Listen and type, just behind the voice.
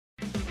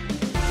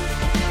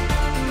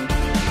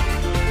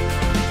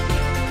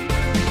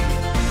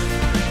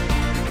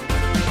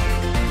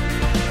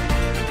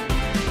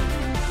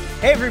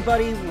Hey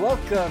everybody,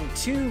 welcome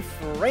to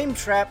Frame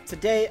Trap.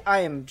 Today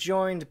I am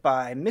joined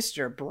by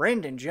Mr.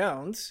 Brandon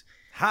Jones.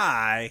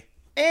 Hi.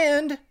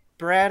 And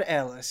Brad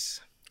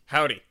Ellis.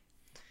 Howdy.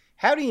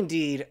 Howdy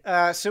indeed.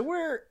 So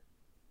we're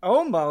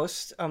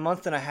almost a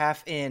month and a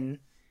half in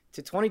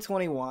to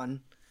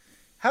 2021.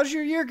 How's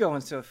your year going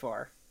so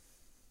far?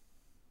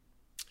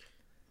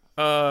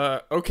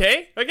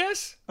 Okay, I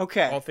guess.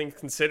 Okay. All things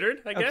considered,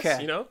 I guess, Okay.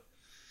 you know?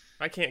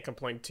 I can't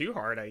complain too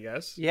hard, I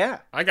guess. Yeah,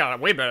 I got it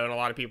way better than a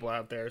lot of people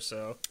out there,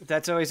 so.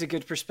 that's always a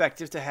good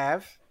perspective to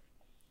have.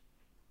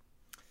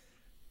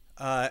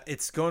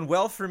 It's going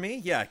well for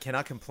me. Yeah, I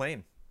cannot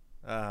complain.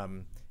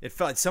 It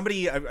felt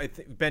somebody. I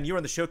think Ben, you were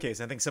on the showcase.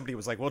 I think somebody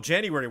was like, "Well,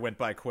 January went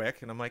by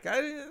quick," and I'm like, "I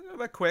don't know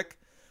about quick,"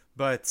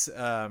 but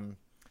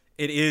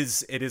it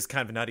is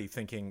kind of nutty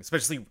thinking,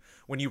 especially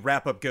when you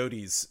wrap up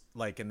Goaties,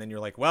 like, and then you're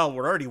like, "Well,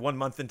 we're already 1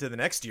 month into the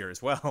next year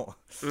as well."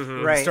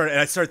 Mm-hmm. Right.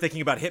 I started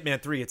thinking about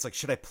Hitman 3. It's like,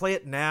 should I play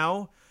it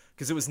now?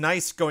 Because it was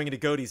nice going into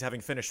Goaties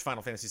having finished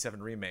Final Fantasy VII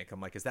Remake. I'm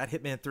like, is that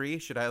Hitman 3?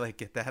 Should I like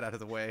get that out of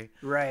the way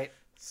Right.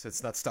 so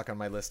it's not stuck on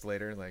my list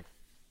later? Like,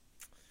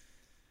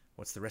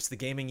 what's the rest of the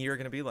gaming year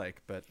going to be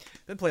like? But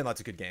been playing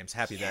lots of good games.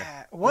 Happy there.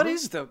 Yeah. What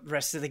is the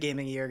rest of the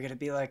gaming year going to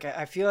be like?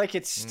 I feel like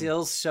it's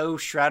still so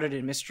shrouded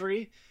in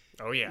mystery.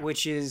 Oh, yeah.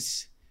 Which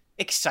is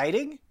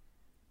exciting,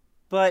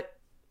 but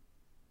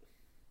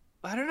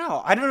I don't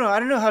know. I don't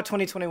know how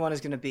 2021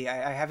 is going to be.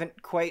 I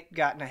haven't quite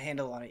gotten a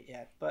handle on it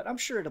yet, but I'm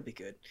sure it'll be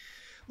good.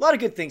 A lot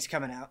of good things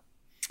coming out.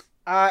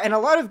 And a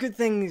lot of good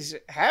things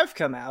have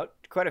come out,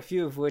 quite a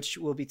few of which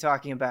we'll be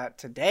talking about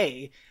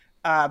today.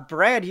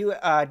 Brad, you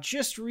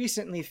just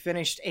recently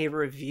finished a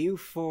review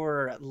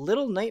for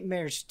Little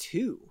Nightmares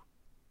 2.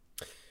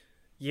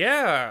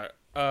 Yeah,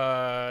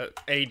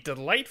 a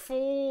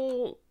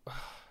delightful,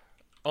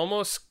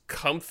 almost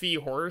comfy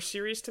horror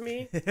series to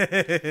me,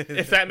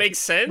 if that makes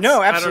sense.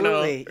 No, I don't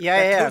know. absolutely.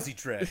 Yeah. Cozy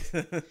dread.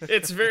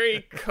 It's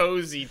very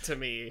cozy to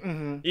me.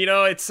 Mm-hmm. You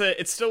know, it's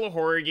still a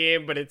horror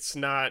game, but it's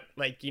not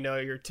like, you know,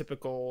 your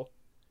typical,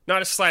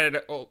 not a slight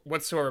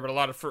whatsoever, but a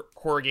lot of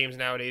horror games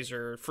nowadays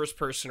are first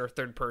person or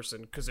third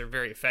person because they're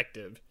very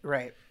effective.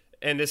 Right.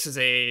 And this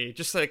is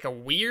just like a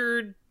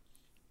weird,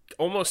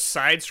 almost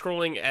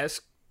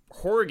side-scrolling-esque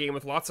horror game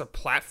with lots of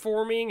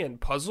platforming and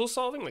puzzle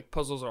solving. Like,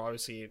 puzzles are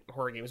obviously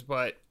horror games,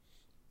 but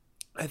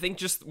I think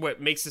just what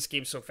makes this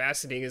game so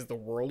fascinating is the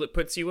world it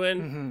puts you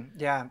in. Mm-hmm.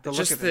 Yeah. The look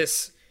Just of it.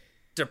 this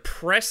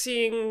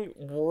depressing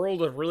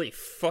world of really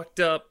fucked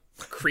up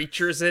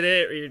creatures in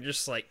it, where you're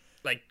just like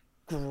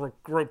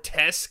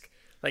grotesque,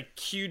 like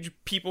huge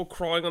people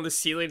crawling on the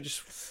ceiling,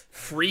 just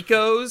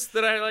freakos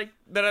that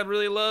I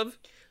really love.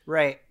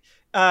 Right.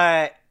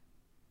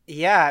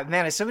 Yeah,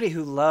 man, as somebody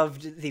who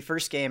loved the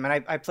first game,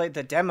 and I played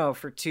the demo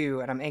for 2,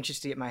 and I'm anxious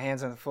to get my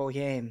hands on the full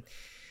game.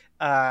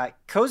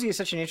 Cozy is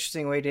such an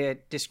interesting way to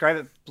describe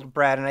it,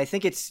 Brad, and I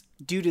think it's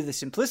due to the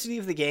simplicity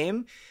of the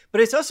game,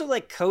 but it's also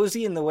like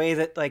cozy in the way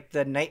that like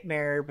the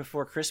Nightmare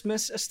Before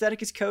Christmas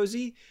aesthetic is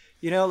cozy.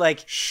 You know,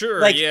 like Sure,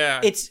 like,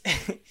 yeah.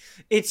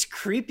 It's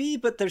creepy,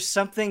 but there's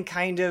something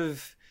kind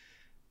of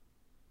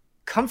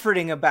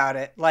comforting about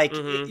it. Like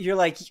you're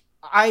like,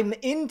 I'm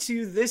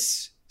into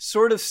this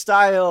sort of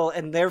style,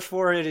 and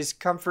therefore it is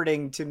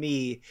comforting to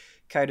me,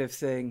 kind of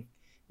thing.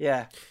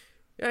 Yeah.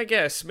 Yeah, I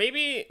guess.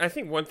 Maybe, I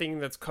think one thing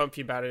that's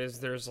comfy about it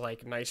is there's,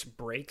 like, nice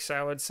breaks,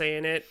 I would say,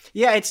 in it.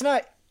 Yeah, it's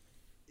not...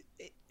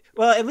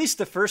 Well, at least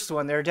the first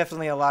one, there are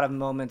definitely a lot of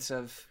moments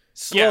of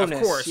slowness. Yeah,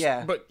 of course.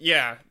 Yeah. But,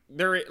 yeah,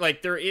 there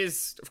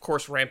is, of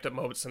course, ramped up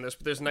moments in this,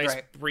 but there's nice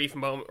brief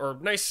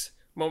nice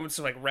moments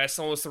of, like, rest,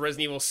 almost the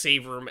Resident Evil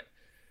save room.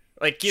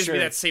 Like, gives me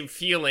that same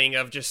feeling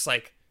of just,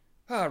 like,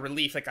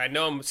 relief. Like, I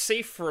know I'm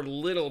safe for a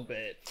little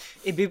bit.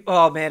 It'd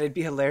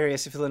be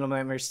hilarious if Little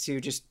Nightmares 2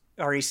 just...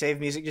 RE save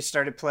music just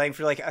started playing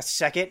for like a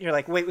second. You're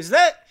like, wait, was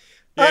that?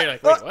 Yeah, you're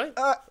like, wait,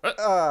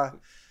 what?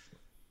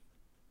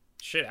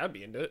 Shit, I'd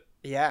be into it.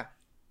 Yeah.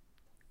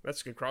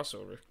 That's a good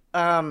crossover.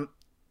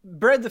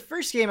 Brad, the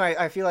first game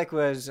I feel like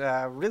was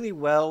really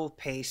well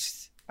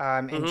paced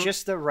and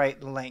just the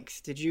right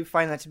length. Did you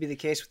find that to be the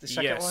case with the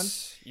second one?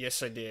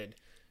 Yes, I did.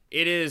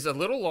 It is a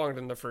little longer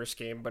than the first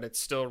game, but it's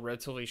still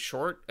relatively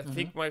short. I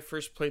think my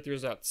first playthrough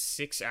was about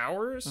 6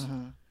 hours,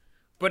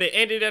 but it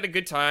ended at a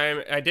good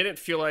time. I didn't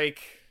feel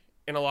like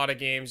in a lot of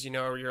games, you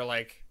know, you're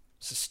like,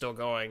 this is still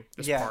going,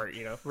 this part,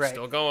 you know,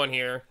 still going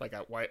here. Like,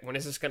 when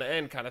is this going to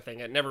end kind of thing.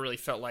 It never really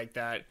felt like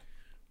that.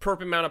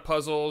 Perfect amount of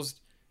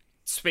puzzles,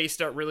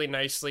 spaced out really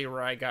nicely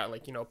where I got,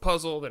 like, you know,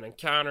 puzzle, then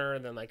encounter,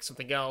 then, like,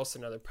 something else,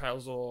 another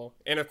puzzle.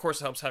 And, of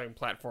course, it helps having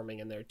platforming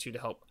in there, too, to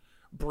help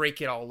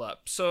break it all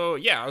up. So,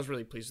 yeah, I was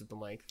really pleased with the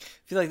length. I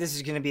feel like this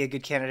is going to be a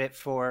good candidate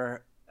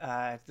for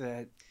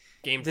the...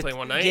 Gameplay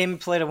one night?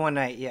 Gameplay to one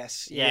night,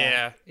 yes.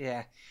 Yeah.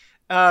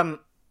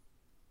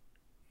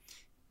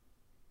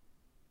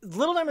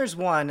 Little Nightmares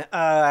 1,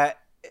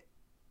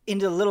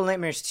 into Little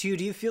Nightmares 2,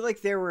 do you feel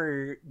like there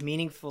were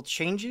meaningful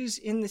changes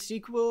in the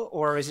sequel,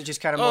 or is it just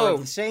kind of more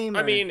of the same?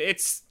 I mean,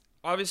 it's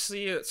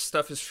obviously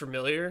stuff is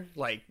familiar.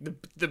 Like,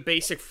 the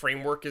basic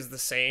framework is the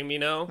same, you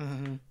know?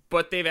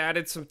 But they've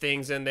added some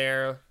things in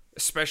there,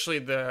 especially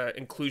the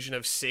inclusion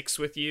of Six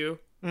with you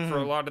for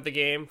a lot of the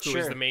game, who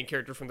is the main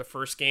character from the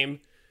first game.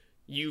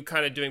 You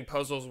kind of doing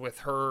puzzles with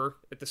her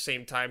at the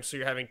same time, so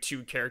you're having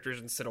 2 characters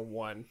instead of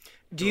 1.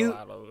 Do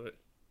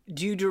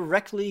you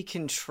directly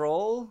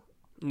control?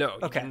 No,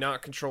 you do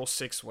not control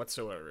Six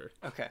whatsoever.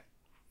 Okay.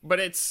 But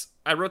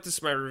I wrote this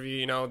in my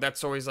review,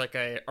 that's always like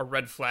a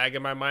red flag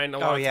in my mind a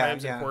lot of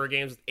times in horror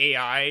games with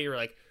AI. You're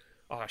like,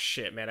 oh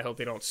shit, man, I hope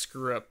they don't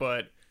screw up.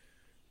 But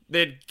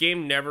the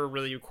game never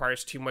really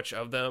requires too much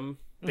of them.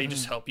 They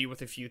just help you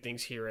with a few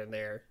things here and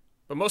there.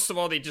 But most of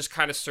all, they just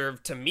kind of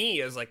serve to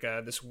me as like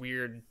this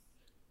weird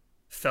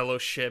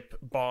fellowship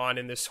bond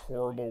in this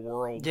horrible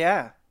world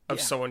of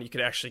someone you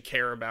could actually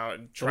care about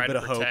and try to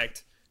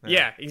protect.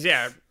 Yeah.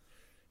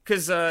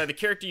 Because the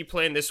character you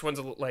play in this one's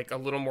like a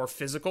little more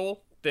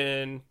physical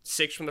than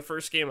Six from the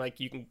first game. Like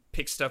you can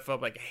pick stuff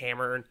up like a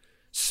hammer and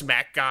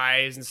smack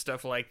guys and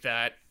stuff like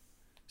that.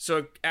 So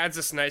it adds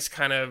this nice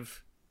kind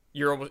of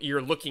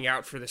you're looking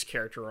out for this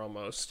character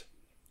almost.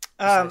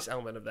 Nice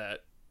element of that.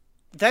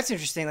 That's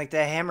interesting. Like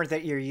the hammer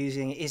that you're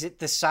using, is it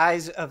the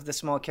size of the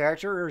small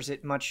character or is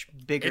it much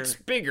bigger? It's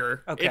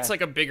bigger. Okay. It's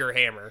like a bigger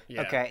hammer.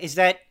 Yeah. Okay. Is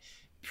that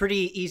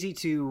pretty easy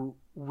to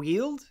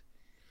wield?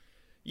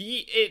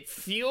 It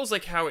feels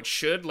like how it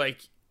should.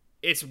 Like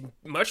it's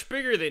much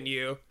bigger than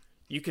you.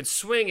 You could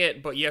swing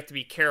it, but you have to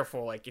be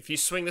careful. Like if you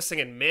swing this thing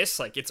and miss,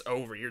 like it's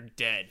over. You're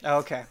dead.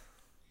 Okay.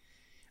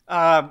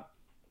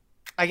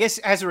 I guess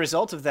as a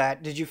result of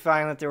that, did you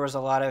find that there was a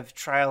lot of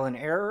trial and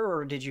error,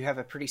 or did you have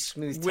a pretty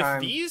smooth time?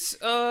 With these,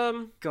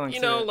 going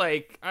through it?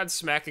 Like I'd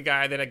smack a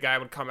guy, then a guy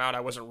would come out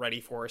I wasn't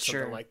ready for, or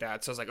something like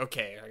that. So I was like,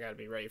 okay, I gotta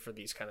be ready for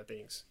these kind of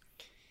things.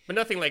 But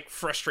nothing like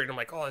frustrating. I'm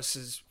like, oh, this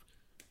is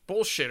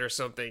bullshit or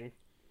something.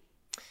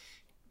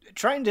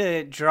 Trying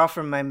to draw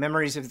from my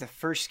memories of the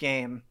first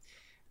game,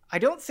 I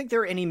don't think there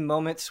were any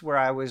moments where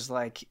I was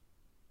like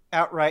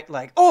outright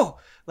like, oh,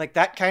 like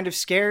that kind of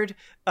scared.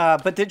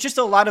 But there's just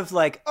a lot of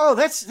like, oh,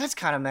 that's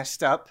kind of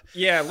messed up.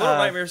 Yeah, Little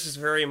Nightmares is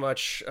very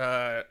much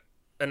an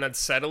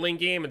unsettling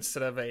game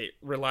instead of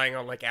relying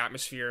on like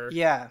atmosphere.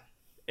 Yeah.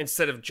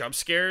 Instead of jump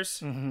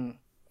scares. Mm-hmm.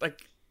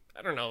 Like,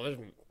 I don't know.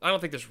 I don't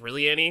think there's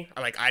really any.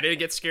 Like, I didn't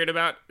get scared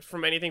about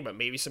from anything, but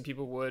maybe some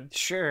people would.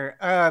 Sure.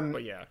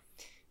 But yeah.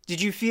 Did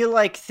you feel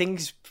like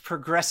things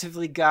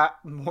progressively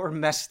got more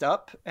messed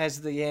up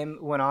as the game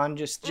went on,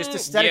 just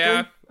aesthetically?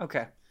 Yeah.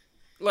 Okay.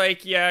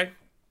 Like, yeah.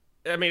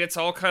 I mean, it's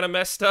all kind of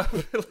messed up,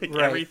 like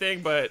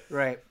everything, but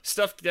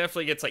stuff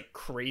definitely gets like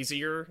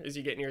crazier as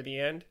you get near the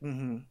end.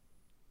 Mm-hmm.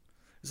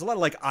 There's a lot of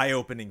like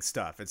eye-opening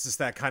stuff. It's just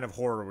that kind of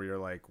horror where you're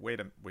like, wait,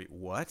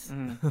 what?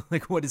 Mm-hmm.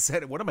 Like, what is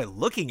that? What am I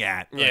looking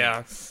at? Yeah.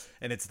 Like,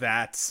 and it's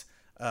that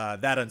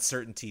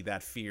uncertainty,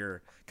 that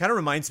fear. Kind of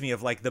reminds me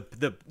of like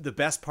the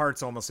best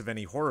parts almost of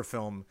any horror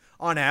film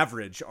on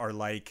average are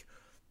like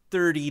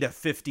 30 to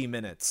 50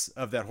 minutes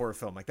of that horror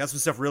film. Like that's when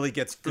stuff really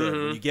gets good.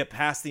 When you get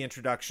past the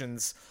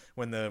introductions,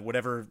 when the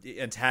whatever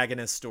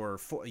antagonist or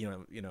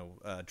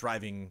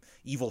driving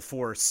evil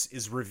force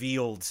is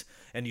revealed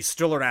and you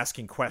still are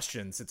asking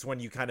questions, it's when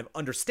you kind of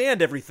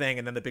understand everything,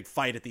 and then the big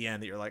fight at the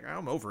end that you're like,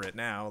 I'm over it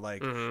now.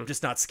 Like I'm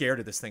just not scared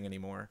of this thing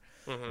anymore.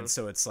 And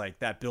so it's like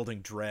that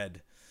building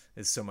dread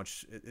is so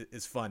much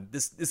is fun.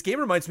 This game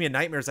reminds me of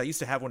nightmares I used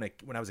to have when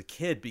I was a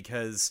kid,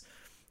 because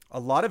a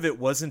lot of it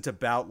wasn't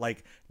about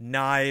like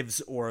knives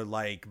or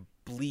like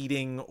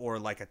bleeding or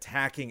like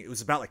attacking. It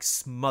was about like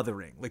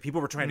smothering. Like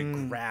people were trying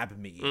to grab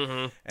me.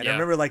 And I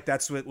remember like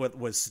that's what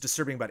was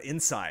disturbing about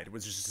Inside,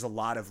 was just a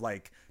lot of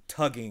like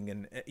tugging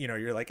and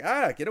you're like,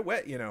 get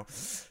away,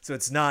 So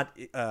it's not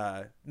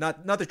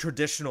the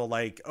traditional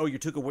like, oh,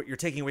 you're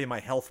taking away my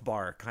health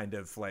bar kind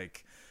of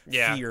like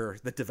fear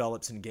that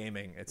develops in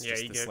gaming. It's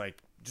just this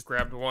like, just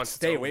grabbed once,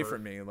 stay away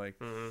from me. Like,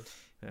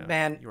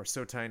 man, you are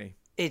so tiny.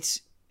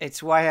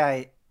 It's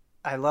why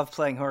I love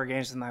playing horror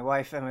games with my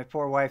wife, and my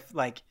poor wife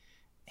like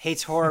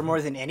hates horror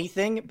more than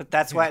anything, but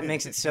that's why it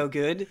makes it so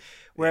good.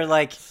 Where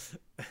like,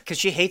 because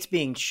she hates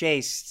being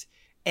chased,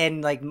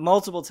 and like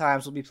multiple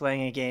times we'll be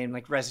playing a game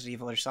like Resident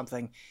Evil or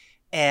something,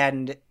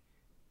 and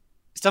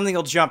something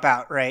will jump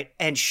out, right?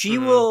 And she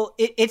will.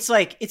 It's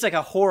like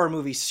a horror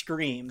movie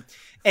scream,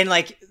 and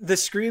like the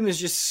scream is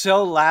just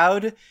so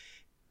loud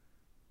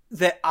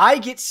that I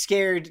get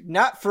scared,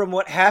 not from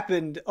what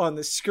happened on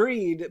the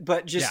screen,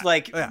 but just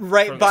right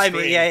from by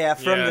me.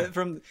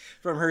 From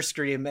her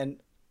scream. And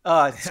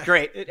it's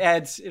great. It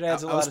adds a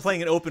lot. I was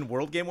playing an open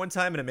world game one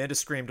time, and Amanda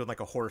screamed when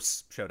like a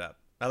horse showed up.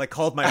 I like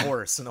called my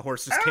horse, and the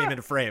horse just came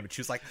into frame, and she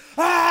was like,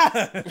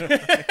 "Ah!"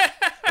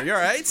 Are you all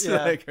right?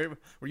 Yeah. Like,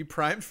 were you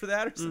primed for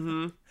that or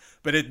something?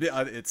 But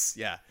it's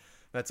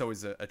that's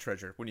always a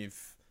treasure when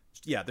you've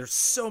there's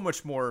so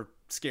much more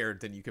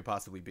scared than you could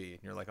possibly be,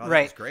 and you're like, oh,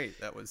 that was great.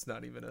 That was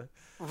not even a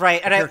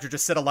character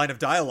just said a line of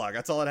dialogue.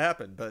 That's all that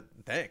happened, but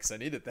thanks, I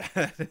needed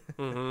that.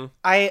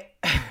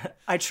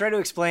 I try to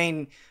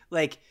explain,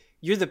 like,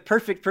 you're the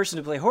perfect person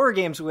to play horror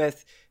games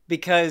with,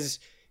 because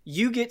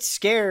you get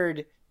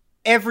scared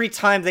every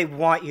time they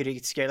want you to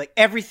get scared. Like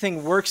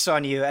everything works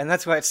on you, and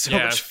that's why it's so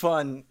much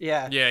fun.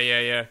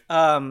 Yeah.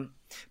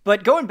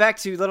 But going back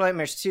to Little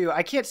Nightmares 2,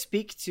 I can't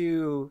speak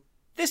to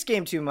this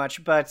game too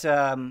much, but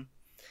I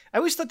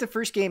always thought the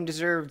first game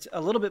deserved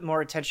a little bit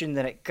more attention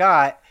than it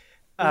got.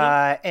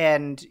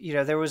 And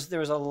there was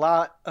a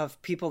lot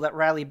of people that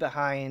rallied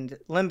behind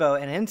Limbo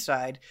and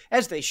Inside,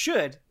 as they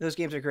should. Those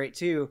games are great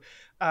too.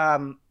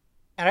 But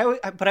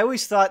I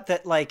always thought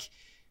that like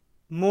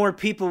more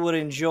people would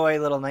enjoy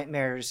Little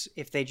Nightmares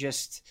if they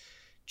just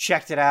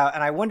checked it out.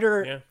 And I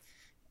wonder. Yeah.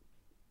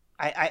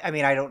 I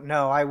mean, I don't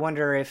know. I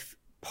wonder if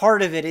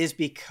part of it is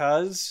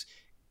because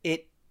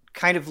it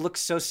kind of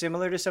looks so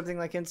similar to something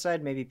like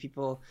Inside. Maybe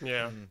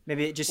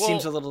it just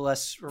seems a little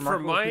less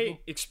remarkable. From my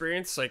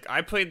experience, like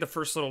I played the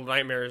first Little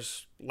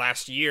Nightmares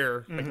last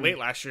year, like late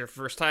last year,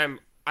 first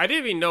time. I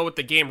didn't even know what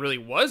the game really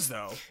was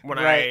though. When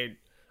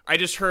I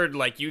just heard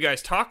like you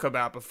guys talk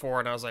about before,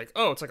 and I was like,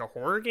 oh, it's like a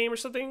horror game or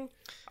something.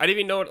 I didn't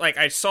even know. Like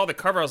I saw the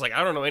cover, I was like,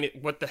 I don't know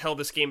what the hell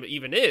this game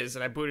even is,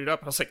 and I booted it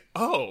up. And I was like,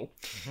 oh,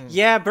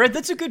 yeah, Brett,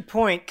 that's a good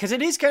point because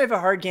it is kind of a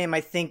hard game,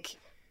 I think,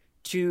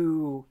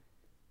 to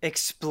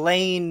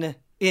explain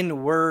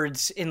in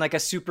words in like a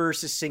super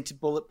succinct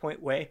bullet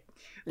point way.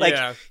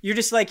 Like you're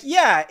just like,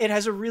 yeah, it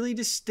has a really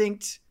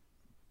distinct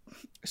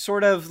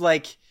sort of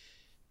like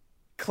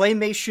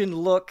claymation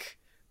look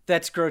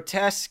that's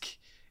grotesque.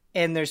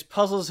 And there's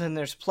puzzles and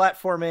there's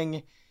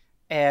platforming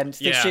and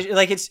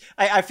like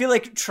I feel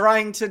like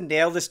trying to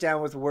nail this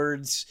down with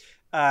words.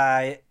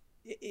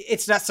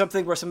 It's not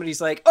something where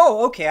somebody's like,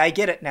 oh, okay, I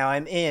get it now.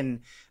 I'm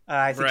in.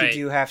 I think you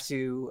do have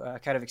to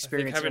kind of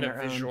experience I think it having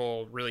on a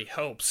visual really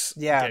helps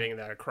Yeah. getting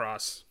that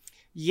across.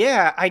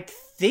 Yeah, I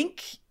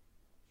think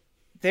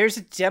there's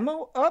a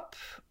demo up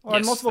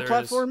on multiple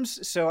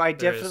platforms, so I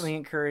definitely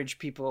encourage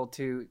people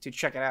to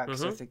check it out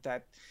because I think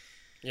that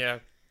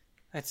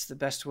that's the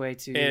best way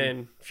to.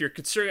 And if you're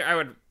considering, I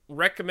would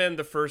recommend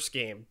the first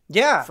game.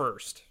 Yeah,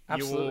 first,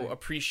 absolutely. You will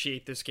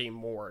appreciate this game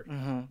more.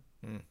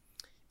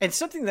 And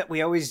something that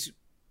we always,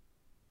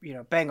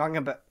 bang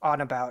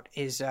on about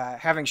is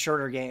having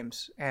shorter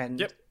games,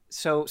 and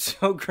so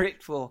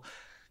grateful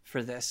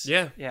for this.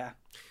 Yeah.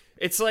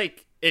 It's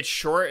like it's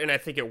short, and I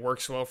think it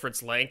works well for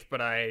its length.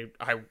 But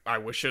I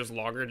wish it was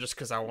longer, just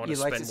because I want to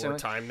spend more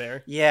time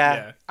there.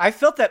 Yeah, I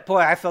felt that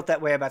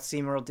way about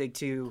SteamWorld Dig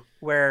 2,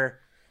 where.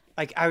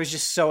 Like I was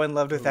just so in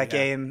love with that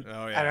game,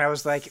 and I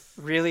was like,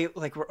 "Really?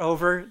 Like we're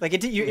over? Like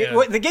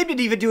the game didn't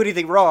even do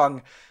anything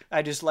wrong.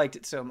 I just liked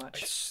it so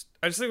much."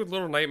 I just think with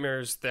Little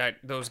Nightmares that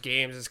those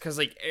games is because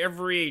like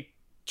every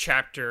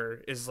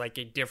chapter is like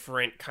a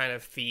different kind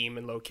of theme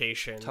and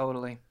location.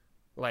 Totally.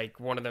 Like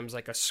one of them's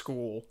like a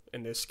school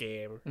in this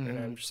game, and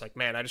I'm just like,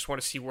 man, I just want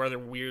to see where other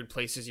weird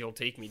places you'll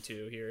take me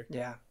to here.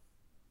 Yeah.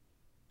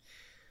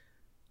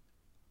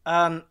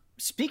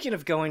 Speaking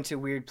of going to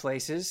weird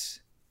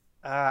places.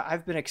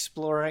 I've been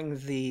exploring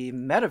the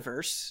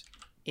metaverse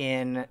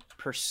in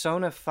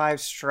Persona 5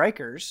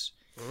 Strikers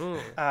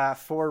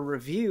for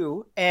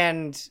review,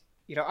 and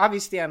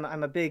obviously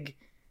I'm a big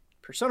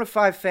Persona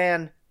 5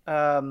 fan.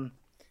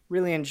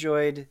 Really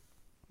enjoyed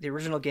the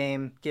original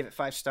game, gave it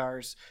 5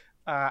 stars.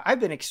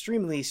 I've been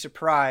extremely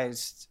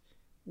surprised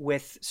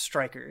with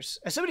Strikers.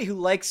 As somebody who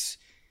likes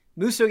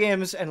Musou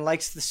games and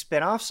likes the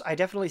spin-offs, I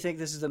definitely think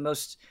this is the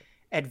most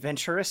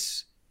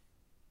adventurous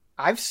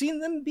I've seen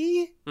them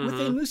be with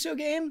a Musou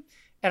game,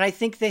 and I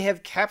think they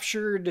have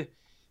captured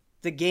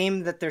the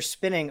game that they're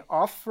spinning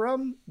off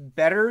from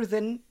better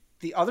than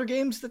the other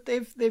games that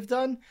they've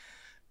done.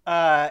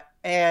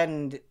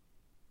 And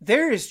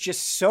there is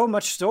just so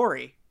much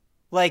story.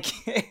 Like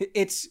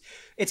it's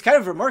kind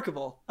of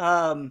remarkable.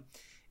 And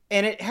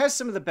it has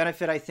some of the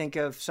benefit, I think,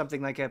 of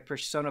something like a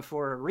Persona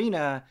 4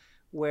 Arena,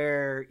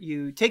 where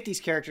you take these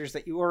characters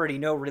that you already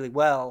know really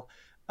well,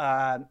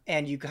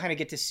 and you kind of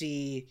get to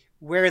see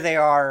where they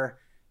are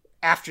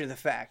after the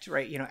fact,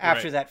 right?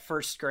 After that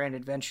first grand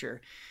adventure.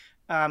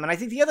 And I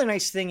think the other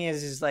nice thing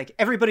is like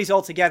everybody's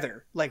all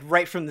together, like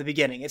right from the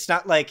beginning. It's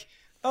not like,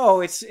 oh,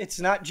 it's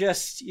not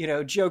just,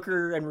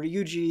 Joker and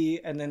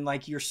Ryuji, and then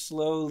like you're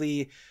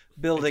slowly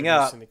building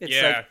up.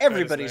 It's like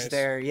everybody's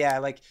there. Yeah,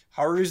 like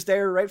Haru's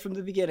there right from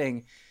the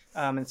beginning.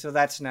 And so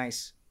that's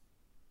nice.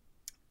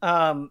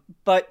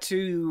 But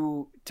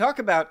to talk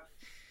about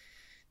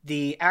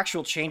the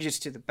actual changes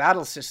to the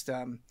battle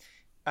system,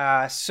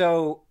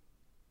 so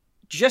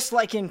just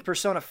like in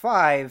Persona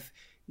 5,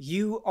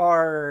 you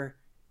are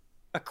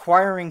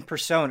acquiring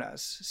personas.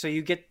 So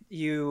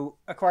you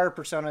acquire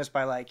personas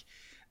by like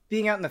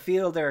being out in the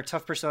field. There are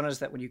tough personas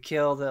that when you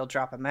kill, they'll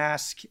drop a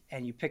mask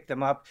and you pick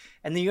them up.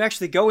 And then you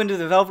actually go into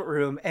the Velvet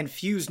Room and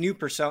fuse new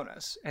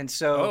personas. And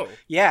so,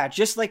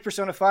 just like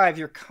Persona 5,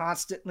 you're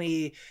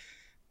constantly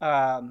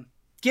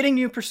getting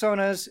new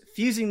personas,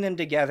 fusing them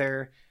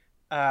together.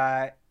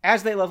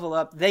 As they level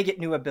up, they get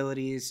new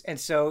abilities. And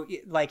so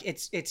like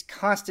it's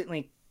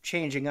constantly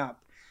changing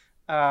up.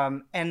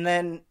 And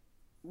then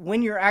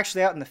when you're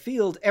actually out in the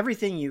field,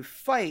 everything you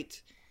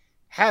fight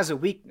has a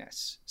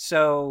weakness.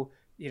 So,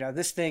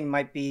 this thing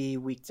might be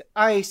weak to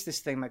ice, this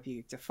thing might be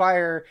weak to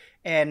fire.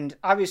 And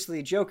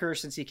obviously Joker,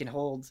 since he can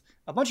hold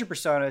a bunch of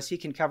personas, he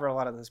can cover a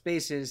lot of those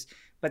bases.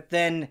 But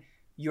then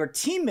your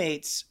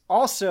teammates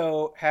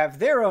also have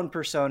their own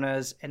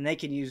personas, and they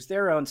can use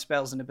their own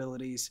spells and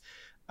abilities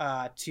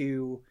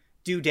to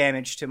do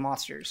damage to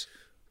monsters.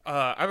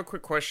 I have a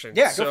quick question.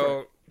 Yeah, so go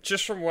for it.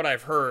 Just from what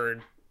I've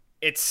heard,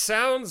 it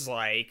sounds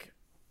like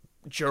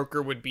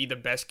Joker would be the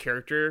best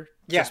character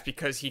just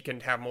because he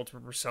can have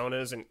multiple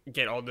personas and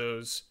get all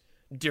those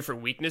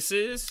different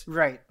weaknesses.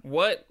 Right.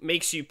 What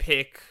makes you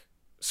pick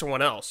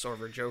someone else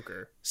over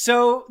Joker?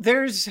 So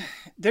there's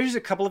a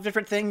couple of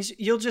different things.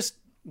 You'll just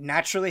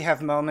naturally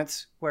have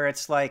moments where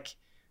it's like,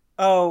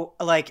 oh,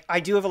 like I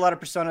do have a lot of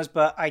personas,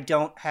 but I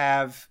don't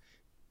have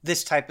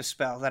this type of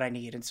spell that I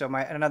need, and so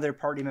another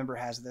party member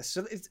has this.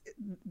 So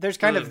there's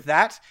kind of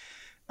that.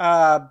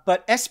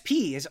 But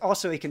SP is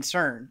also a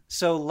concern.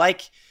 So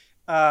like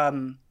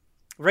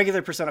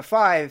regular Persona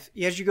 5,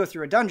 as you go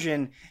through a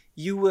dungeon,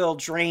 you will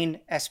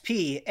drain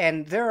SP,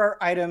 and there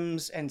are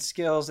items and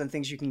skills and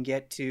things you can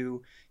get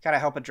to kind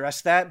of help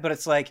address that. But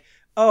it's like,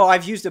 oh,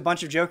 I've used a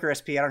bunch of Joker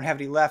SP. I don't have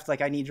any left.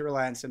 Like I need to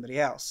rely on somebody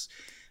else.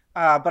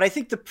 But I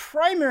think the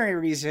primary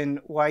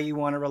reason why you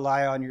want to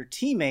rely on your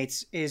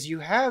teammates is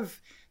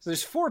so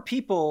there's 4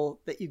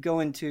 people that you go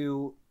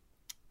into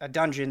a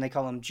dungeon. They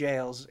call them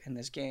jails in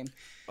this game.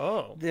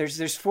 Oh.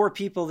 There's 4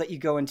 people that you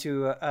go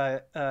into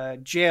a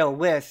jail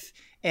with,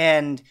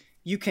 and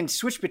you can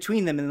switch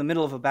between them in the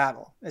middle of a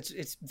battle.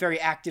 It's very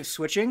active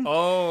switching.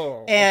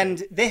 Oh.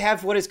 And they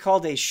have what is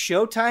called a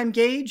showtime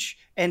gauge.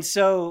 And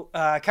so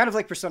kind of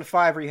like Persona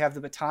 5 where you have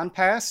the baton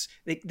pass,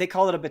 they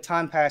call it a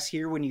baton pass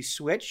here when you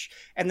switch.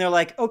 And they're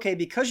like, okay,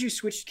 because you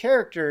switched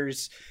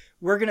characters,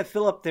 we're going to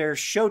fill up their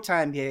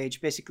showtime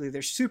gauge, basically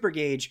their super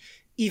gauge,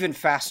 even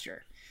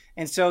faster.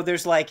 And so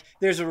there's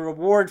a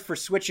reward for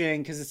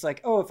switching because it's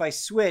like, oh, if I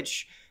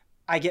switch,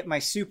 I get my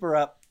super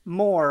up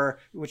more,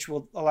 which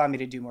will allow me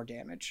to do more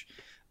damage.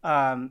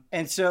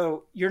 And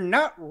so you're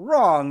not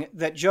wrong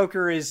that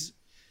Joker is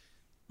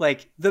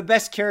like the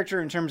best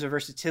character in terms of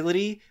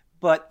versatility,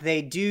 but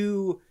they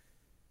do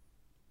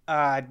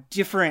there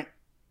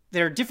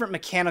are different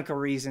mechanical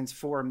reasons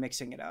for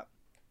mixing it up.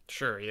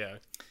 Sure, yeah.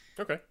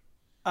 Okay.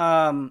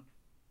 And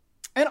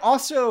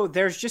also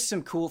there's just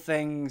some cool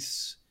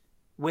things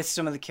with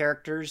some of the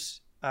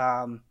characters.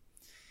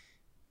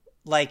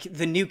 Like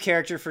the new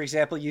character, for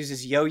example,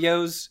 uses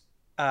yo-yos,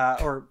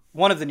 or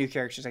one of the new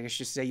characters, I guess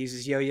you should say,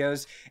 uses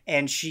yo-yos.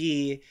 And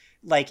she,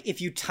 like,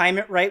 if you time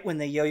it right when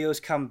the yo-yos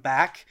come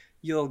back,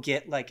 you'll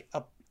get like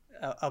a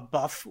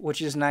buff, which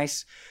is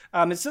nice.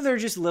 And so there are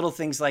just little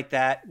things like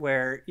that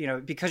where, you know,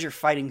 because you're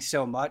fighting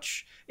so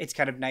much, it's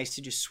kind of nice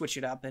to just switch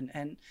it up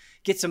and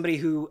get somebody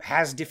who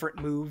has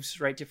different moves,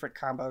 right? Different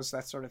combos,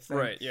 that sort of thing.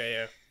 Right,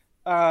 yeah.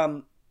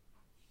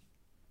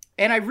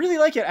 And I really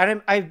like it.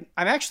 And I'm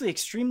actually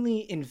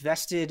extremely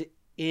invested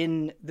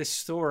in the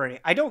story.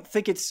 I don't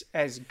think it's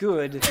as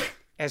good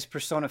as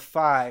Persona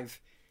 5.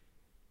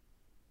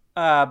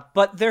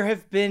 But there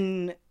have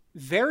been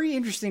very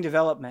interesting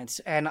developments,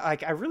 and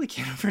like I really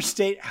can't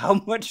overstate how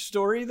much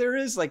story there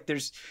is. Like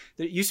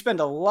you spend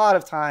a lot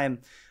of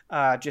time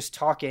just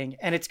talking,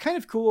 and it's kind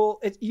of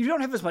cool. You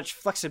don't have as much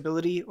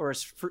flexibility or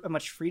as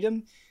much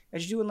freedom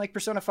as you do in like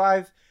Persona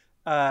 5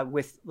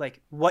 with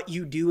like what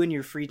you do in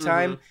your free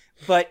time,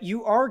 but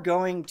you are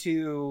going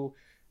to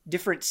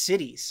different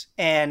cities,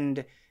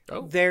 and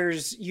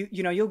there's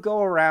you know, you'll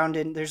go around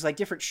and there's like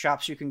different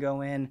shops you can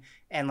go in,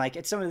 and like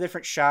at some of the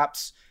different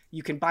shops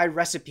you can buy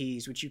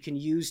recipes which you can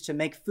use to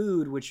make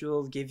food, which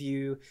will give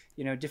you,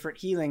 you know, different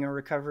healing or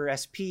recover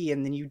SP,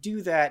 and then you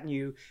do that and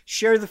you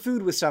share the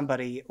food with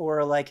somebody,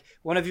 or like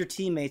one of your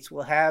teammates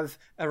will have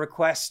a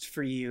request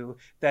for you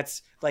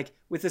that's like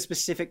with a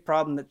specific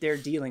problem that they're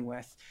dealing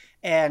with.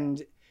 And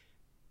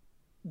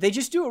they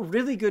just do a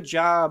really good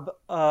job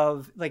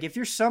of like, if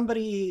you're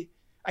somebody,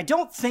 I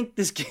don't think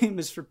this game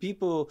is for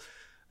people.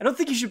 I don't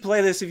think you should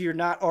play this if you're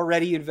not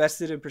already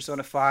invested in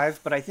Persona 5,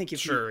 but I think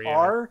if you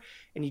are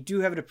and you do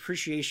have an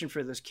appreciation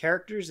for those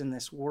characters in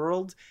this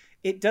world,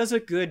 it does a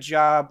good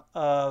job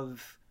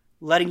of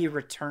letting you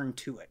return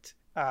to it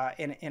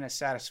in a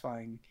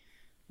satisfying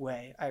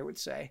way, I would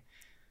say.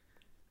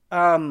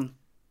 Do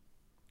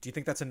you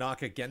think that's a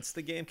knock against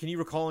the game? Can you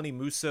recall any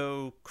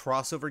Musou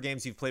crossover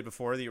games you've played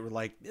before that you were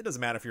like, it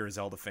doesn't matter if you're a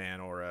Zelda fan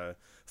or a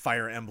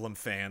Fire Emblem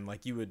fan,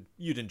 like you'd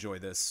enjoy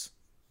this.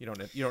 You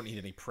don't need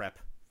any prep.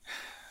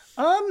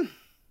 I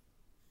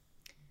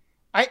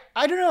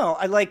don't know.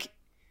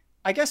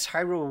 I guess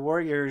Hyrule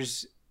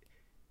Warriors.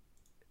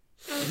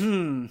 That's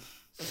an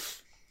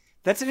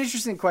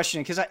interesting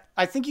question, because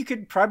I think you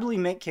could probably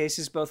make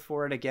cases both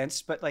for and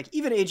against, but like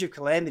even Age of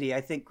Calamity,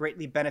 I think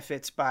greatly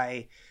benefits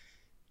by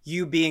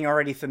you being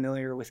already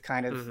familiar with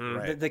kind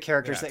of the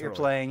characters that you're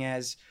playing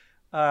as.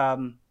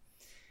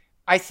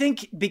 I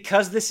think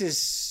because this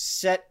is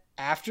set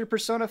after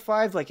Persona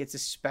 5, like it's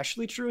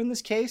especially true in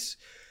this case.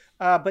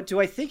 But do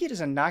I think it is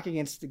a knock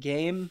against the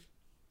game?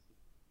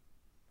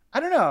 I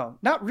don't know.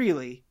 Not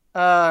really.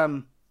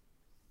 'Cause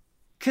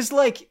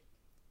like,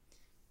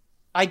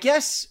 I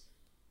guess,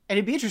 and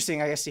it'd be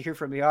interesting, I guess, to hear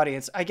from the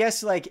audience. I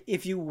guess like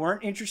if you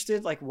weren't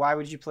interested, like why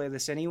would you play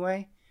this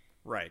anyway?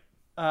 Right.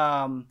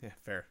 Yeah,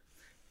 fair.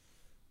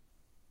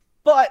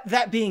 But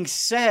that being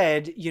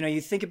said,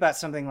 you think about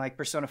something like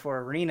Persona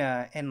 4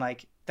 Arena, and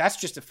like that's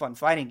just a fun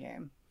fighting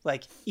game.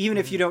 Like, even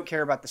if you don't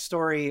care about the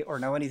story or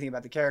know anything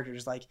about the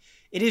characters, like,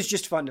 it is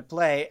just fun to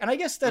play. And I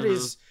guess that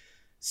is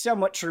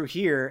somewhat true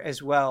here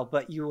as well,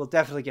 but you will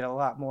definitely get a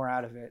lot more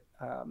out of it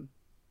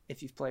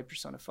if you've played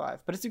Persona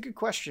 5. But it's a good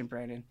question,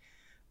 Brandon.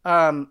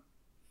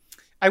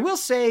 I will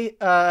say,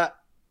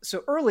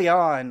 so early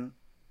on,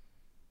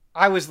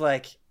 I was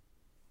like,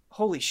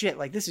 holy shit,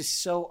 like, this is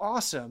so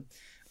awesome.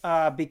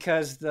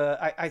 Because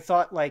I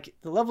thought, like,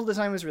 the level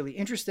design was really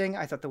interesting.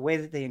 I thought the way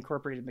that they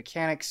incorporated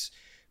mechanics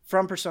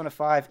from Persona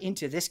 5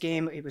 into this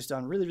game, it was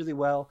done really, really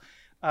well.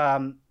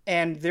 And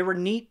there were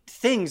neat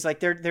things, like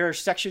there are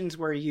sections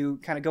where you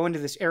kind of go into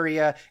this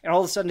area and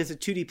all of a sudden it's a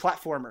 2D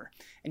platformer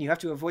and you have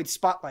to avoid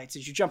spotlights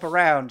as you jump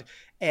around.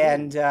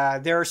 And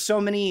there are so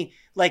many,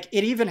 like,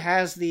 it even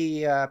has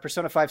the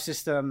Persona 5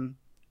 system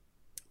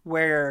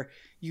where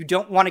you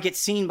don't want to get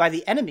seen by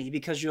the enemy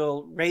because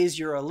you'll raise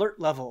your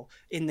alert level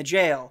in the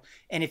jail.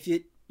 And if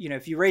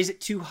you raise it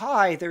too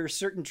high, there are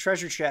certain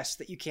treasure chests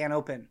that you can't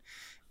open.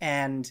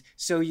 And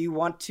so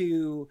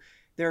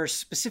there are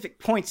specific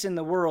points in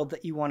the world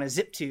that you want to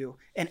zip to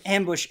and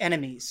ambush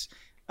enemies.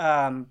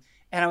 And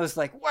I was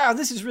like, wow,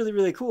 this is really,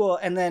 really cool.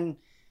 And then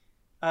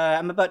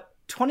I'm about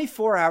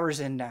 24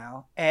 hours in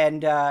now.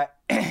 And as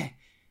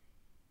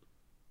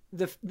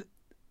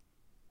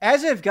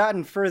I've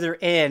gotten further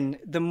in,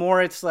 the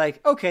more it's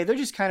like, okay, they're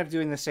just kind of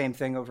doing the same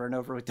thing over and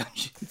over with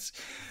dungeons.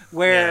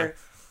 Where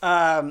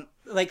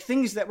like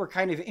things that were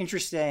kind of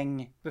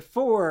interesting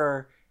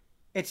before,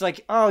 it's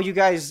like, oh, you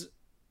guys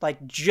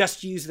like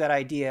just use that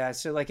idea.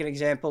 So like an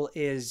example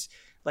is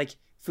like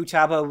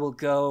Futaba will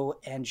go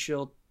and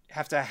she'll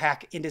have to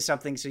hack into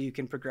something so you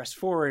can progress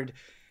forward.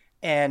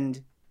 And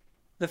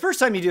the first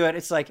time you do it,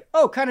 it's like,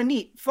 oh, kind of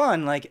neat,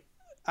 fun. Like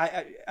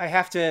I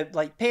have to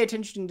like pay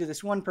attention to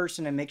this one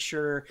person and make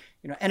sure,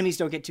 enemies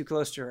don't get too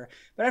close to her.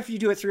 But after you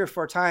do it 3 or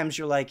 4 times,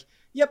 you're like,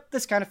 yep,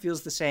 this kind of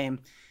feels the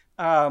same.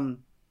 And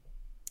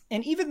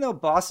even though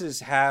bosses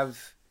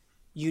have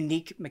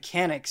unique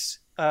mechanics,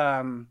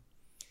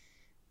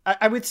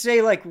 I would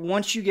say, like,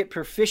 once you get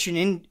proficient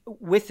in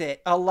with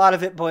it, a lot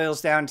of it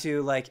boils down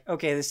to like,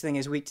 okay, this thing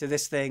is weak to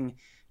this thing.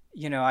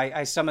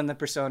 I summon the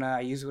persona,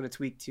 I use what it's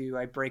weak to,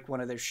 I break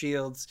one of their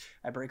shields,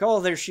 I break all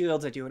of their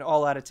shields, I do an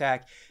all-out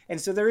attack. And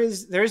so there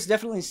is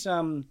definitely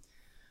some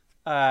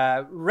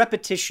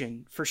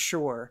repetition for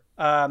sure,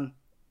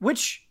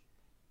 which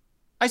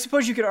I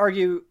suppose you could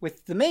argue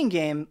with the main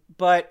game,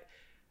 but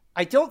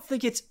I don't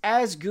think it's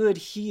as good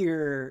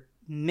here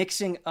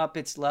mixing up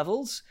its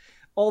levels.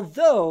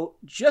 Although,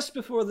 just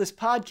before this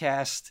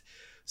podcast,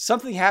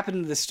 something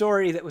happened in the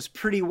story that was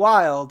pretty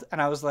wild,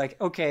 and I was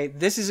like, okay,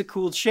 this is a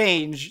cool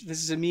change.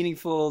 This is a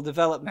meaningful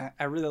development.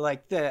 I really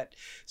like that.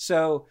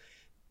 So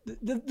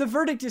the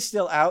verdict is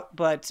still out,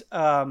 but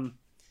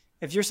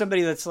if you're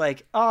somebody that's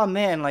like, oh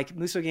man, like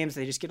Musou games,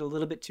 they just get a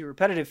little bit too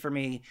repetitive for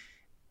me,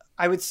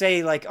 I would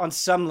say, like, on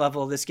some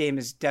level, this game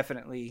is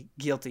definitely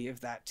guilty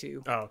of that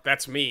too. Oh,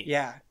 that's me.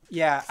 Yeah.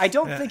 I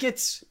don't think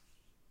it's...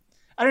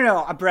 I don't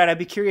know, Brad, I'd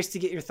be curious to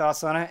get your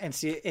thoughts on it and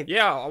see if...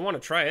 Yeah, I want to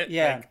try it.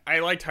 Yeah. Like, I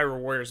liked Hyrule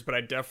Warriors, but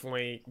I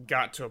definitely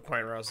got to a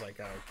point where I was like,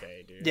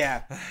 okay, dude.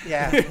 Yeah.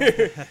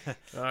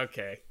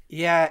 Okay.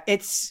 Yeah,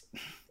 it's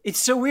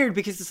so weird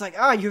because it's like,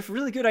 you have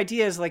really good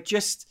ideas, like,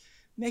 just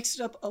mix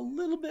it up a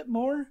little bit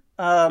more.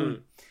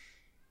 And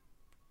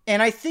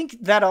I think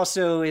that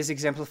also is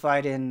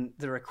exemplified in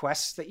the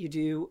requests that you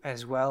do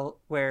as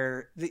well,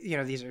 where,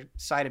 these are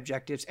side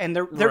objectives, and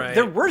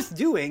they're worth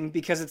doing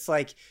because it's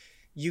like...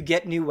 You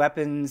get new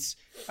weapons,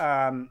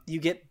 you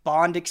get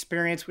bond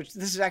experience, which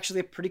this is actually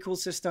a pretty cool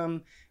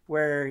system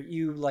where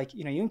you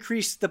you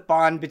increase the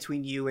bond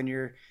between you and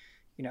your,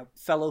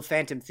 fellow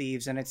phantom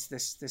thieves. And it's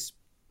this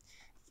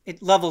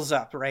it levels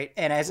up, right?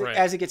 And as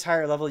it gets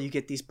higher level, you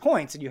get these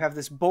points and you have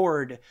this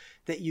board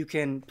that you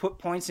can put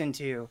points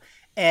into.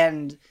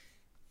 And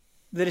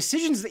the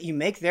decisions that you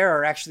make there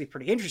are actually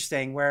pretty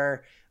interesting,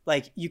 where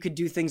like you could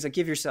do things like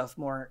give yourself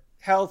more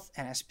health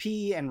and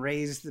SP and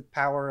raise the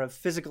power of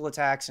physical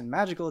attacks and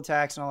magical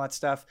attacks and all that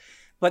stuff.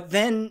 But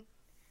then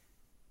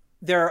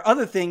there are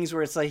other things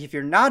where it's like, if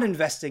you're not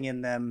investing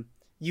in them,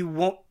 you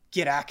won't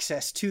get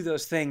access to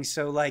those things.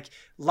 So like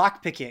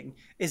lockpicking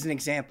is an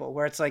example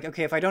where it's like,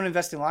 okay, if I don't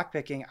invest in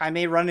lockpicking, I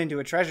may run into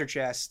a treasure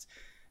chest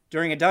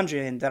during a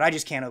dungeon that I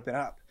just can't open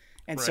up.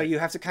 And so you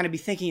have to kind of be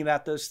thinking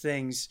about those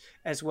things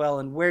as well,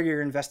 and where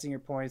you're investing your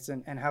points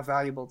and how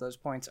valuable those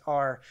points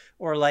are.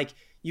 Or like,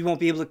 you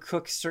won't be able to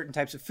cook certain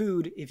types of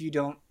food if you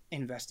don't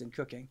invest in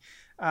cooking.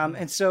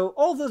 And so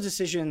all those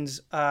decisions,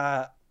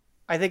 I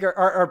think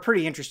are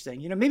pretty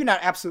interesting. Maybe not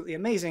absolutely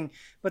amazing,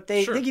 but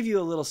they give you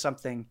a little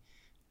something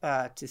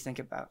to think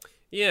about.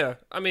 Yeah.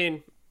 I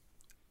mean,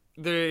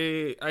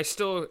 I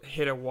still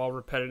hit a wall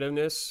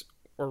repetitiveness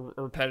or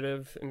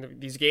repetitive in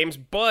these games,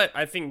 but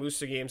I think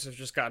Musou games have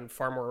just gotten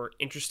far more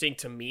interesting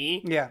to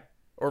me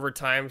over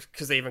time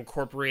because they've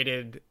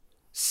incorporated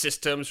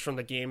systems from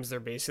the games they're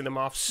basing them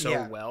off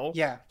so well.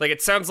 Yeah. Like,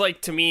 it sounds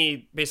like to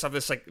me, based off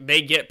this, like,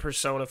 they get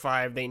Persona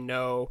 5, they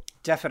know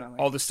Definitely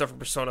all this stuff from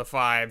Persona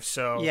 5,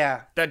 so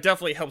yeah, that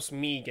definitely helps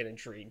me get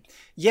intrigued.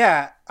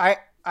 yeah. I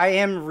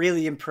am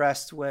really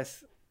impressed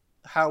with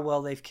how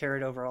well they've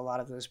carried over a lot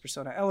of those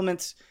Persona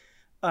elements.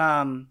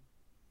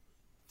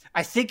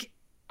 I think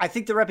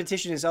the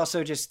repetition is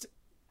also just,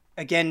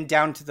 again,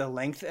 down to the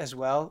length as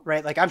well,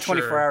 right? Like, I'm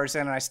 24 hours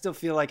in and I still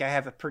feel like I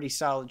have a pretty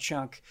solid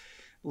chunk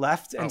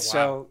left. And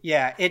so,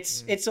 yeah,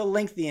 it's a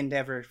lengthy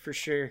endeavor for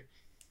sure.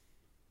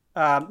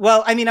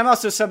 Well, I mean, I'm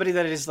also somebody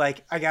that is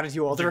like, I got to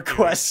do all the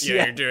requests.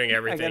 You're doing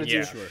everything.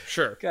 Yeah,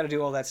 sure. Got to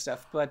do all that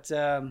stuff. But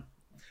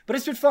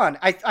it's been fun.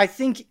 I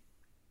think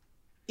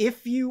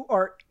if you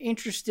are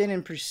interested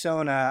in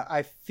Persona,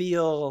 I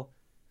feel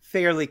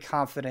fairly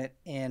confident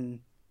in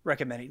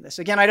recommending this.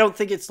 Again, I don't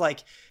think it's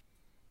like,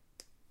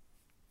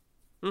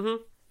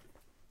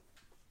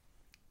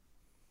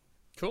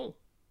 cool.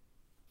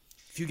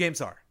 Few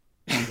games are.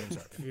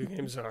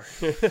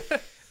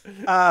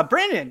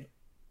 Brandon,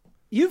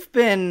 you've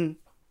been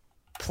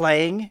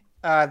playing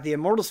the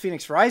Immortals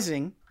Phoenix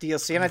Rising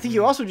DLC, and I think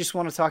you also just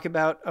want to talk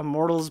about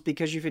Immortals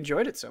because you've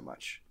enjoyed it so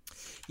much.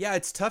 Yeah,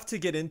 it's tough to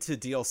get into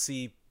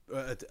DLC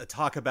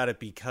talk about it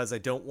because I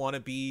don't want to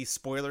be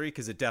spoilery,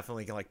 because it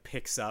definitely like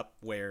picks up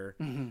where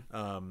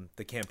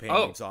the campaign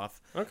leaves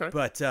off. Okay.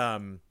 But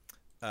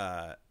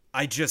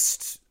I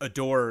just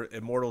adore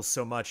Immortals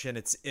so much, and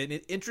it's an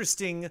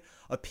interesting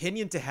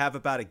opinion to have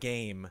about a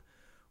game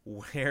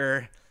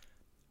where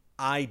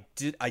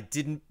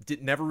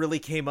never really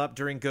came up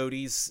during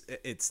GOTYs.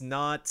 It's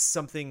not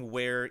something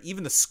where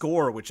even the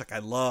score, which like I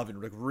love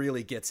and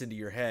really gets into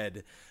your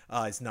head,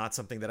 is not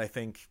something that I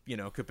think, you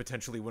know, could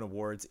potentially win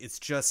awards. It's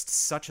just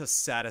such a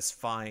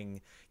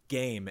satisfying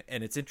game,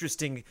 and it's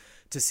interesting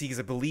to see because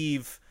I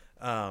believe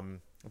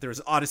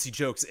there's Odyssey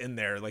jokes in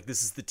there. Like,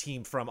 this is the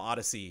team from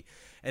Odyssey,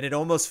 and it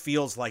almost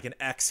feels like an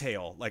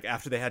exhale, like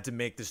after they had to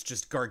make this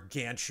just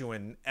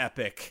gargantuan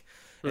epic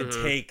and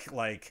take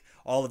like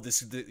all of this,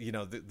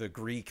 the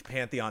Greek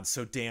pantheon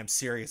so damn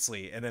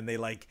seriously, and then they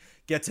like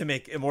get to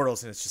make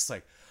Immortals, and it's just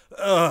like,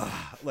 ugh,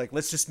 like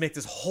let's just make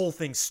this whole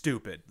thing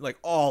stupid, like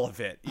all of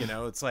it, you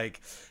know. It's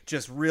like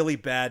just really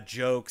bad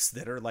jokes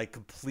that are like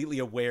completely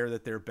aware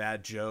that they're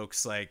bad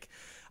jokes. Like,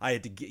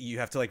 you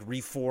have to like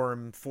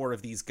reform 4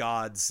 of these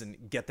gods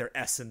and get their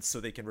essence so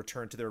they can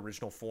return to their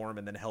original form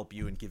and then help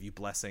you and give you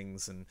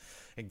blessings and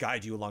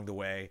guide you along the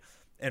way.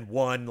 And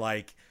one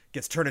like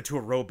gets turned into a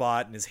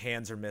robot and his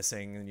hands are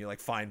missing, and you like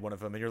find one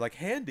of them and you're like,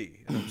 handy.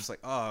 And I'm just like,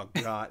 oh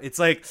god. It's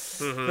like,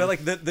 but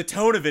like the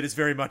tone of it is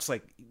very much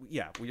like,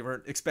 yeah, we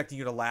weren't expecting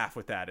you to laugh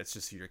with that. It's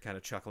just you're kind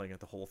of chuckling at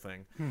the whole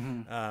thing.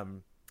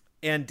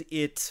 And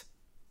it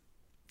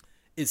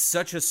is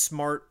such a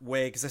smart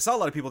way, because I saw a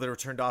lot of people that were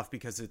turned off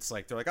because it's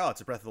like, they're like, oh,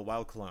 it's a Breath of the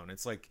Wild clone.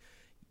 It's like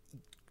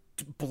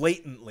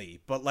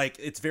blatantly, but like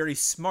it's very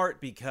smart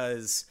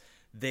because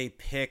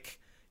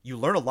you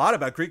learn a lot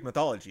about Greek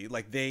mythology.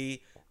 Like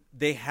they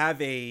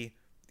have a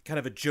kind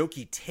of a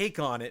jokey take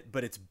on it,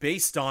 but it's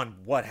based on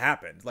what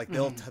happened. Like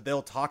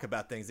they'll talk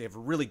about things. They have a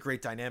really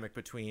great dynamic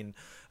between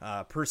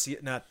Perseus,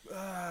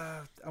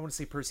 I want to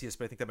say Perseus,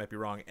 but I think that might be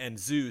wrong, and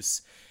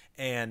Zeus,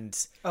 and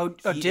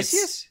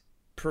Odysseus?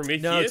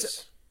 Prometheus? No,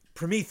 it's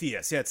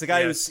Prometheus. Yeah, it's the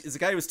guy who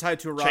was tied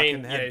to a rock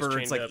and had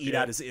birds like eat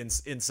out his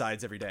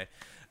insides every day.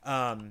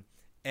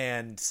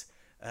 And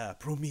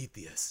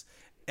Prometheus.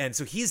 And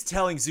so he's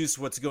telling Zeus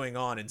what's going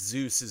on, and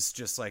Zeus is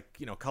just like,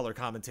 you know, color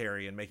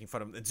commentary and making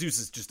fun of him. And Zeus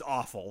is just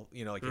awful,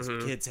 you know, like his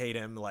kids hate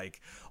him, like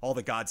all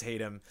the gods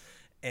hate him.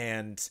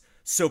 And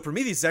so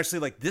Prometheus is actually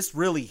like, this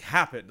really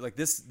happened. Like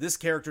this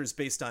character is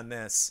based on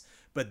this,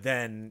 but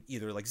then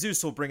either like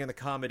Zeus will bring in the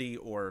comedy,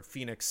 or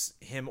Phoenix,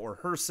 him or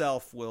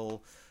herself,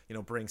 will, you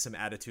know, bring some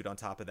attitude on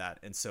top of that.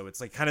 And so it's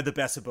like kind of the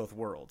best of both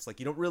worlds. Like,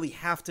 you don't really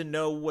have to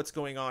know what's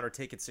going on or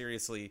take it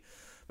seriously.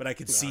 But I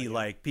could see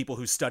like people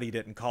who studied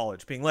it in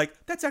college being like,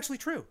 that's actually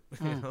true.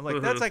 You know, like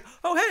that's like,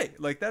 oh, hey,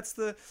 like that's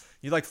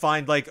you like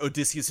find like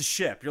Odysseus'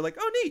 ship. You're like,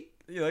 oh, neat.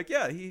 You're like,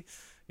 yeah, he,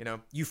 you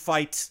know, you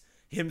fight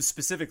him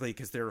specifically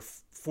because there are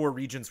 4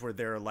 regions where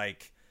there are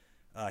like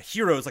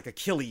heroes like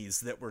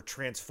Achilles that were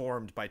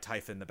transformed by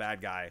Typhon, the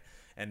bad guy.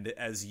 And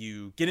as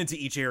you get into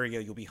each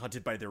area, you'll be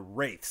hunted by their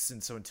wraiths.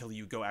 And so until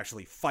you go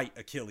actually fight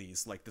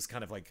Achilles, like this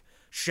kind of like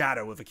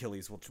shadow of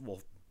Achilles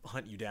will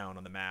hunt you down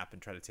on the map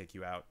and try to take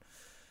you out.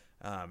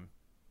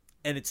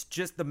 And it's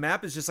just, the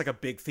map is just like a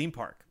big theme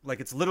park.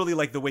 Like, it's literally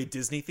like the way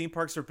Disney theme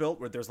parks are built,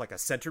 where there's like a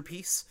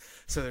centerpiece.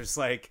 So there's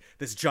like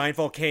this giant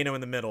volcano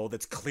in the middle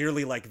that's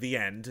clearly like the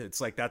end.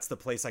 It's like, that's the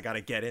place I got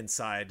to get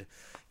inside,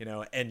 you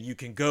know, and you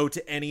can go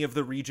to any of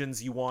the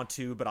regions you want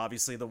to, but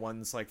obviously the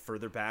ones like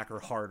further back are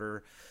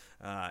harder.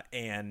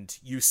 And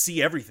you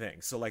see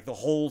everything. So like the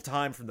whole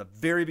time from the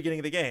very beginning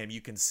of the game,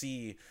 you can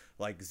see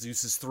like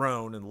Zeus's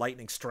throne and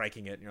lightning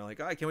striking it. And you're like,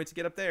 oh, I can't wait to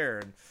get up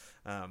there.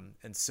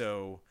 And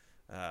so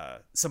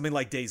something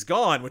like Days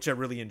Gone, which I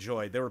really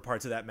enjoyed, there were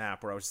parts of that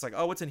map where I was just like,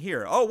 oh, what's in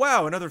here? Oh,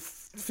 wow, another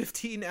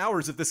 15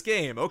 hours of this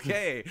game.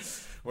 Okay.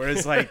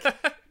 Whereas like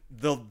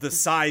the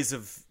size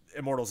of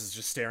Immortals is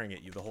just staring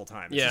at you the whole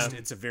time.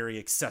 It's a very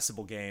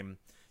accessible game.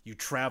 You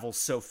travel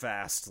so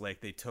fast. Like,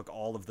 they took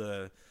all of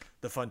the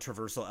fun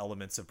traversal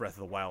elements of Breath of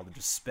the Wild and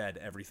just sped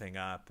everything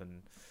up.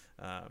 And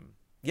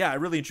I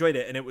really enjoyed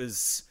it. And it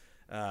was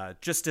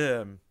just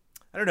I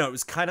don't know. It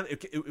was kind of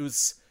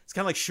it's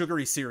kind of like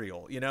sugary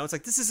cereal. You know, it's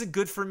like, this isn't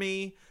good for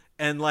me.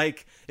 And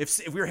like, if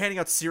we were handing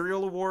out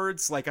cereal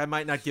awards, like, I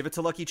might not give it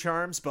to Lucky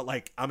Charms, but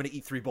like, I'm gonna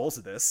eat 3 bowls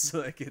of this.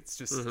 Like, it's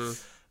just it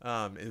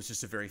was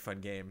just a very fun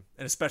game,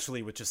 and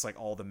especially with just like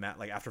all the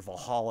like after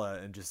Valhalla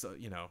and just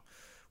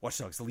Watch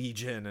Dogs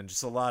Legion and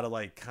just a lot of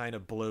like kind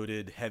of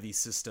bloated heavy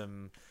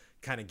system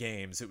kind of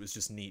games. It was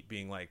just neat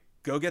being like,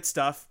 go get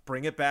stuff,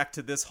 bring it back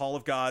to this Hall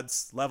of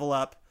Gods, level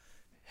up,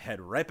 head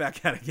right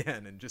back out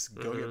again, and just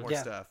go get more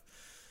stuff.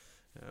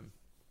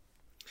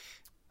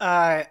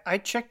 I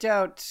checked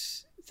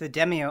out the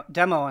demo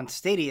on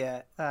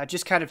Stadia,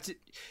 just kind of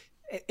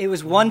it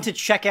was one to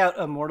check out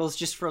Immortals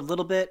just for a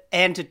little bit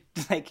and to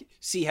like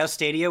see how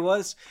Stadia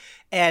was,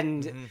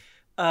 and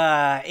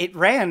it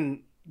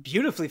ran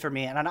beautifully for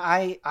me, and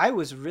I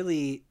was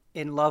really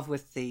in love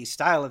with the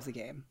style of the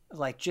game,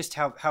 like just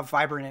how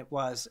vibrant it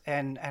was,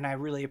 and I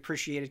really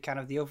appreciated kind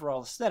of the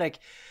overall aesthetic.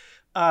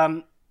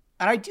 And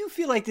I do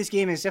feel like this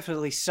game is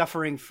definitely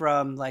suffering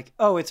from like,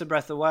 oh, it's a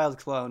Breath of the Wild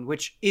clone,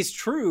 which is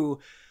true.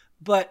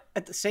 But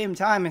at the same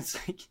time, it's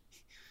like,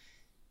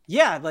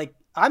 yeah, like,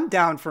 I'm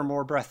down for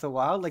more Breath of the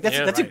Wild. Like,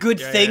 that's a good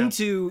thing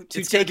to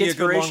take inspiration from. It's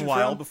gonna be a long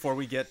while before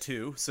we get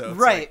to. So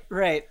right.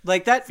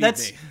 Like that's.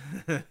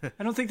 I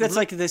don't think that's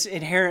like this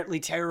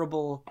inherently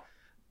terrible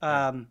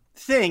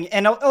thing.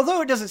 And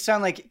although it doesn't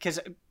sound like,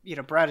 because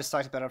Brad has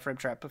talked about it on Frame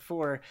Trap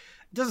before, it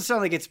doesn't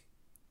sound like it's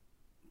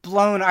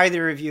blown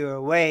either of you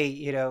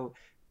away.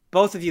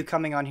 Both of you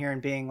coming on here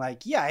and being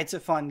like, yeah, it's a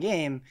fun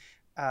game.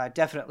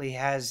 Definitely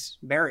has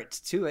merit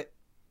to it.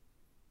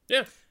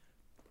 Yeah.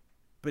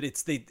 But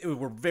they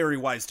were very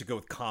wise to go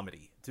with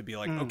comedy, to be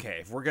like, okay,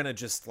 if we're going to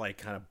just like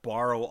kind of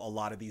borrow a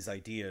lot of these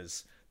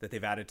ideas that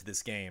they've added to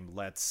this game,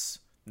 let's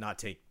not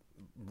take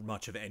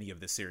much of any of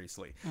this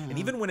seriously. And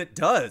even when it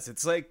does,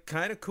 it's like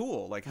kind of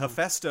cool. Like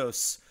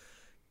Hephaestus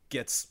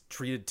gets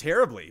treated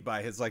terribly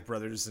by his like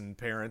brothers and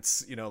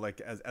parents, like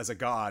as a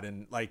god.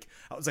 And like,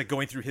 I was like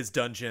going through his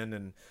dungeon,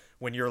 and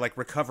when you're like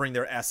recovering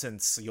their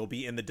essence, you'll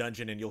be in the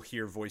dungeon and you'll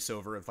hear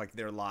voiceover of like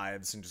their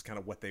lives and just kind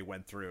of what they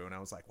went through. And I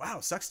was like, wow,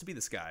 sucks to be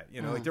this guy.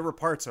 Like there were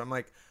parts where I'm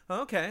like,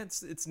 oh, okay,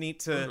 it's neat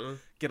to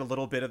get a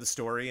little bit of the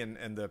story,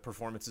 and the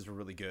performances were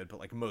really good. But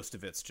like most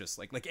of it's just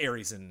like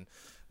Ares and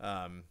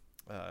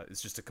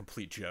is just a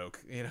complete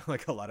joke.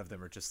 Like a lot of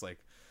them are just like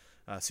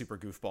super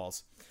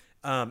goofballs.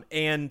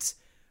 And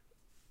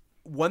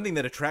one thing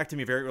that attracted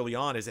me very early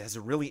on is it has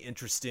a really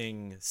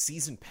interesting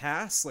season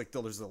pass. Like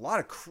there's a lot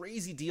of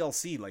crazy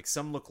DLC. Like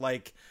some look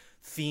like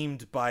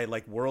themed by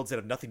like worlds that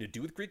have nothing to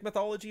do with Greek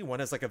mythology. One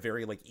has like a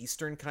very like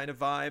Eastern kind of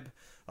vibe.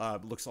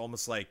 Looks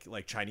almost like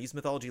Chinese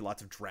mythology,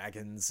 lots of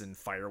dragons and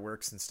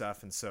fireworks and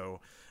stuff. And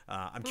so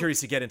I'm curious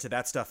to get into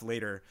that stuff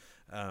later.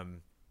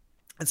 And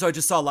so I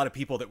just saw a lot of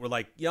people that were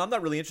like, yeah, I'm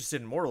not really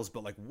interested in Immortals,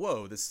 but like,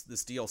 whoa, this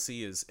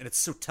DLC is, and it's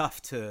so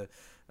tough to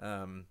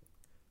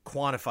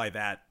quantify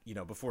that,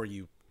 before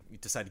you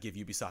decide to give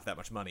Ubisoft that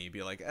much money. You'd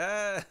be like,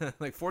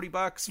 like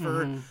 $40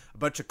 for a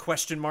bunch of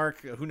question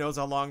mark. Who knows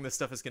how long this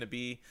stuff is going to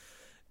be?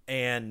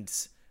 And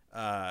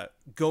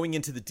going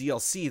into the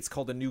DLC, it's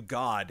called A New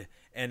God,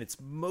 and it's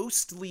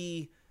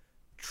mostly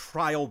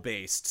trial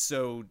based.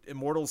 So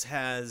Immortals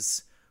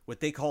has what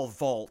they call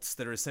vaults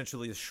that are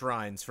essentially the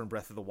shrines from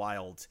Breath of the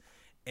Wild.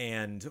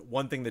 And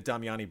one thing that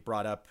Damiani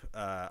brought up,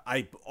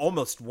 I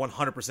almost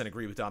 100%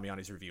 agree with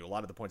Damiani's review. A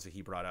lot of the points that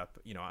he brought up,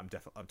 I'm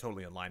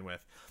totally in line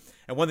with.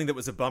 And one thing that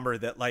was a bummer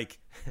that like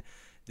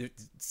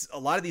a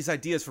lot of these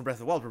ideas from Breath of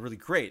the Wild were really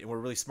great and were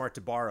really smart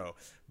to borrow.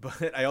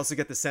 But I also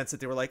get the sense that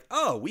they were like,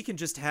 oh, we can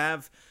just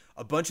have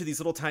a bunch of these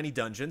little tiny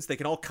dungeons. They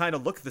can all kind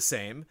of look the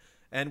same.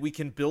 And we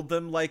can build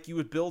them like you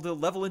would build a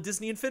level in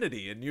Disney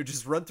Infinity, and you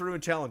just run through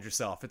and challenge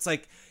yourself. It's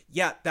like,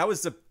 yeah, that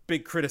was a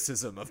big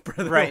criticism of Breath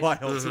of the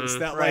Wild. It was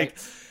that like,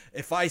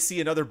 if I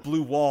see another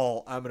blue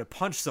wall, I'm gonna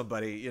punch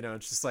somebody.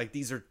 It's just like,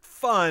 these are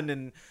fun,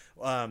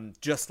 and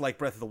just like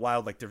Breath of the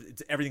Wild, like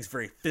everything's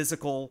very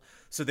physical.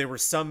 So there were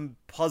some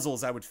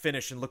puzzles I would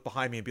finish and look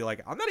behind me and be like,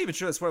 I'm not even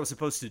sure that's what I was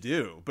supposed to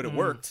do, but it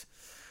worked.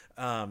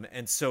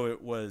 And so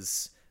it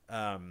was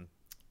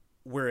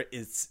where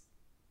it's.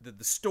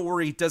 The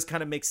story does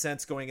kind of make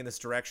sense going in this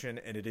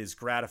direction, and it is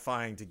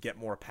gratifying to get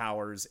more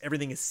powers.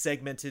 Everything is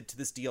segmented to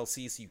this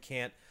DLC, so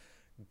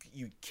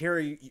you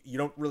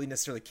don't really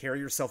necessarily carry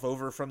yourself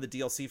over from the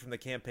DLC from the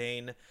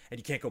campaign, and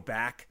you can't go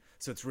back.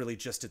 So it's really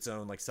just its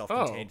own like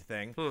self-contained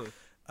thing.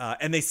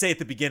 And they say at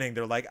the beginning,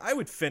 they're like, I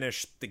would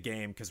finish the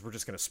game because we're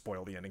just going to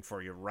spoil the ending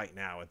for you right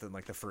now at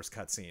the first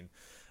cutscene.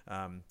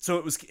 So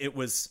it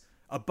was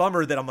a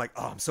bummer that I'm like,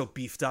 oh, I'm so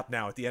beefed up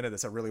now at the end of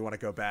this. I really want to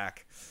go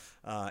back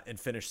and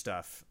finish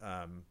stuff.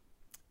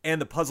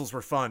 And the puzzles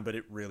were fun, but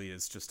it really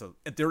is just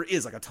there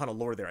is like a ton of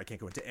lore there. I can't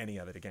go into any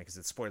of it again because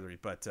it's spoilery,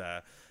 but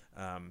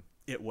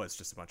it was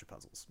just a bunch of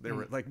puzzles. They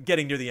were like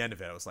getting near the end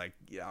of it. I was like,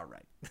 yeah, all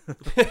right.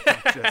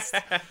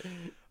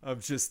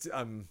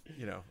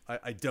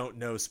 I don't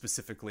know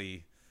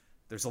specifically.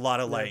 There's a lot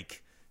of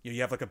like, you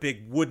have like a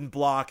big wooden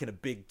block and a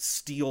big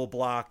steel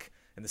block,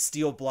 and the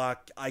steel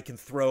block I can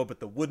throw, but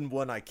the wooden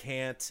one I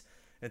can't.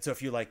 And so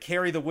if you like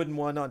carry the wooden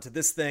one onto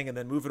this thing and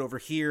then move it over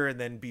here and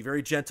then be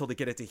very gentle to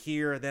get it to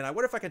here, and then I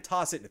wonder if I can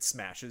toss it and it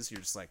smashes. You're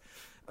just like,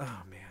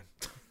 oh man.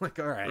 Like,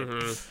 all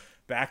right,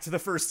 back to the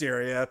first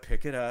area,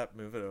 pick it up,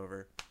 move it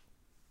over.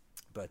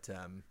 But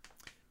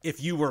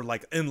if you were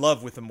like in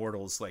love with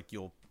Immortals, like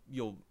I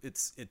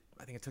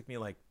think it took me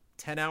like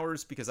 10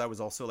 hours because I was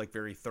also like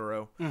very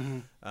thorough.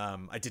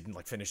 I didn't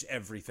like finish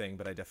everything,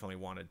 but I definitely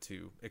wanted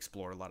to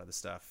explore a lot of the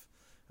stuff.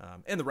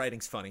 And the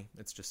writing's funny.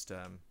 It's just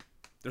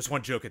there's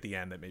one joke at the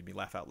end that made me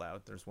laugh out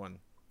loud. There's one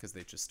because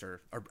they just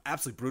are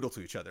absolutely brutal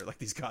to each other. Like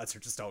these gods are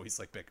just always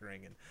like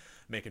bickering and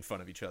making fun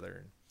of each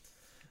other.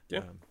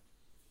 And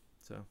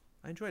so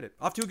I enjoyed it.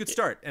 Off to a good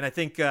start. And I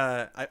think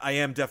I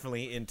am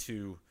definitely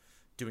into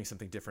doing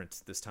something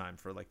different this time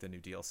for like the new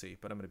DLC,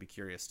 but I'm going to be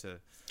curious to.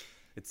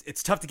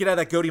 It's tough to get out of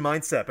that Goaty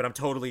mindset, but I'm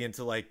totally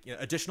into like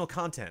additional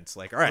content.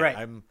 Like, all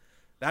right,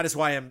 that is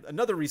why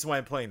another reason why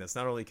I'm playing this.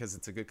 Not only because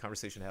it's a good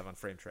conversation to have on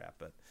Frame Trap,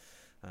 but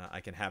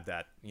I can have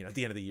that at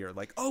the end of the year.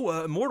 Like,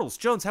 Immortals,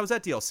 Jones, how was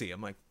that DLC?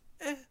 I'm like,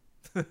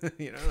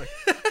 like,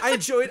 I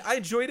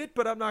enjoyed it,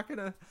 but I'm not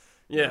gonna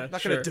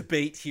gonna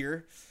debate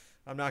here.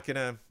 I'm not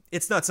gonna.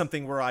 It's not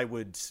something where I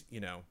would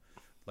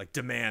like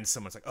demand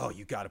someone's like, oh,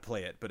 you got to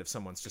play it. But if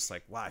someone's just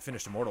like, wow, I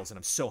finished Immortals and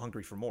I'm so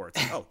hungry for more, it's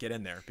like, oh, get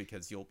in there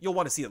because you'll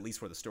want to see at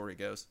least where the story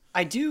goes.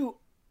 I do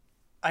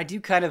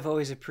kind of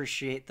always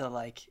appreciate the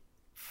like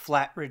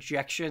flat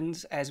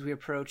rejections as we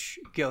approach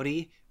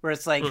Goaty, where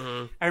it's like,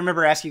 I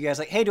remember asking you guys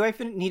like, hey, do I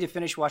need to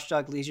finish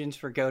Watchdog Legions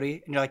for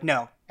Goaty? And you're like,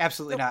 no,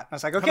 absolutely not. And I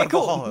was like, okay,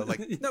 cool. Valhalla?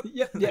 Like, nope.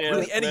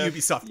 Really, any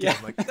Ubisoft game,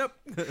 like, nope.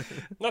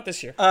 Not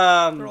this year.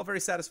 They're all very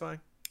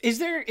satisfying. Is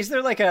there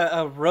like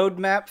a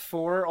roadmap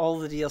for all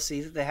the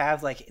DLC that they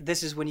have? Like,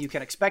 this is when you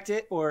can expect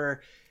it,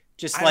 or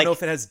just I don't know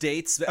if it has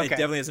dates. Okay.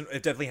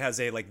 It definitely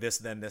has a like this,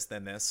 then this,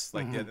 then this.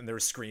 Like, and there were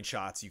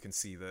screenshots. You can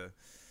see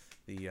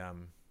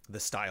the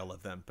style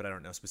of them, but I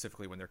don't know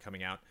specifically when they're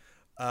coming out.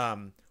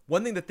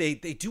 One thing that they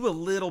do a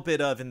little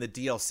bit of in the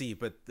DLC,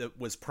 but that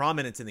was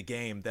prominent in the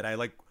game that I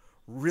like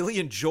really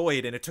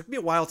enjoyed, and it took me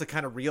a while to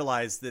kind of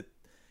realize that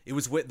it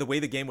was the way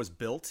the game was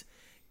built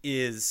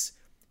is.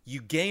 You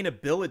gain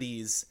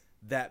abilities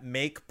that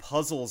make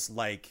puzzles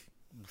like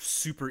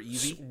super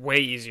easy. Way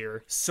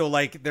easier. So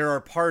like there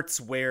are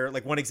parts where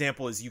like one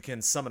example is you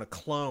can summon a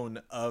clone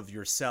of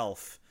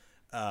yourself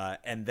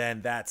and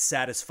then that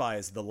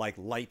satisfies the like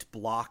light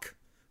block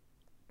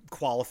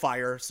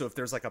qualifier. So if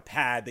there's like a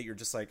pad that you're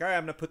just like, all right,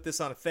 I'm going to put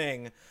this on a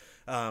thing.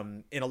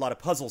 In a lot of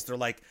puzzles, they're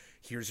like,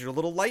 here's your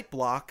little light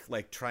block,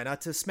 like try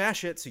not to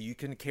smash it so you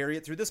can carry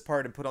it through this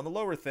part and put on the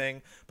lower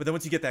thing. But then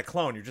once you get that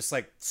clone, you're just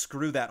like,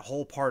 screw that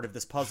whole part of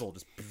this puzzle,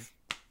 just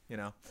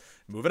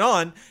moving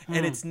on.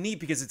 And it's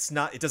neat because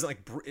it doesn't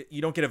like,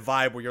 you don't get a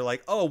vibe where you're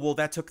like, oh, well,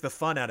 that took the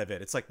fun out of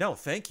it. It's like, no,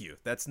 thank you.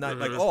 That's not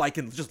like, oh, I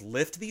can just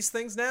lift these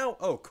things now.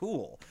 Oh,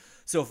 cool.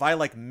 So if I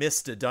like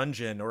missed a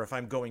dungeon or if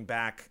I'm going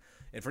back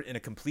in a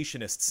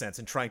completionist sense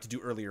and trying to do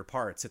earlier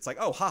parts, it's like,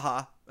 oh,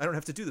 haha, I don't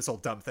have to do this whole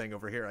dumb thing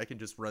over here. I can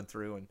just run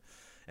through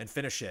and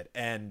finish it.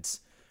 And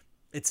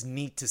it's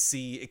neat to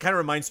see. It kind of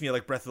reminds me of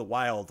like Breath of the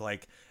Wild,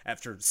 like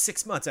after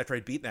 6 months after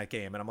I'd beaten that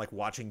game, and I'm like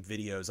watching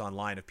videos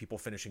online of people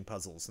finishing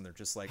puzzles, and they're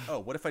just like, oh,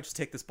 what if I just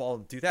take this ball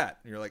and do that?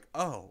 And you're like,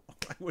 oh,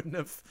 I wouldn't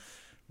have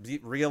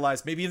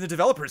realized. Maybe even the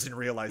developers didn't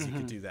realize you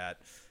could do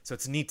that. So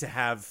it's neat to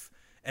have,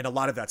 and a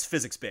lot of that's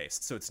physics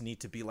based. So it's neat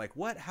to be like,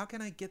 what? How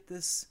can I get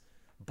this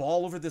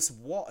ball over this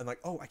wall? And like,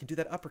 oh, I can do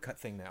that uppercut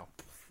thing now.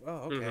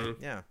 Oh, okay.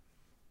 Yeah.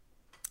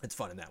 It's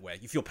fun in that way.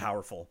 You feel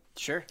powerful.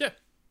 Sure.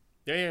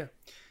 Yeah.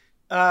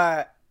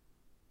 I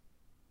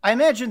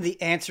imagine the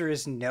answer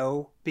is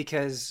no,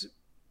 because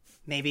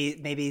maybe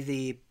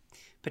the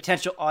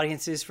potential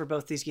audiences for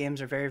both these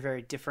games are very,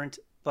 very different.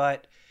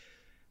 But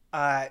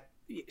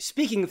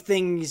speaking of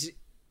things,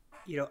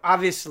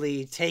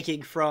 obviously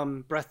taking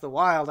from Breath of the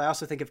Wild, I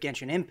also think of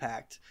Genshin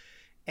Impact.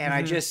 And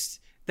I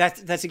just,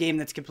 that's a game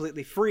that's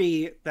completely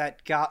free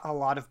that got a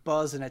lot of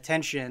buzz and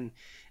attention.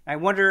 I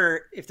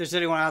wonder if there's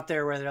anyone out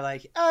there where they're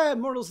like,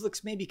 Immortals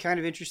looks maybe kind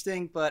of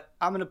interesting, but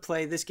I'm going to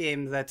play this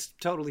game that's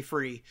totally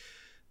free.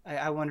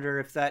 I wonder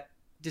if that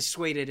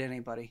dissuaded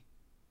anybody.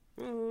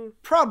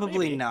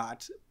 Probably maybe.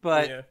 Not,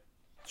 but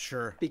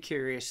sure. Be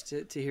curious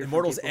to hear.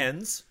 Immortals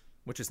ends,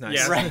 which is nice.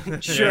 Yeah,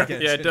 right. Sure.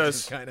 Yeah, it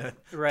does. Kind of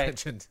right.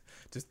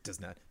 Just does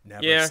not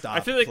never stop I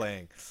feel like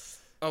playing.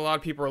 A lot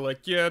of people are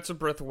like, yeah, it's a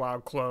Breath of the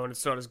Wild clone.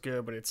 It's not as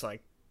good, but it's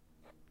like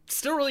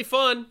still really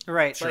fun.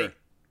 Right. Sure. Like,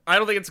 I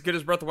don't think it's as good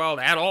as Breath of the Wild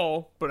at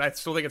all, but I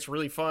still think it's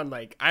really fun.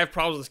 Like, I have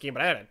problems with this game,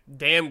 but I had a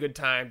damn good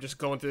time just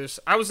going through this.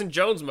 I was in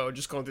Jones mode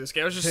just going through this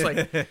game. I was just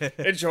like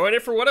enjoying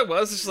it for what it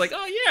was. It's just like,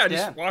 oh yeah,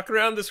 just walking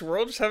around this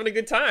world, just having a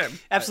good time.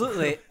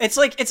 Absolutely. It's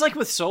like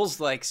with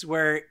Souls-likes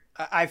where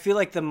I feel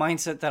like the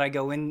mindset that I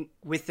go in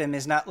with them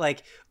is not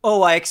like,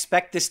 oh, I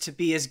expect this to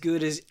be as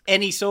good as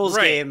any Souls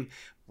game,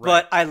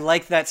 but I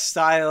like that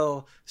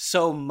style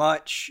so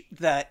much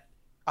that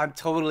I'm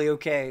totally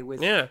okay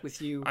with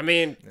you. I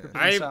mean,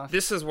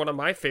 this is one of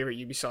my favorite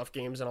Ubisoft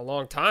games in a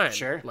long time.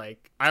 Sure.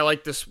 Like, I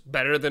like this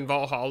better than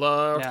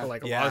Valhalla, or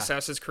like a lot of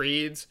Assassin's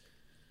Creeds.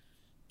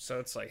 So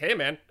it's like, hey,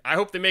 man, I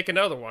hope they make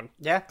another one.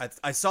 Yeah.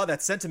 I saw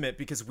that sentiment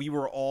because we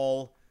were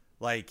all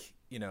like,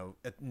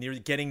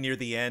 getting near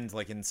the end,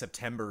 like in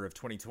September of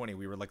 2020,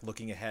 we were like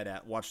looking ahead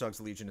at Watch Dogs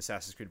Legion,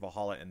 Assassin's Creed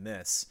Valhalla, and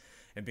this,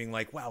 and being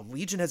like, wow,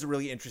 Legion has a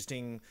really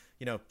interesting,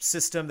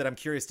 system that I'm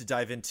curious to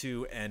dive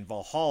into, and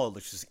Valhalla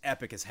looks just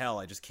epic as hell.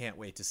 I just can't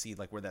wait to see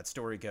like where that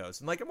story goes.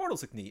 And like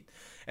Immortals look neat.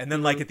 And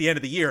then like at the end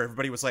of the year,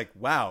 everybody was like,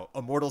 wow,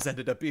 Immortals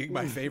ended up being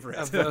my favorite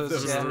of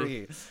those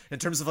three in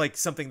terms of like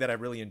something that I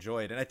really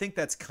enjoyed. And I think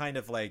that's kind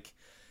of like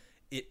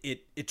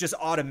it just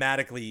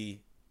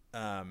automatically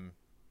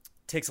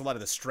takes a lot of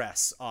the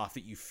stress off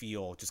that you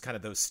feel, just kind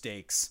of those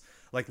stakes.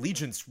 Like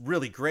Legion's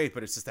really great,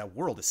 but it's just that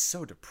world is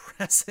so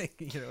depressing.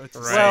 It's just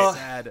so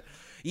sad.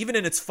 Even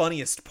in its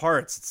funniest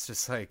parts, it's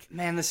just like,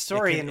 man, the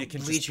story in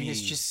Legion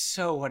is just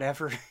so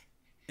whatever.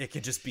 It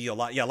can just be a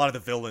lot. Yeah, a lot of the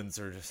villains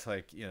are just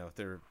like,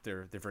 they're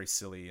very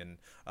silly. And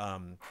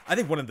I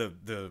think one of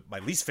my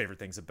least favorite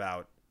things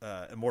about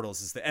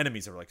Immortals is the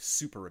enemies are like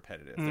super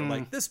repetitive. They're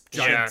like, this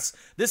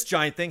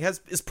giant thing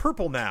is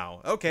purple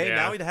now. Okay,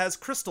 now it has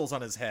crystals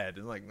on his head.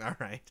 And like, all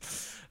right.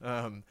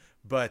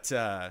 But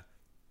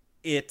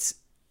it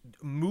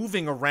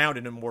moving around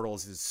in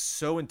Immortals is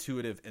so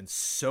intuitive and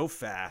so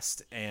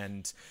fast.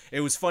 And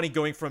it was funny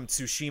going from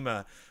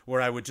Tsushima,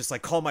 where I would just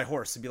like call my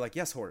horse and be like,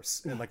 yes,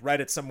 horse, and like ride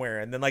it somewhere,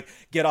 and then like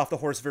get off the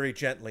horse very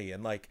gently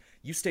and like,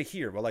 you stay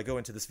here while I go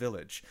into this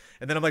village.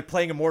 And then I'm like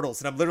playing Immortals,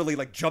 and I'm literally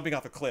like jumping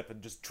off a cliff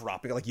and just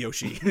dropping like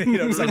Yoshi,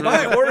 just like,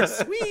 my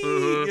horse,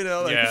 whee,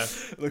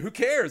 like, who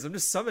cares? I'm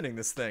just summoning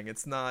this thing.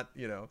 It's not,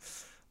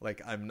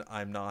 like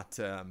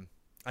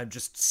I'm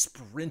just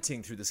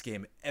sprinting through this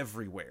game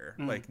everywhere,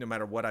 like no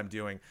matter what I'm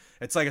doing.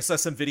 It's like I saw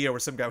some video where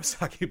some guy was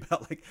talking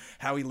about like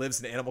how he lives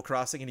in Animal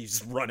Crossing, and he's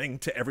just running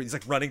to he's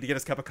like running to get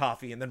his cup of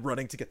coffee, and then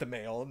running to get the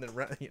mail, and then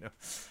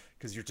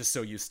because you're just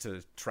so used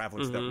to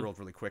traveling to that world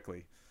really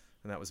quickly.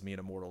 And that was me in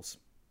Immortals.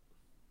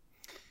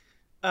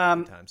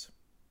 Times.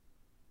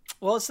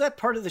 Well, it's that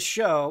part of the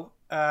show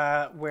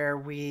where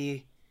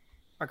we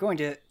are going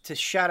to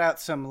shout out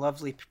some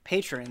lovely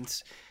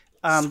patrons.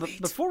 But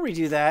before we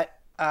do that,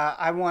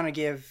 I want to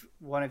give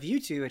one of you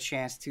two a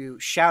chance to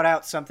shout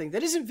out something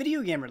that isn't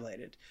video game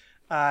related.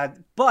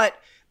 But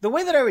the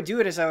way that I would do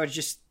it is I would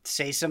just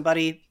say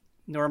somebody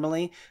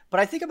normally,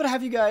 but I think I'm going to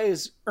have you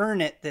guys earn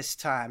it this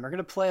time. We're going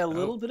to play a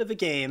little bit of a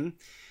game,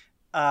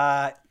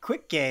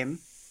 quick game.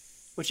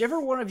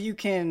 Whichever one of you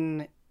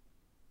can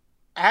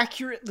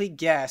accurately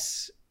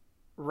guess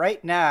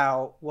right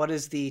now what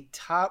is the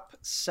top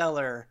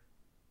seller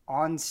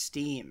on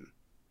Steam.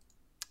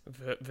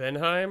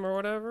 Valheim or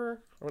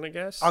whatever, I want to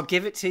guess. I'll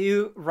give it to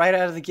you right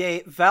out of the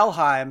gate.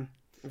 Valheim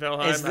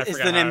is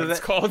the name of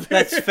it. Called.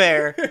 That's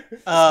fair.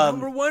 It's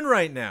number one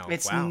right now.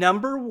 It's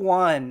number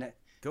one.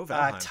 Go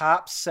Valheim.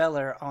 Top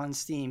seller on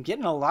Steam.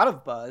 Getting a lot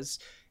of buzz.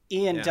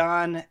 Ian,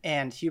 Don,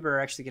 and Huber are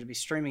actually going to be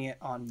streaming it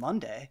on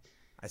Monday.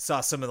 I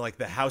saw some of like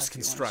the house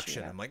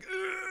construction. I'm like,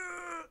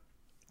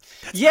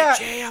 that's my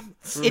jam.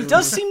 It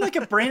does seem like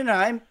a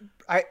Brandon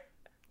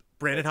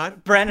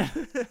Brandonheim.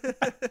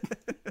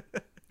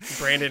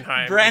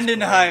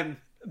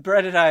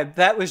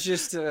 That was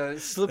just a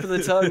slip of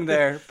the tongue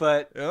there,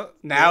 but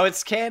now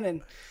it's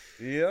canon.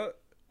 Yeah.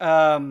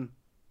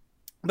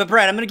 But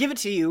Brad, I'm going to give it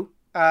to you.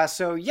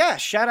 So yeah,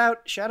 shout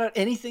out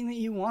anything that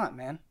you want,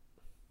 man.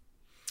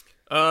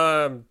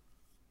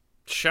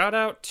 Shout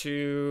out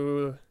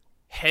to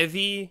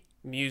heavy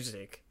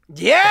music.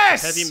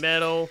 Yes! Heavy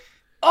metal.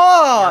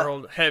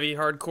 Oh! Heavy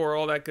hardcore,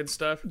 all that good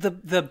stuff. The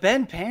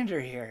Ben Pander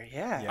here,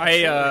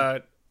 yeah.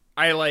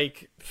 I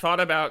like thought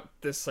about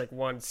this like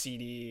one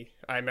CD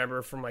I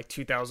remember from like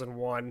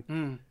 2001,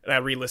 and I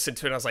re-listened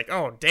to it. And I was like,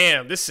 oh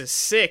damn, this is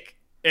sick.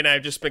 And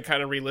I've just been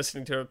kind of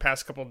re-listening to it the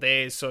past couple of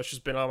days, so it's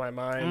just been on my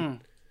mind.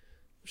 I'm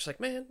just like,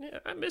 man,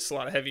 I miss a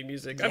lot of heavy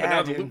music. I've been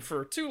out of the loop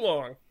for too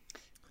long.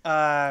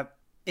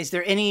 Is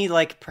there any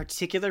like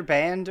particular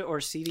band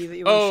or CD that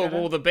you want to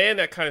shout out? The band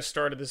that kind of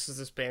started this is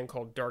this band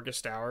called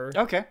Darkest Hour.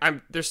 Okay.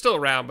 They're still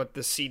around, but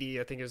the CD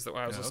I think is the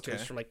one I was listening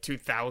to is from like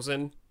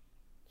 2000.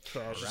 So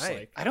I was just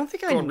like, I don't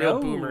think I know. Real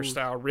boomer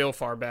style, real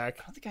far back.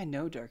 I don't think I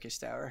know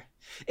Darkest Hour.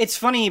 It's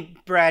funny,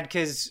 Brad,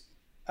 because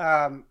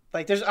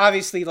like there's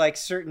obviously like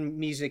certain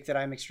music that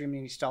I'm extremely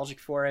nostalgic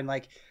for, and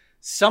like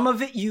some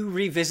of it you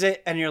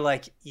revisit and you're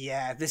like,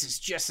 yeah, this is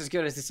just as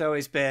good as it's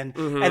always been.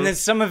 And then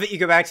some of it you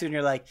go back to and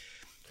you're like,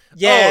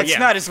 it's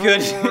not as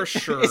good. For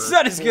sure. It's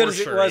not as good as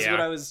it was when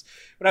I was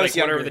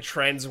younger. Whatever the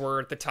trends were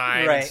at the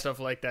time and stuff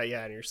like that.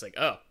 Yeah, and you're just like,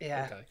 oh,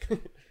 yeah.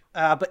 Okay.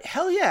 But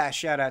hell yeah,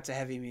 shout out to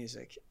heavy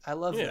music. I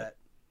love that.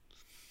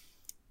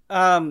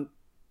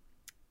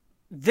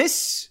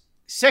 This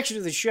section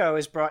of the show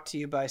is brought to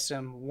you by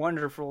some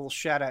wonderful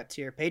shout out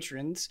tier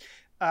patrons.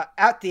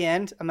 at the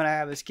end, I'm going to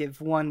have us give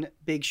one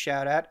big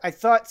shout out. I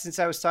thought, since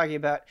I was talking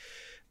about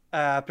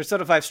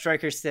Persona 5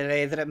 Strikers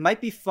today, that it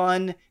might be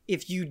fun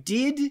if you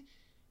did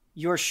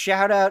your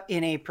shout out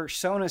in a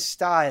Persona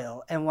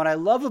style. And what I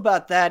love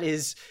about that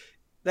is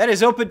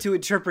open to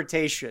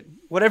interpretation.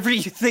 Whatever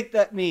you think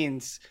that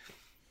means,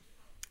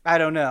 I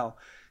don't know.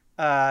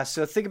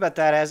 So think about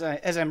that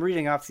as I'm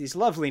reading off these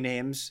lovely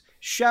names.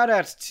 Shout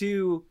out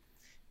to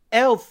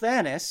El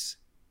Thanis,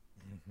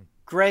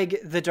 Greg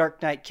the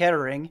Dark Knight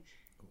Kettering,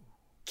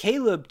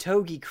 Caleb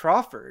Togi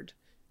Crawford,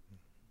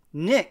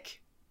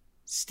 Nick,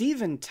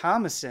 Stephen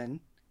Thomason,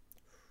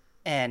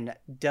 and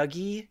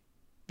Dougie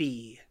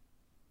B.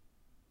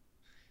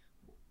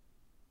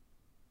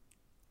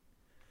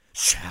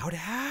 Shout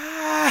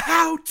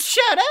out!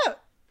 Shout out!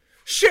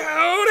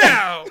 Shout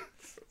out!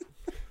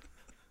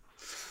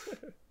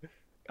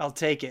 I'll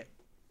take it.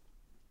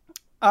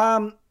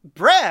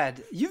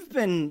 Brad, you've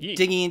been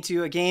digging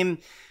into a game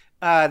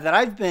that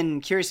I've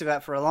been curious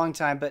about for a long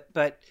time,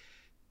 but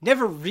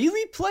never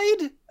really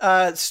played.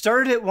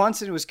 Started it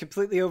once and was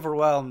completely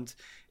overwhelmed,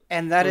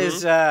 and that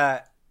is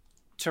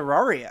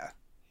Terraria.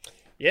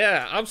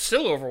 Yeah, I'm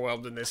still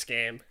overwhelmed in this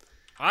game.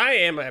 I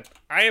am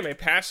a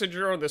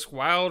passenger on this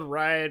wild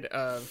ride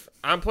of.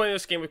 I'm playing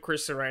this game with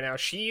Kristen right now.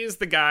 She is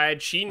the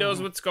guide. She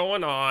knows what's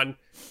going on.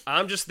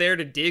 I'm just there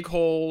to dig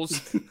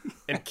holes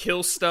and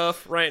kill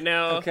stuff right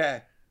now.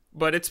 Okay.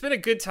 But it's been a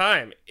good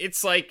time.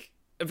 It's like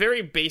a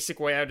very basic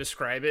way I would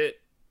describe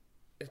it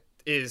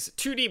is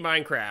 2D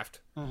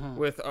Minecraft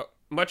with a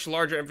much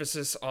larger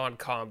emphasis on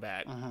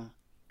combat.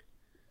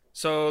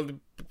 So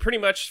pretty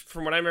much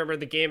from what I remember,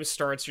 the game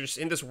starts, you're just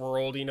in this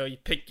world, you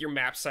pick your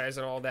map size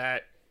and all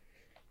that.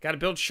 Got to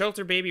build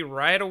shelter, baby,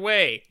 right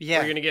away. Yeah.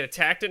 Or you're going to get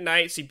attacked at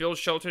night, so you build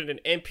shelter, and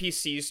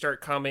NPCs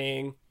start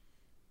coming.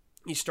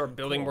 You start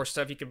building more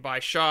stuff. You can buy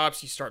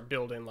shops. You start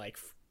building, like,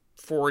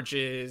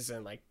 forges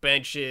and, like,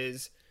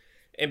 benches.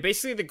 And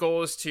basically the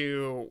goal is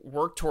to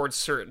work towards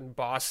certain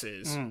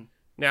bosses.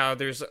 Now,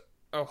 there's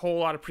a whole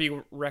lot of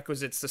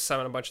prerequisites to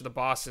summon a bunch of the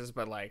bosses,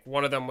 but, like,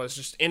 one of them was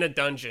just in a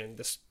dungeon,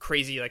 this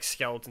crazy, like,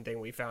 skeleton thing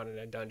we found in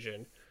a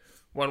dungeon.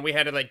 One, we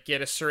had to, like,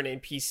 get a certain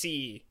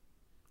NPC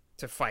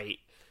to fight.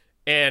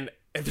 And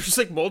there's,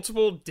 like,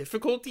 multiple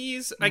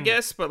difficulties, I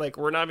guess, but, like,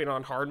 we're not even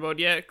on hard mode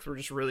yet, because we're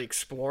just really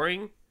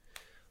exploring.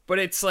 But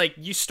it's, like,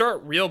 you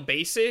start real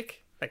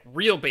basic.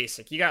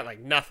 You got, like,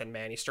 nothing,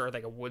 man. You start with,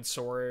 like, a wood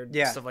sword,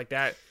 stuff like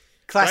that.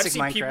 Classic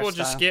Minecraft. I've seen people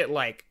style. just get,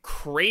 like,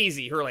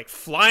 crazy, who are, like,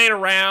 flying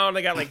around.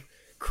 They got, like,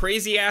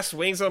 crazy-ass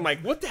wings. I'm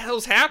like, what the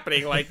hell's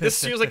happening? Like, this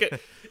feels like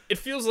it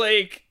feels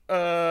like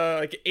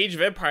Age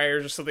of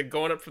Empires or something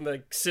going up from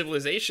the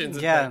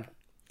civilizations. Yeah. And, like,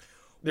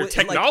 their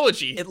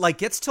technology. It like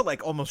gets to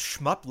like almost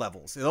shmup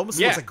levels. It almost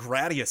looks like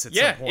Gradius at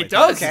some point. It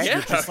does. Okay. Yeah.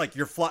 You're just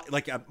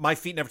like my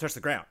feet never touch the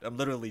ground. I'm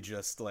literally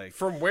just like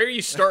From where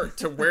you start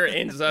to where it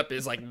ends up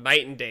is like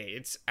night and day.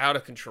 It's out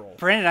of control.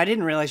 Brandon, I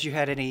didn't realize you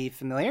had any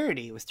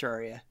familiarity with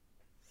Terraria.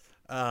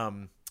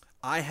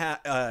 I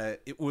had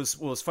it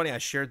was funny. I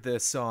shared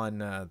this on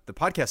the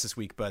podcast this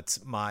week, but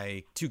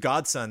my two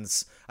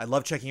godsons, I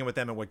love checking in with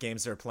them and what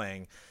games they're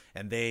playing.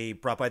 And they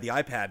brought by the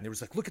iPad and it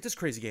was like, look at this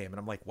crazy game. And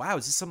I'm like, wow,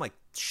 is this some like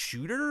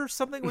shooter or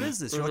something? What is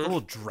this? You're like a little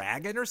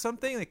dragon or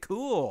something? Like,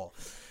 cool.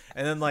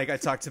 And then like I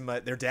talked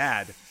to their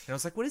dad and I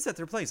was like, what is that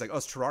they're playing? He's like, oh,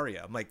 it's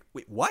Terraria. I'm like,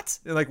 wait, what?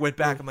 And like went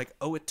back. I'm like,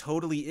 oh, it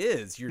totally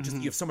is. You're just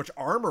you have so much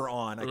armor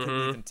on. I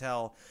couldn't even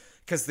tell.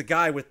 Because the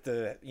guy with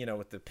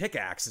the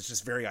pickaxe is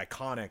just very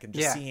iconic, and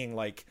just seeing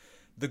like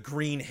the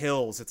green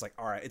hills, it's like,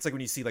 all right, it's like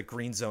when you see like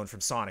Green Zone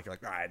from Sonic, you're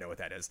like, all right, I know what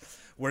that is.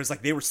 Whereas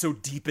like they were so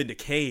deep into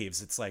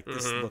caves, it's like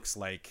this looks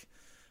like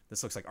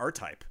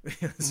R-Type.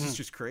 This is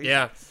just crazy.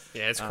 Yeah,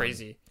 it's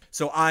crazy.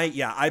 So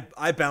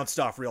I bounced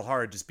off real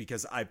hard just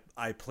because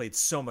I played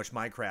so much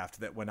Minecraft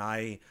that when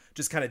I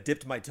just kind of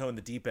dipped my toe in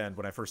the deep end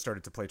when I first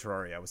started to play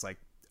Terraria, I was like,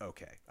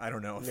 okay, I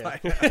don't know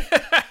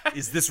if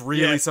is this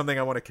really something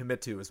I want to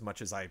commit to as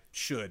much as I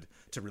should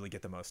to really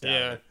get the most out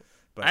of it.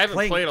 But I haven't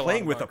played a lot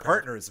playing of with Minecraft. a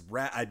partner is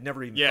I'd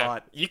never even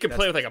thought you can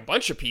play with like a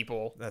bunch of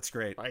people. That's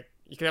great. Like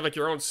you can have like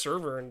your own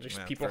server and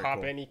just people very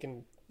hop cool. in. You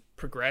can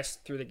progress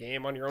through the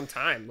game on your own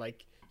time.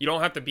 Like you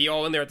don't have to be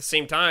all in there at the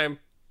same time.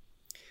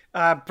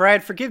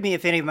 Brad, forgive me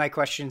if any of my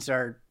questions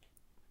are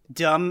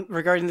dumb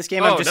regarding this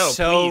game. I'm just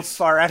please.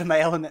 far out of my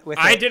element with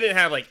it. I didn't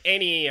have like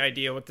any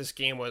idea what this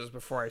game was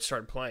before I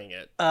started playing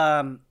it.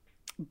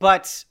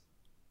 But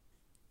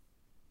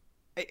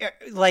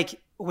like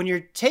when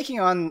you're taking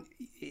on,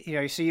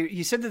 so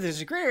you said that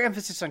there's a greater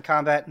emphasis on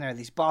combat and there are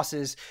these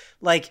bosses.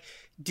 Like,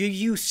 do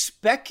you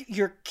spec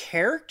your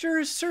character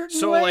a certain way?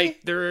 So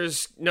like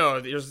there's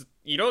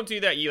you don't do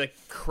that. You like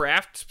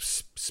craft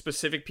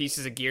specific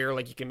pieces of gear.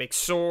 Like you can make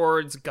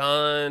swords,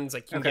 guns,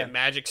 like you can get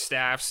magic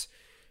staffs.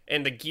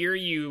 And the gear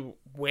you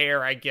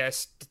wear, I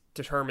guess,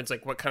 determines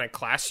like what kind of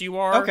class you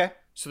are. Okay.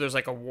 So there's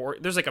like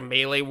there's like a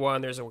melee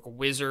one, there's like a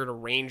wizard, a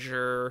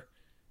ranger,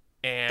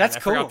 and That's I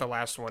cool. forgot what the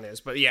last one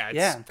is. But yeah,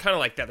 it's kind of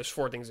like that. There's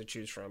 4 things to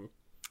choose from.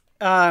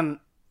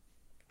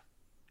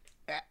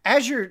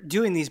 As you're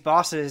doing these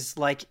bosses,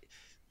 like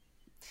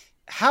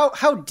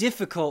how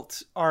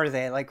difficult are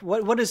they? Like,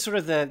 what is sort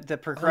of the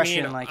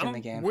progression in the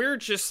game? We're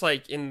just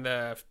like in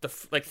the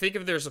like, think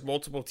if there's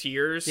multiple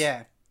tiers.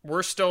 Yeah.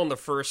 We're still in the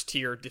first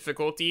tier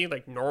difficulty,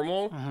 like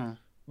normal.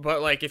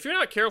 But like, if you're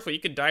not careful, you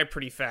could die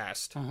pretty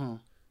fast.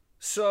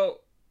 So,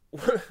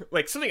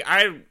 like, something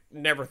I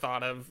never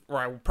thought of, or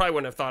I probably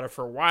wouldn't have thought of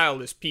for a while,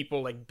 is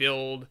people like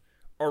build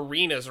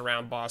arenas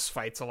around boss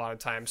fights a lot of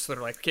times. So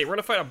they're like, okay, we're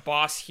gonna fight a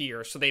boss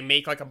here. So they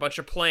make like a bunch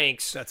of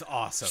planks. That's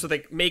awesome. So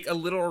they make a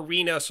little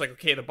arena. So like,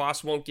 okay, the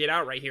boss won't get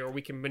out right here, or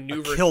we can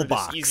maneuver kill through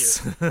box.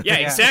 this easier. Yeah,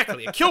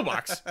 exactly, a kill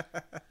box.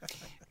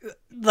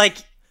 Like,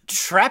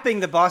 trapping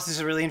the boss is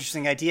a really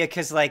interesting idea,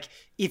 because like,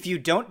 if you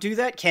don't do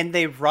that, can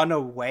they run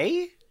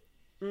away?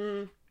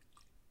 I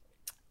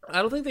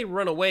don't think they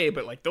run away,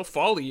 but like, they'll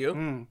follow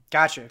you.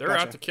 Gotcha. They're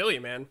out to kill you,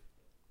 man.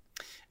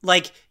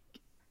 Like,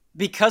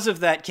 because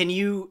of that, can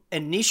you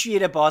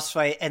initiate a boss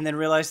fight and then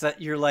realize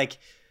that you're like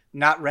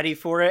not ready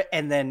for it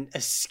and then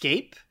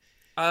escape?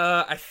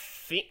 I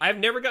think I've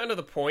never gotten to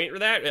the point where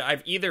that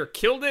I've either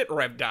killed it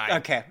or I've died.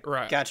 Okay,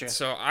 right. Gotcha.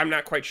 So I'm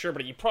not quite sure,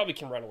 but you probably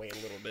can run away a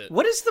little bit.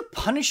 What is the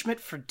punishment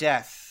for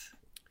death?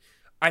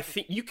 I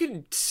think you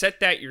can set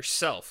that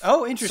yourself.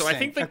 Oh, interesting. So I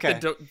think Okay.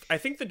 I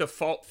think the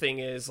default thing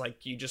is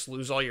like you just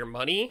lose all your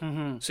money,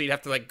 so you'd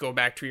have to like go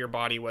back to where your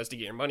body was to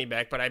get your money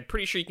back. But I'm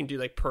pretty sure you can do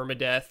like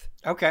permadeath,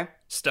 Okay.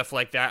 stuff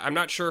like that. I'm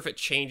not sure if it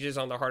changes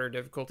on the harder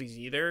difficulties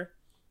either,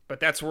 but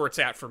that's where it's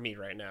at for me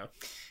right now.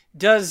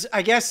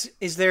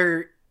 Is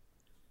there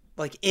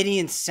like any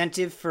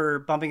incentive for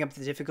bumping up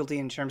the difficulty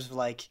in terms of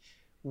like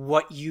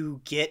what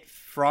you get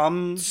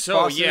from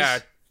bosses? Yeah.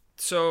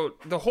 So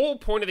the whole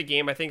point of the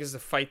game, I think, is to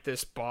fight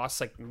this boss,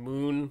 like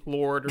Moon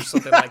Lord or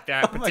something like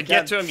that. But to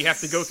get to him, you have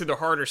to go through the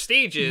harder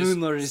stages.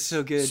 Moon Lord is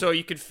so good. So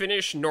you could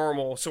finish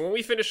normal. So when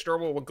we finish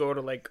normal, we'll go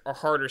to like a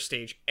harder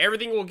stage.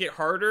 Everything will get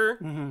harder.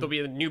 There'll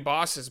be new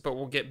bosses, but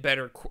we'll get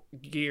better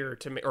gear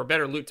or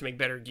better loot to make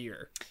better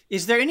gear.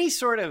 Is there any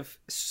sort of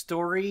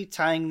story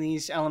tying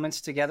these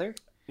elements together?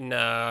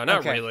 No,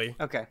 not really.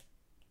 Okay.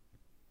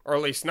 Or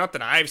at least not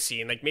that I've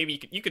seen. Like,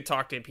 maybe you could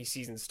talk to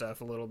NPCs and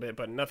stuff a little bit,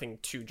 but nothing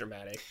too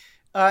dramatic.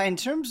 In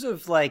terms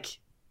of like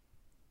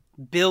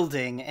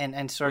building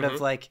and sort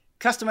of like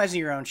customizing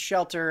your own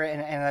shelter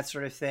and that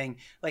sort of thing,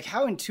 like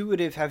how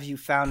intuitive have you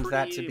found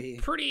that to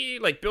be? Pretty,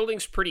 like,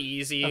 building's pretty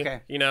easy.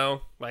 Okay. You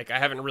know, like, I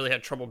haven't really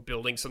had trouble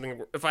building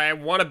something. If I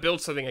want to build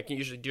something, I can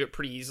usually do it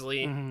pretty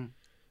easily.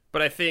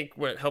 But I think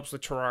what helps with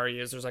Terraria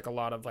is there's like a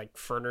lot of like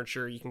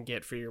furniture you can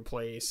get for your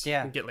place. Yeah.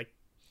 You can get like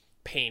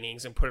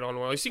paintings and put it on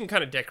walls. You can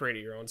kind of decorate it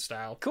your own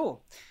style.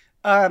 Cool.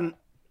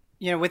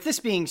 With this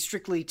being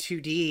strictly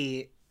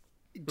 2D,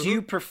 do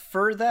you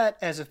prefer that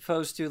as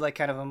opposed to like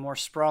kind of a more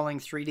sprawling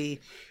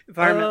 3D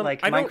environment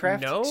like Minecraft? I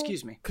don't know.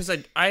 Excuse me. Because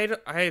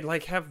I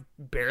like have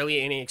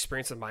barely any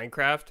experience in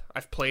Minecraft.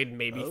 I've played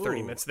maybe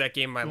 30 minutes of that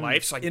game in my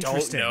life, so I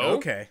don't know.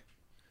 Okay.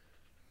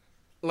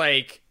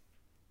 Like,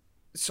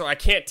 so I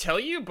can't tell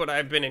you, but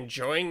I've been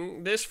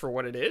enjoying this for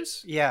what it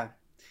is. Yeah.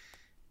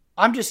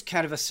 I'm just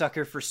kind of a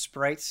sucker for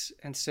sprites,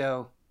 and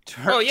so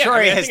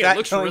Terraria has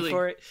that going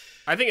for it.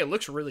 I think it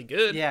looks really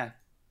good. Yeah.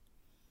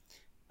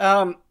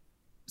 So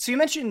you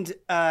mentioned,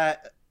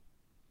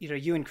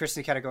 you and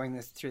Kristen kind of going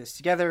through this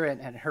together,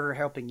 and her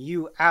helping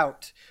you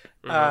out.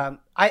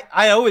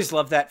 I always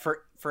love that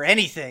for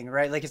anything,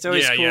 right? Like, it's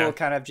always cool,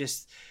 kind of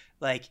just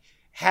like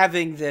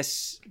having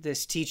this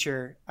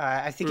teacher.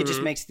 I think it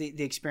just makes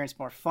the experience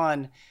more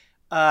fun.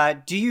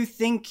 Do you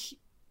think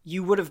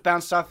you would have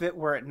bounced off it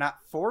were it not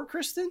for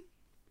Kristen?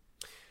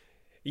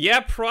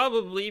 Yeah,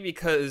 probably,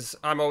 because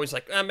I'm always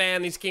like, oh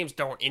man, these games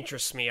don't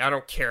interest me. I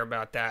don't care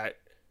about that.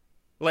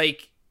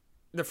 Like,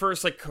 the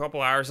first like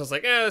couple hours, I was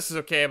like, this is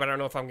okay, but I don't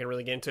know if I'm gonna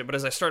really get into it. But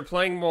as I started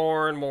playing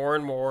more and more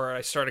and more,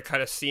 I started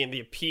kind of seeing the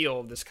appeal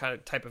of this kind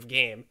of type of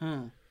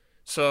game.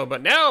 So,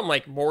 but now I'm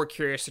like more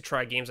curious to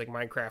try games like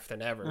Minecraft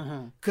than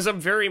ever, because I'm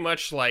very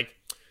much like,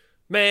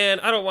 man,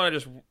 I don't want to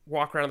just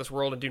walk around this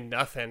world and do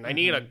nothing. I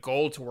need a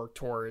goal to work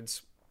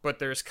towards. But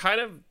there's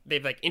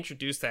they've like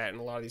introduced that in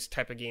a lot of these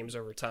type of games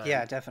over time.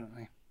 Yeah,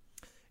 definitely.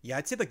 Yeah,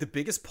 I'd say like the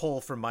biggest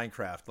pull for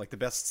Minecraft, like the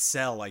best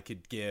sell I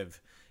could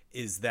give,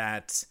 is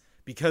that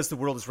because the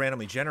world is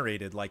randomly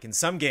generated, like in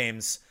some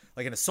games,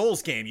 like in a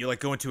Souls game, you like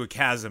go into a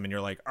chasm and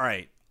you're like, all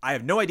right, I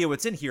have no idea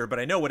what's in here, but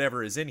I know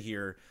whatever is in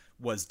here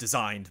was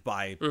designed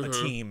by a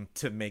team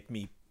to make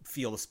me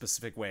feel a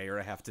specific way, or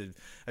I have to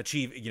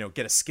achieve,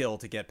 get a skill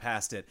to get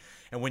past it.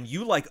 And when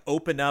you like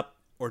open up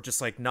or just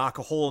like knock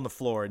a hole in the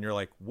floor and you're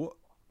like, what?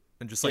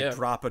 And just like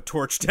drop a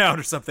torch down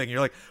or something. You're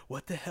like,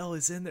 what the hell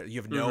is in there?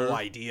 You have no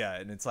idea.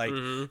 And it's like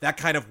that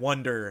kind of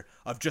wonder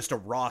of just a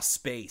raw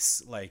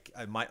space, like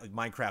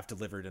Minecraft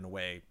delivered in a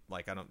way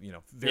like I don't,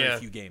 very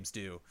few games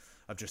do,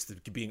 of just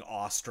being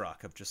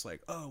awestruck of just like,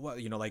 oh, well,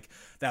 like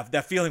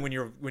that feeling when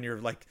you're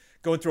like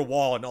going through a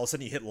wall and all of a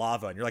sudden you hit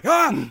lava and you're like,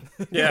 ah,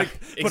 yeah, like,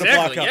 exactly. put a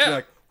block up. You're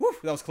like, Whew,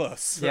 that was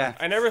close. Yeah.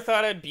 I never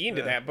thought I'd be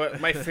into that,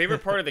 but my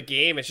favorite part of the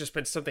game has just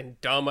been something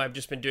dumb I've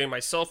just been doing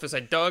myself. Is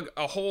I dug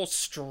a hole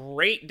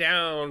straight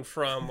down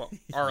from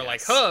our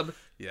like hub.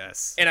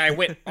 Yes. And I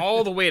went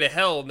all the way to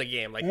hell in the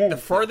game, like the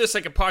farthest I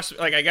could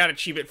possibly. Like I got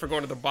achievement for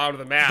going to the bottom of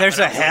the map. There's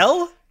and a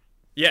hell?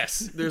 Yes,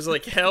 there's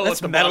like hell That's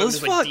at the metal bottom.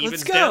 as There's like fuck. demons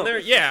Let's go. down there.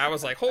 Yeah, I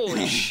was like,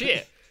 holy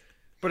shit!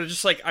 But it's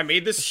just like I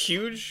made this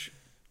huge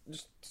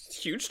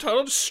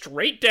tunnel just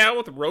straight down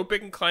with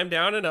roping and climb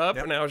down and up,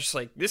 and I was just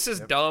like, this is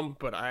dumb,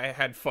 but I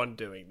had fun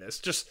doing this.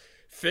 Just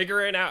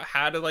figuring out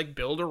how to like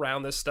build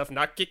around this stuff,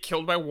 not get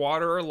killed by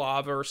water or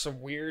lava or some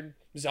weird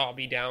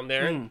zombie down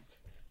there.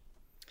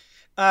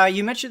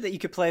 You mentioned that you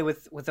could play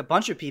with a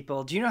bunch of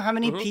people. Do you know how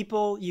many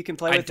people you can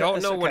play with? I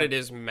don't know what it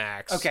is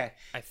max. Okay.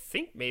 I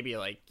think maybe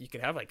like you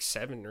could have like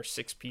 7 or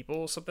 6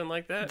 people, something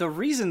like that. The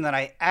reason that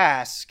I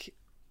ask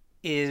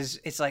is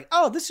it's like,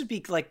 oh, this would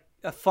be like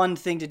a fun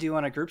thing to do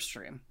on a group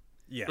stream.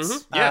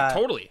 Yes. Yeah,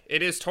 totally.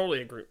 It is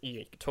totally a group. You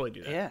can totally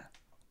do that. Yeah.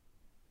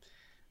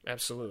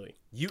 Absolutely.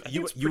 You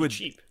pretty would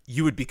cheap.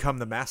 You would become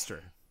the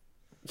master,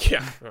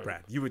 Yeah.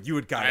 Brad. You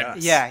would guide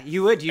us. Yeah,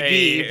 you would. You'd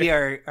Hey. be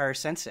our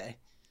sensei.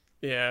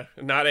 Yeah.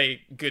 Not a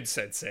good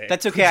sensei.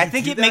 That's okay. I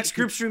think do it that? makes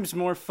group streams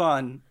more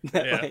fun.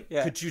 Yeah.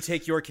 Yeah. Could you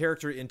take your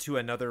character into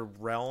another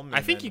realm? I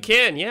and think then- you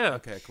can, yeah.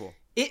 Okay, cool.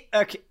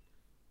 Okay.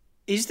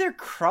 Is there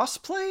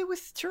crossplay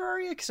with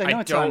Terraria? Because I know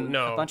I it's don't on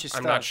know. a bunch of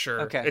stuff. I'm not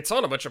sure. Okay. It's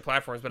on a bunch of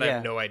platforms, but I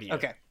have Yeah. no idea.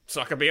 Okay. It's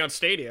not going to be on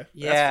Stadia.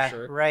 Yeah. That's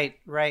for sure.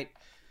 Right.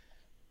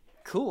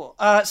 Cool.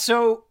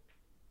 So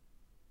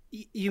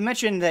you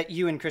mentioned that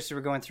you and Krista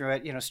were going through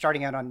it.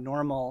 Starting out on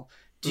normal.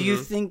 Do you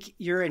think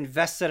you're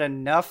invested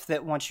enough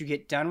that once you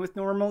get done with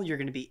normal, you're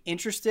going to be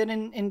interested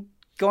in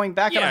going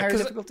back on a Yeah, higher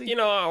because difficulty?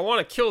 I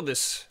want to kill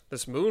this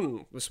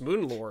moon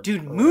lord.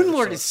 Dude, or Moon whatever,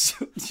 Lord so- is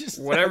so, just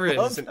whatever I it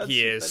love is how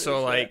he is. stupid So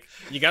it like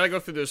you got to go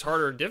through those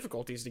harder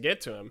difficulties to get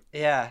to him.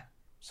 yeah.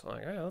 So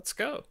like, all right, let's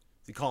go.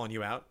 Is he calling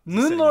you out?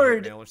 Moon Sending you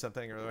Lord- mail or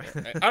something? Or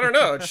I don't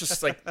know. It's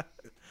just like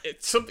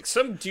it's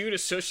some dude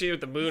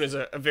associated with the moon is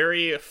a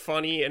very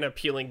funny and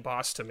appealing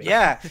boss to me.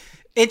 Yeah,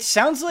 it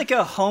sounds like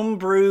a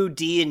homebrew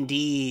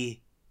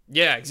D&D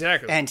Yeah,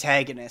 exactly.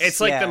 antagonist. It's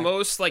like Yeah. the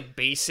most like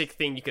basic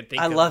thing you could think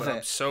I of. love but I'm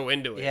it. so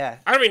into it. Yeah.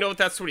 I don't even know if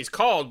that's what he's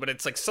called, but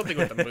it's like something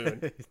with the moon.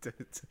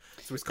 That's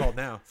what it's called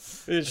now.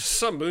 It's just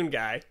some moon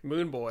guy,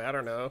 moon boy. I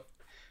don't know.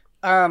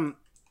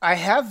 I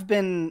have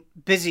been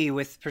busy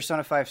with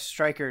Persona 5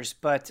 Strikers,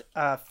 but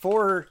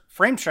for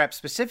Frame Trap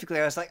specifically,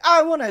 I was like,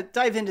 I want to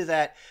dive into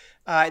that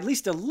at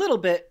least a little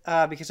bit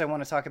because I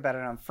want to talk about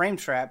it on Frame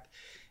Trap,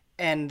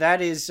 and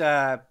that is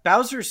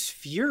Bowser's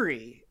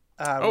Fury.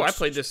 Oh, I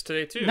played this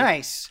today too.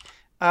 Nice.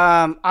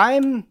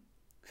 I'm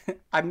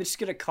just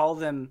gonna call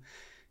them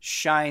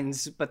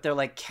shines, but they're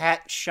like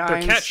cat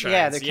shines. cat shines,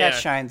 Yeah, they're cat yeah.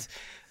 shines.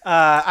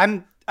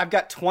 I've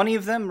got 20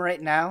 of them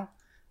right now.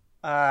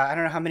 I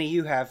don't know how many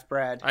you have,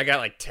 Brad. I got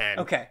like 10.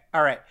 Okay,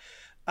 all right.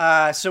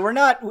 So we're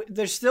not.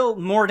 There's still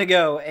more to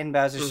go in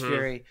Bowser's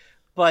Fury,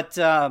 but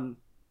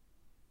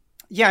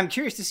yeah, I'm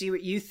curious to see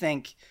what you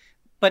think.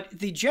 But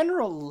the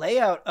general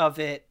layout of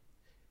it,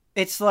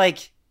 it's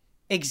like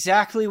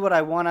exactly what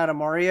I want out of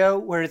Mario,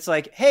 where it's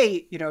like,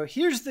 hey,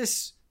 here's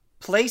this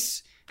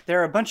place. There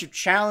are a bunch of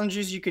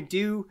challenges you could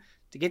do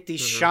to get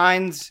these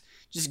shines.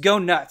 Just go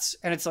nuts.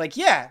 And it's like,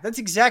 yeah, that's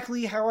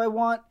exactly how I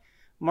want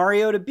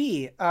Mario to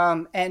be.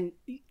 And,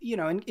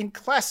 in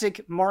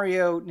classic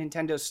Mario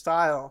Nintendo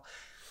style,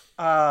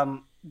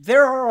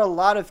 there are a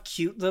lot of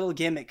cute little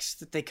gimmicks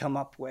that they come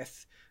up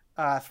with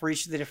for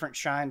each of the different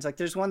shines. Like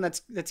there's one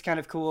that's kind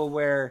of cool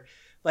where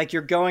like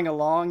you're going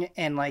along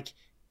and like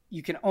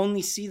you can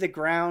only see the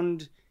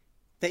ground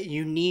that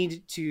you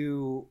need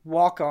to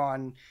walk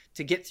on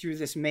to get through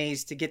this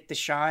maze to get the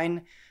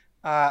shine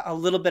a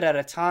little bit at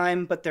a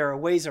time, but there are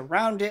ways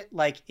around it.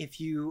 Like if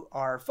you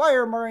are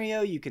Fire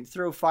Mario, you can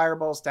throw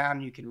fireballs down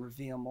and you can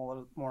reveal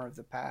more of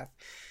the path.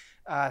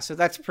 So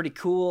that's pretty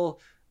cool.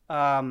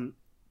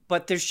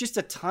 But there's just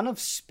a ton of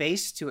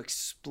space to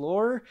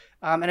explore.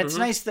 And it's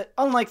nice that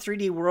unlike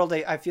 3D World,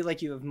 I feel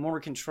like you have more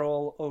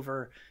control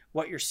over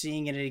what you're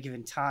seeing at any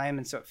given time.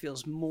 And so it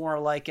feels more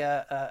like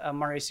a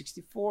Mario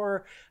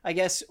 64, I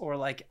guess, or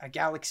like a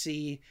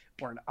Galaxy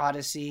or an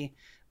Odyssey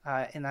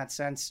in that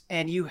sense.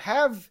 And you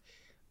have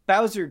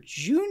Bowser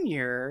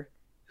Jr.,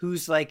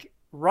 who's like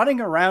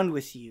running around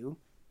with you,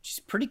 which is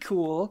pretty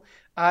cool.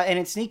 And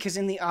it's neat because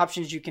in the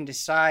options, you can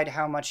decide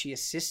how much he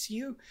assists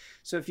you.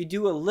 So if you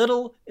do a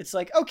little, it's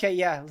like, okay,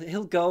 yeah,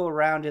 he'll go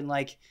around and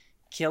like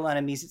kill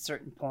enemies at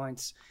certain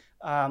points.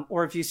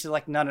 Or if you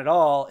select none at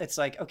all, it's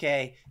like,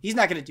 okay, he's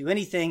not going to do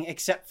anything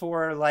except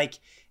for like,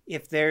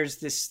 if there's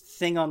this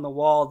thing on the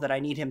wall that I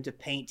need him to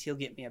paint, he'll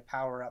get me a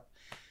power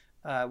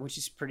up, which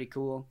is pretty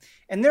cool.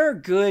 And there are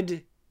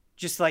good,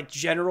 just like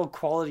general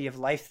quality of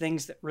life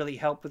things that really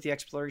help with the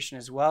exploration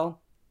as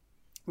well,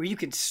 where you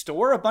can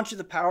store a bunch of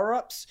the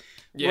power-ups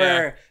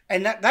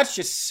and that's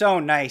just so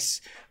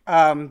nice.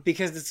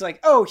 Because it's like,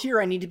 oh,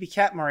 here I need to be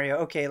Cat Mario.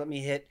 Okay, let me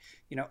hit,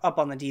 up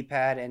on the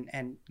D-pad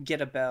and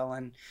get a bell.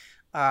 And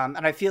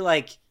I feel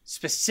like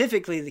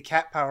specifically the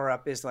cat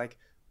power-up is like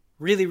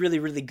really, really,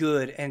 really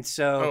good. And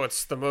so Oh,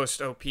 it's the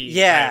most OP.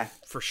 Yeah.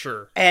 For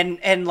sure.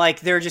 and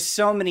like there are just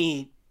so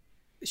many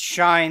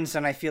shines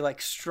and I feel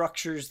like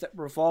structures that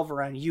revolve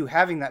around you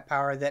having that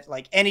power that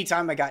like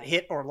anytime I got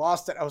hit or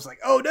lost it, I was like,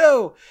 oh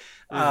no.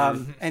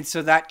 And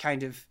so that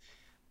kind of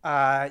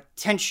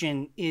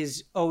tension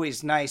is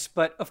always nice.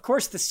 But of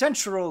course, the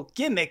central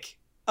gimmick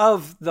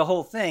of the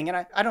whole thing,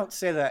 and I don't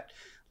say that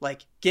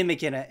like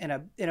gimmick in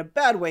a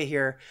bad way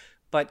here,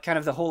 but kind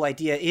of the whole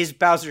idea is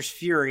Bowser's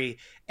Fury.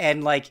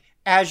 And like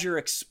as you're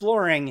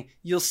exploring,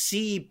 you'll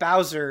see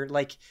Bowser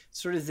like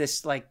sort of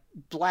this like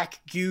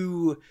black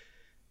goo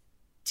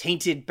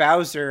tainted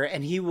Bowser,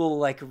 and he will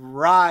like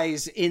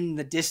rise in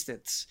the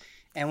distance.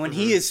 And when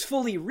he is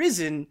fully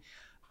risen,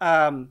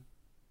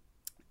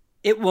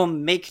 it will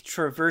make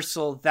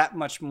traversal that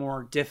much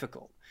more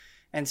difficult.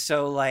 And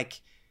so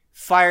like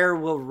fire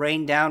will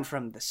rain down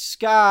from the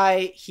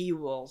sky. He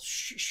will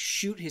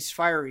shoot his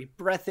fiery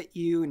breath at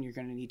you, and you're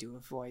going to need to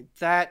avoid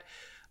that.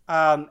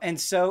 And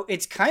so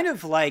it's kind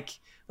of like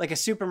a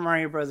Super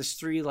Mario Brothers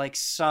 3 like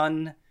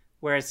Sun,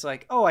 where it's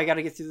like, oh, I got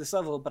to get through this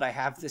level, but I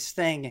have this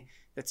thing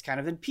that's kind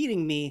of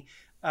impeding me.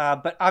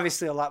 But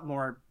obviously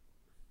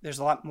there's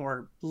a lot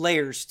more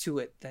layers to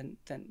it than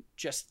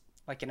just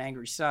like an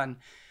angry sun.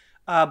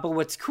 But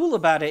what's cool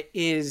about it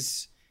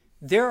is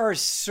there are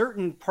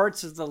certain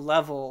parts of the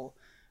level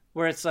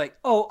where it's like,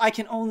 oh, I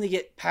can only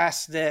get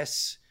past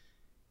this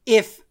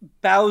if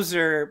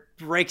Bowser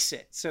breaks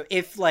it. So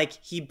if like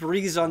he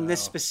breathes on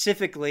this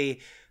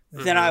specifically,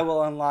 then I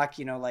will unlock,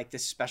 like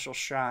this special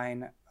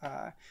shine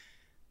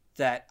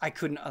that I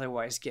couldn't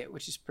otherwise get,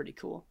 which is pretty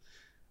cool.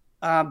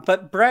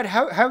 But Brad,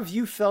 how have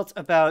you felt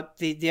about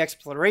the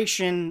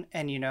exploration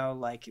and,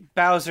 like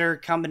Bowser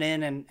coming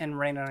in and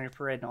raining on your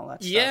parade and all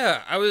that stuff?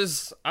 Yeah, I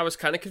was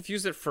kind of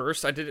confused at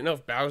first. I didn't know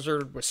if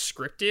Bowser was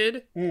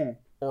scripted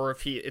or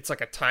if it's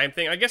like a time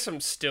thing. I guess I'm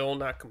still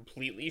not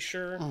completely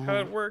sure how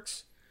it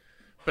works.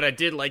 But I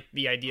did like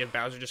the idea of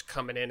Bowser just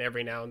coming in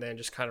every now and then,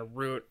 just kind of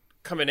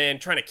coming in,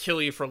 trying to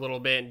kill you for a little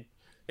bit. And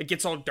it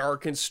gets all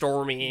dark and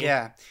stormy.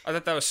 Yeah. I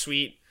thought that was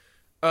sweet.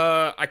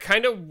 I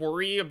kind of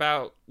worry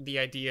about the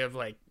idea of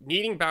like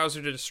needing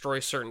Bowser to destroy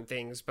certain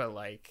things, but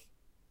like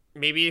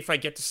maybe if I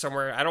get to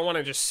somewhere, I don't want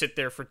to just sit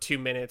there for 2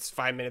 minutes,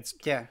 5 minutes,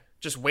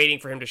 just waiting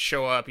for him to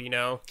show up,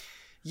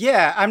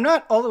 Yeah, I'm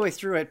not all the way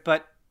through it,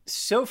 but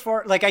so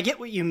far, like I get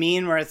what you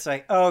mean, where it's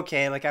like, oh,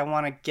 okay, like I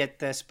want to get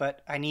this,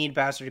 but I need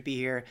Bowser to be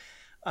here,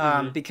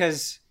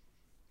 because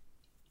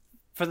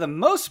for the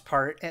most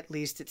part, at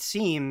least, it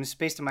seems,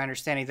 based on my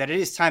understanding, that it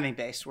is timing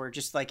based, where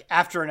just like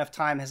after enough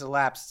time has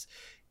elapsed,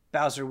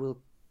 Bowser will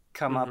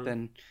come up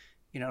and,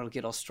 it'll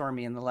get all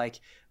stormy and the like.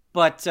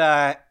 But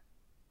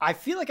I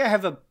feel like I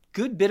have a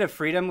good bit of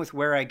freedom with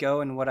where I go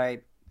and what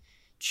I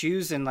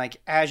choose. And like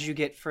as you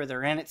get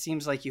further in, it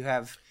seems like you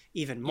have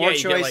even more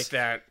choice. Get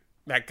like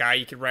that guy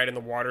you could ride in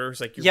the water.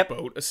 It's like your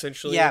boat,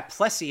 essentially. Yeah,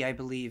 Plessy, I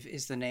believe,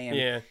 is the name.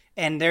 Yeah.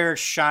 And there are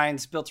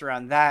shines built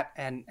around that.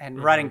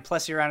 And riding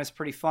Plessy around is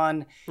pretty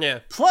fun. Yeah.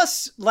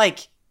 Plus,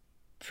 like,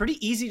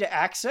 pretty easy to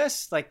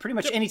access. Like pretty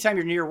much anytime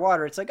you're near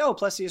water, it's like, oh,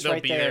 Plessy is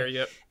right there.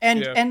 Yep.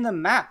 And the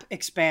map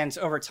expands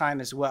over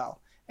time as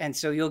well. And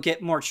so you'll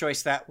get more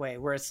choice that way,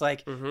 where it's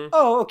like,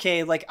 oh,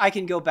 okay, like I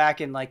can go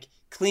back and like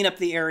clean up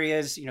the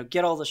areas,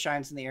 get all the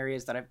shines in the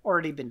areas that I've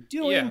already been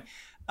doing.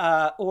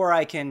 Or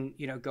I can,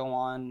 go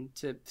on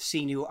to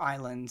see new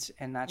islands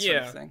and that sort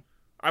of thing.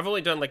 I've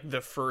only done like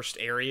the first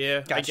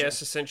area, I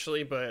guess,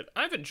 essentially, but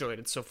I've enjoyed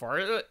it so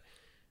far.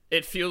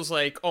 It feels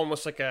like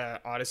almost like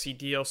a Odyssey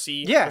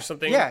DLC or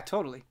something. Yeah,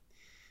 totally.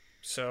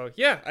 So,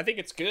 yeah, I think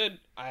it's good.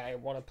 I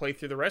want to play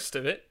through the rest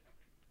of it.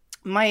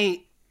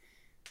 My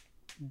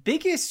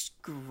biggest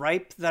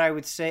gripe that I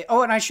would say...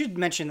 Oh, and I should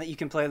mention that you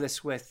can play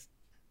this with...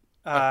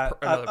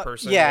 another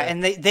person. Yeah,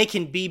 and they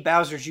can be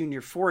Bowser Jr.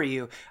 for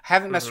you. I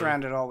haven't messed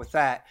around at all with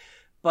that.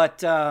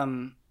 But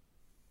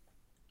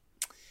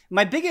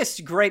my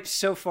biggest gripe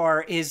so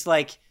far is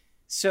like...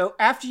 So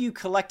after you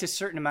collect a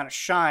certain amount of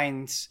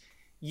shines...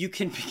 you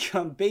can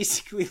become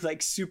basically like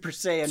Super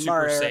Saiyan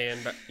Mario. Super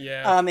Saiyan,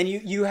 yeah. And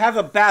you have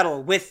a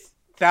battle with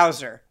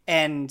Bowser,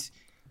 and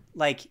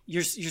like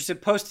you're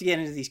supposed to get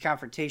into these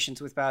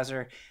confrontations with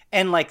Bowser,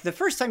 and like the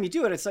first time you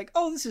do it, it's like,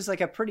 oh, this is like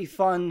a pretty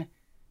fun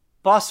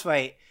boss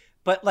fight.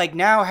 But like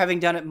now, having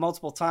done it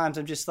multiple times,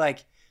 I'm just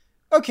like,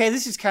 okay,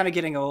 this is kind of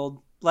getting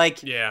old. Like,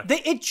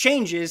 it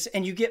changes,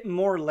 and you get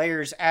more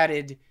layers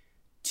added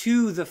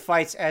to the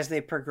fights as they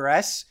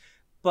progress,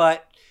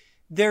 but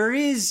there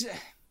is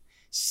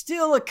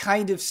still a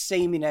kind of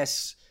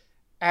sameness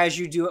as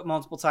you do it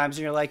multiple times,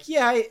 and you're like,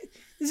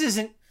 this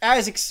isn't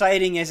as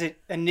exciting as it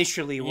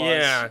initially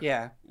was.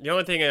 Yeah. The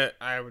only thing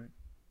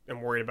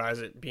I'm worried about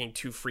is it being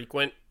too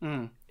frequent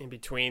in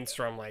between.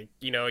 So I'm like,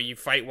 you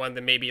fight one,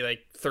 then maybe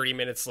like 30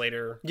 minutes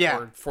later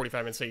or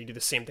 45 minutes later, you do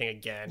the same thing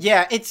again.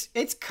 Yeah,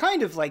 it's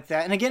kind of like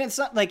that. And again, it's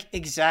not like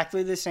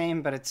exactly the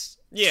same, but it's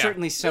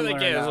certainly similar.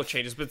 There's little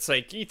changes, but it's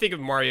like, you think of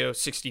Mario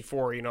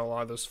 64, a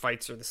lot of those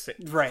fights are the same,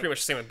 pretty much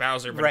the same with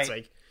Bowser, but it's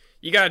like,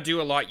 you got to do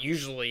a lot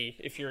usually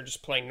if you're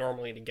just playing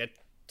normally to get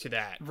to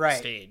that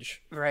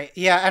stage. Right.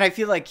 Yeah, and I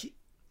feel like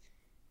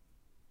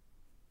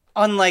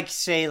unlike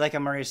say like a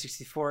Mario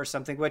 64 or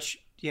something,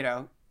 which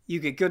you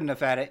get good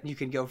enough at it and you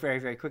can go very,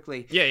 very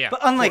quickly. Yeah. But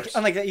unlike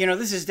that,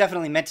 this is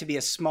definitely meant to be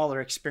a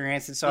smaller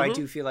experience, and so I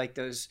Mm-hmm. do feel like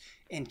those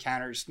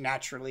encounters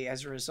naturally,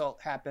 as a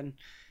result, happen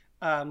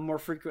more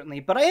frequently.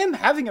 But I am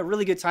having a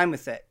really good time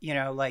with it.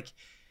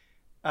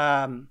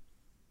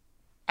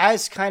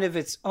 As kind of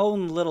its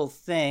own little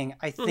thing,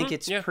 I think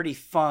it's pretty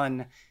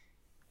fun.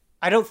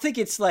 I don't think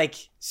it's like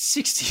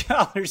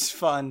 $60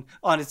 fun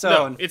on its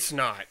own. No, it's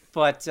not.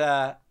 But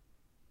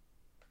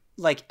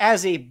like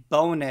as a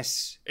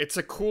bonus, it's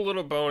a cool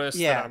little bonus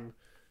Yeah. that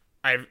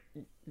I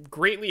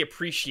greatly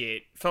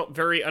appreciate. Felt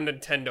very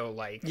un-Nintendo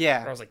like.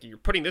 Yeah. I was like, you're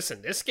putting this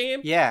in this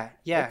game? yeah.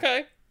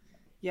 Okay.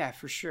 Yeah,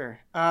 for sure.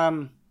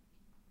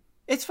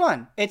 It's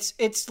fun.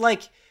 It's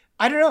like,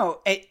 I don't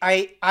know.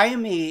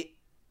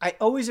 I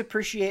always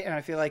appreciate, and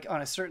I feel like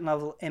on a certain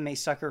level am a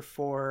sucker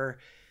for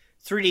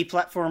 3D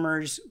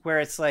platformers where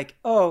it's like,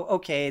 oh,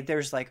 okay,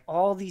 there's like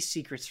all these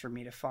secrets for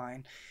me to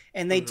find.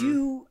 And they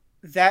do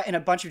that in a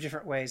bunch of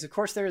different ways. Of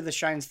course, there are the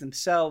shines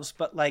themselves,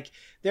 but like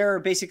there are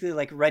basically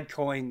like red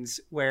coins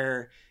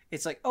where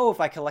it's like, oh, if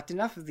I collect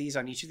enough of these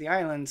on each of the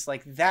islands,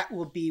 like that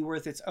will be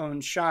worth its own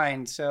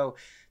shine. So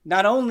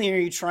not only are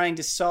you trying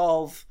to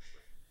solve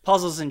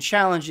puzzles and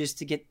challenges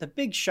to get the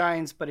big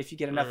shines, but if you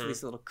get enough of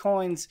these little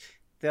coins,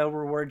 they'll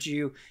reward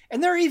you.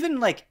 And there are even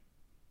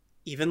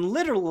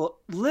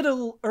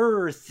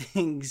littler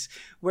things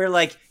where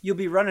like you'll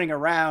be running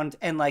around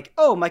and like,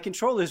 oh, my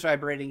controller's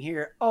vibrating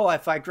here. Oh,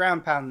 if I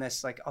ground pound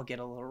this, like I'll get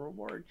a little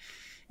reward.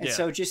 And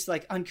so just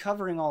like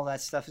uncovering all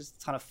that stuff is a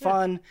ton of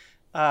fun.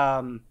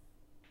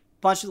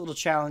 Bunch of little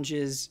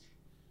challenges.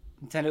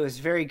 Nintendo is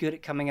very good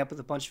at coming up with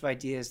a bunch of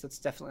ideas. That's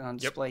definitely on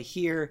display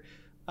here.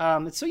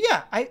 And so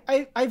yeah,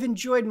 I've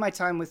enjoyed my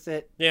time with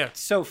it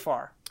so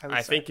far.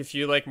 I think if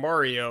you like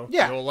Mario,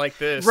 Yeah. you'll like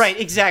this. Right,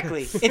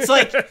 exactly. It's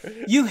like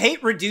you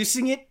hate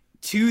reducing it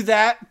to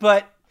that,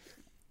 but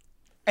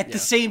at the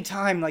same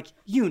time, like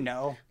I don't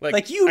know if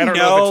it's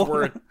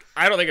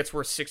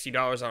worth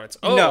 $60 on its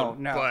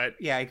own. No. But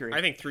yeah, I agree.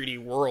 I think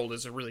 3D World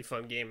is a really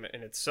fun game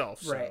in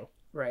itself. So.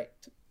 Right.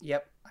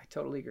 Yep, I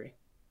totally agree.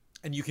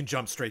 And you can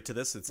jump straight to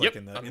this. It's like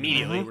in the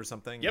immediately. menu or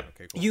something. Yep. Yeah,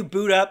 okay, cool. You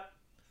boot up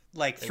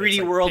like 3D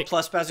like, World pick-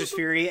 plus Bowser's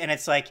Fury, and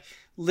it's like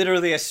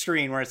literally a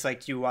screen where it's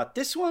like, do you want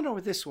this one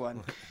or this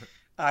one?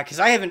 Because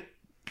I haven't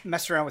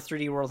messed around with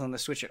 3D World on the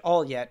Switch at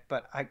all yet,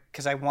 but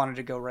because I wanted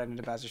to go right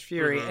into Bowser's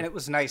Fury, and it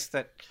was nice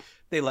that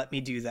they let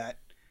me do that.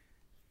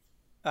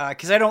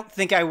 Because I don't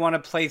think I want to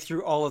play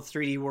through all of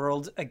 3D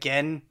World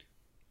again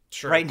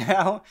right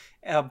now,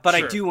 but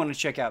I do want to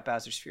check out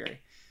Bowser's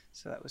Fury.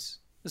 So that was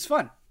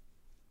fun.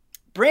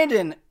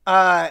 Brandon,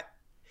 I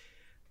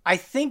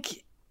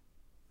think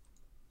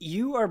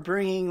you are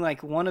bringing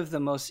like one of the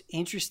most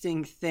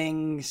interesting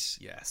things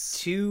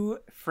to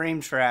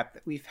Frame Trap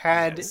that we've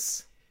had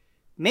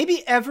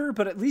maybe ever,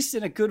 but at least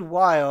in a good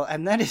while,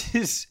 and that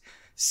is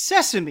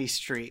Sesame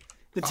Street.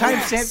 The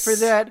timestamp for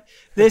that,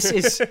 this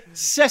is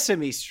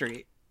Sesame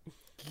Street.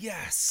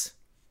 Yes.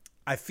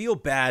 I feel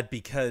bad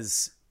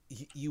because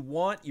you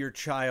want your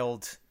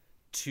child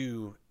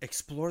to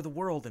explore the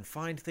world and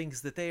find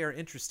things that they are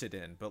interested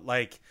in, but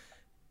like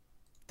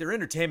their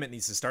entertainment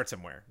needs to start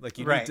somewhere. Like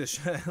you need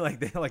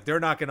to they're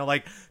not gonna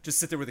like just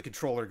sit there with a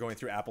controller going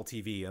through Apple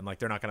TV and like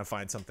they're not gonna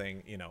find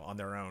something on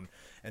their own.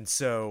 And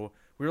so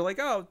we were like,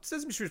 oh,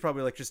 Sesame Street is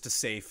probably like just a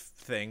safe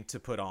thing to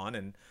put on.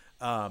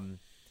 And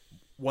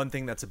one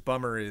thing that's a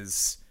bummer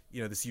is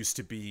this used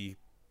to be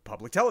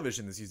public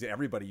television.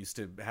 Everybody used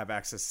to have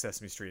access to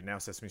Sesame Street, and now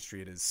Sesame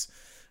Street is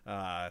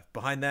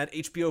behind that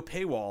HBO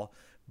paywall.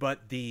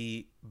 But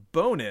the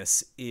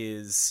bonus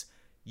is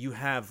you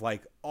have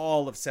like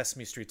all of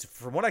Sesame Street,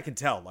 from what I can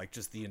tell, like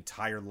just the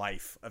entire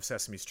life of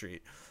Sesame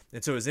Street.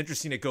 And so it was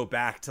interesting to go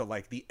back to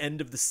like the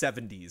end of the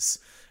 70s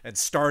and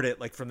start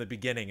it like from the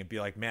beginning and be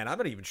like, man, I'm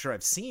not even sure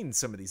I've seen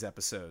some of these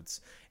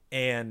episodes.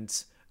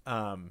 And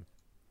I'm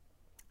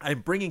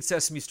bringing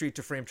Sesame Street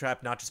to Frame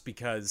Trap not just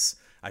because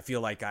I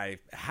feel like I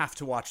have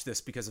to watch this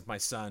because of my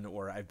son,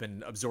 or I've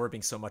been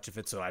absorbing so much of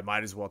it, so I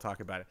might as well talk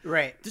about it.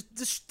 Right.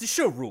 The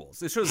show rules.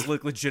 The show is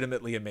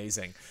legitimately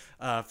amazing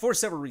for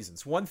several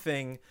reasons. One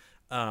thing,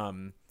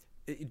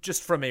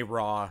 just from a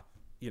raw,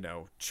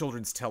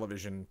 children's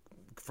television,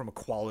 from a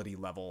quality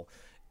level,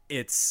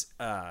 it's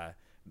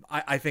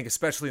I think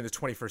especially in the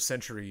 21st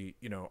century,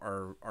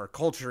 our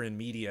culture and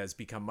media has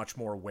become much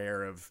more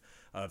aware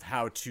of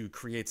how to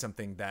create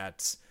something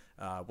that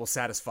will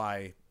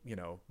satisfy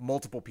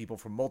multiple people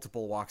from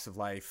multiple walks of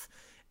life.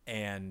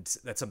 And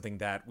that's something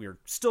that we're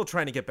still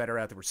trying to get better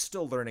at, that we're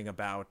still learning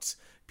about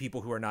people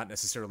who are not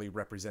necessarily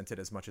represented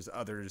as much as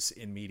others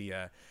in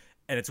media.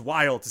 And it's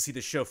wild to see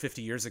this show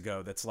 50 years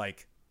ago that's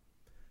like,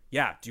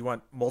 yeah, do you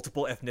want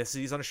multiple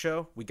ethnicities on a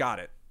show? We got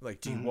it. Like,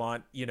 do you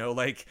want,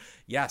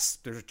 yes,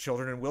 there's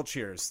children in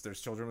wheelchairs.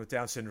 There's children with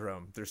Down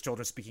syndrome. There's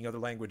children speaking other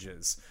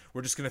languages.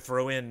 We're just going to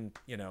throw in,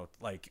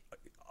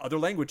 other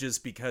languages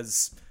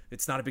because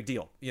it's not a big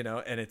deal,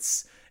 and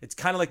it's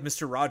kind of like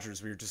Mr.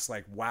 Rogers, where you're just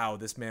like, wow,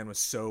 this man was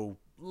so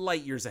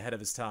light years ahead of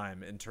his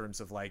time in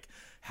terms of like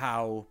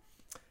how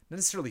not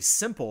necessarily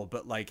simple,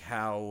 but like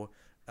how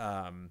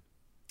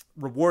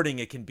rewarding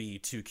it can be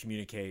to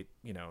communicate,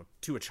 you know,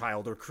 to a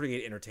child or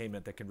create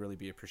entertainment that can really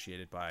be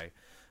appreciated by,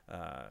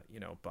 you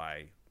know,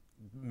 by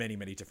many,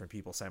 many different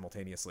people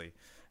simultaneously.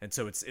 And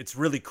so it's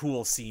really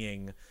cool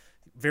seeing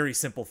very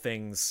simple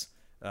things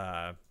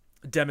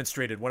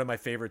demonstrated. One of my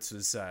favorites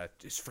was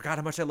just forgot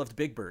how much I loved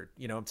Big Bird.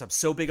 You know, I'm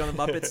so big on the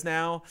Muppets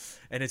now,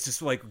 and it's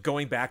just like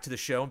going back to the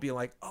show and being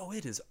like, oh,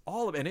 it is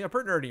all of it. And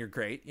Bert and Ernie are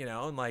great, you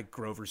know, and like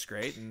Grover's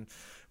great,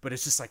 but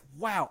it's just like,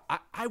 wow,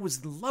 I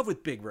was in love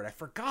with Big Bird. I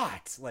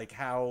forgot like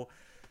how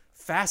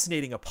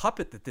fascinating a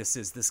puppet that this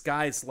is. This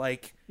guy's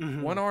like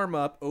one arm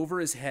up over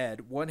his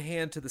head, one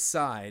hand to the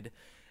side.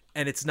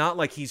 And it's not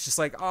like he's just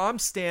like, oh, I'm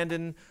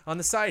standing on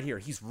the side here.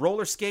 He's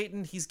roller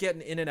skating. He's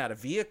getting in and out of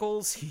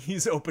vehicles.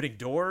 He's opening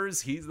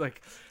doors. He's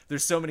like,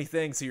 there's so many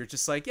things. So you're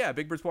just like, yeah,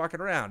 Big Bird's walking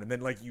around. And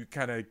then like you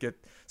kind of get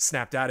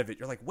snapped out of it.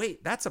 You're like,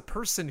 wait, that's a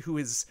person who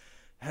has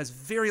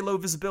very low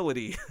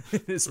visibility,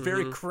 is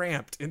very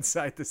cramped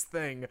inside this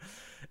thing,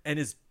 and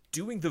is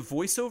doing the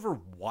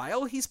voiceover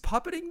while he's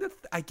puppeting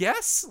I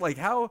guess? Like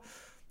how,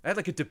 I had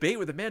like a debate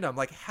with Amanda. I'm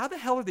like, how the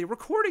hell are they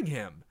recording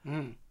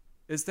him?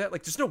 Is that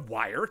like, there's no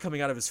wire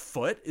coming out of his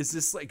foot? Is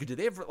this like,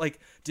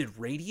 did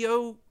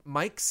radio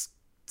mics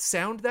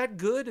sound that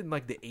good in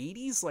like the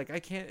 80s? Like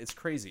it's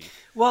crazy.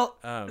 Well,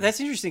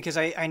 that's interesting because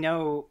I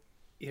know,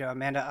 you know,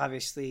 Amanda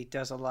obviously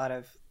does a lot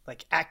of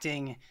like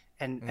acting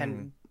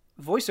and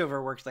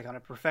voiceover work like on a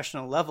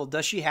professional level.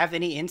 Does she have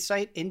any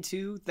insight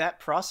into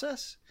that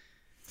process?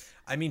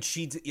 I mean,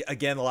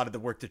 again, a lot of the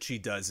work that she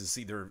does is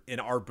either in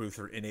our booth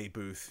or in a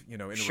booth, you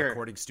know, in a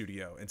recording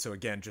studio. And so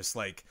again, just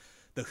like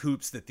the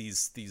hoops that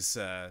these you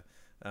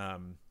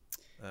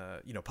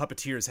know,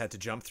 puppeteers had to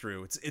jump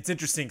through. It's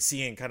interesting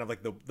seeing kind of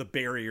like the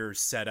barriers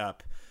set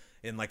up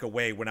in like a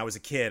way. When I was a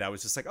kid, I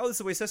was just like, oh, this is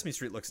the way Sesame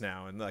Street looks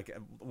now. And like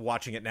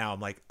watching it now, I'm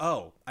like,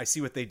 oh, I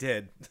see what they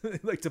did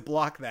like to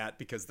block that,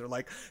 because they're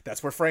like,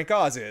 that's where Frank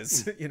Oz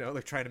is, you know,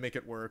 like trying to make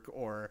it work.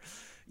 Or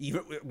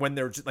even when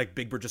they're just, like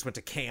Big Bird just went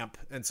to camp.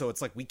 And so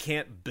it's like, we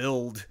can't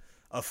build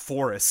a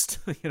forest,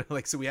 you know,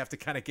 like, so we have to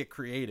kind of get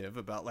creative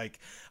about like,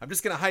 I'm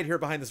just going to hide here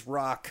behind this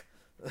rock.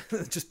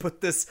 Just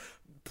put this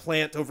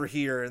plant over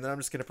here, and then I'm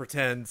just gonna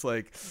pretend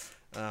like,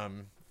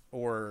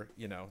 or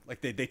you know,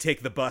 like they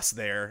take the bus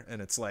there,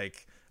 and it's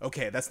like,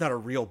 okay, that's not a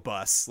real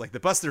bus. Like the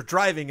bus they're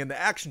driving in the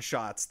action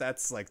shots,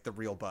 that's like the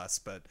real bus,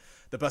 but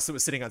the bus that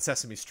was sitting on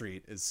Sesame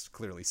Street is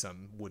clearly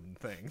some wooden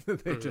thing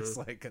that they just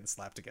like can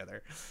slap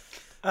together.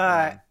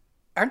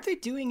 Aren't they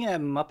doing a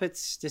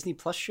Muppets Disney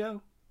Plus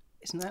show?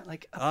 Isn't that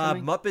like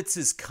upcoming? Muppets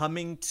is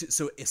coming to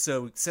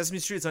so Sesame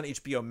Street is on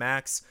HBO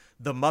Max.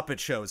 The Muppet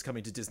Show is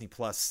coming to Disney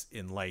Plus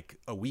in like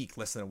a week,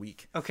 less than a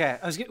week. Okay,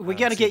 we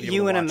got to get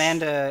you and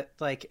Amanda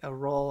like a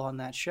role on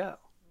that show.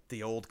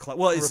 The old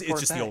it's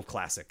just the old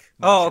classic.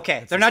 Oh,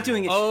 okay. They're not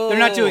doing it. They're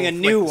not doing a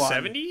new one.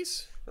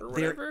 70s or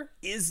whatever.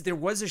 There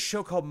was a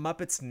show called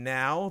Muppets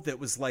Now that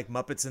was like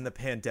Muppets in the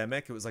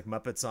pandemic. It was like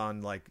Muppets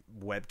on like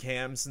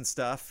webcams and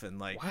stuff, and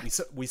like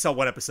we saw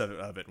one episode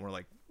of it, and we're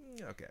like,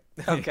 okay.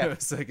 It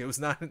was like, it was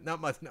not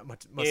much must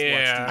watch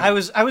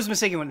TV. I was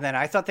mistaken with that.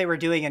 I thought they were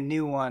doing a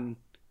new one.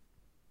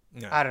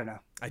 No, I don't know.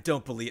 I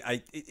don't believe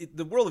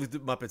the world of the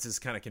Muppets is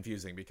kind of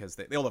confusing because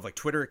they all have like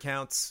Twitter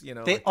accounts, you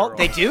know. They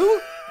do?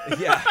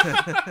 Yeah.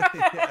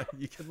 Yeah.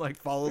 You can like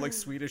follow like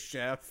Swedish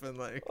Chef and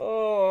like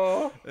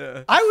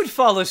yeah. I would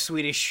follow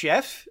Swedish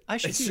Chef. I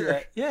should do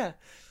that. Yeah.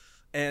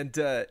 And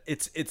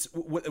it's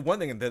one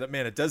thing that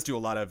Amanda does do a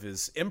lot of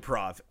is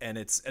improv, and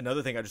it's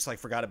another thing I just like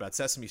forgot about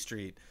Sesame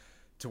Street,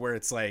 to where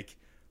it's like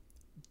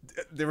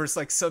there was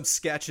like some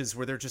sketches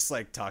where they're just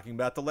like talking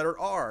about the letter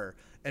R,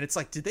 and it's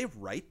like, did they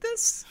write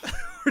this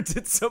or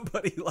did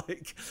somebody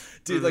like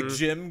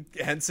Jim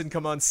Henson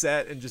come on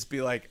set and just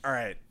be like, all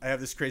right, I have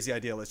this crazy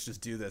idea, let's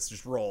just do this,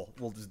 just roll,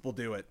 we'll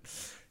do it,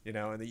 you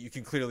know. And you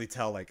can clearly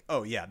tell like,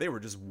 oh yeah, they were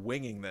just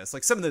winging this.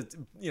 Like some of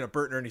the, you know,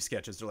 Bert and Ernie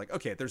sketches, they're like,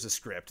 okay, there's a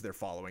script they're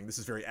following, this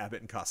is very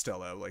Abbott and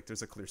Costello, like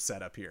there's a clear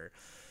setup here.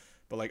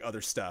 But like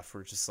other stuff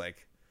we're just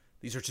like,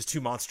 these are just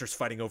two monsters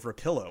fighting over a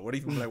pillow. What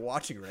even am I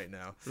watching right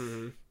now?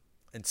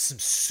 And some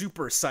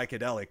super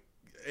psychedelic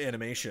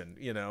animation,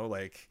 you know,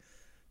 like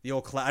the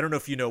old I don't know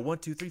if you know 1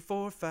 2 3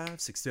 4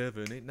 5 6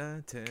 7 8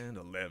 9 10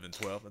 11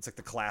 12. That's like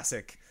the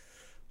classic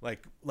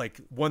like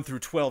 1 through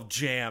 12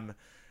 jam.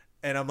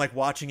 And I'm like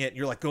watching it, and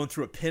you're like going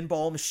through a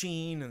pinball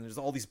machine, and there's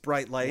all these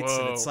bright lights.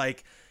 Whoa. And it's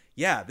like,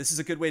 yeah, this is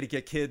a good way to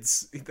get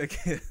kids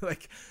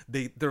like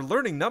they're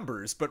learning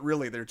numbers, but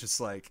really they're just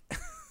like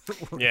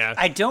yeah.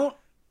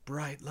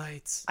 Bright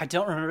lights. I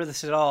don't remember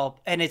this at all.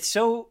 And it's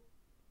so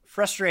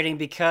frustrating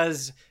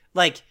because,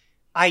 like,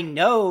 I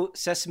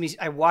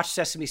watched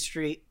Sesame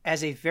Street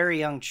as a very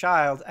young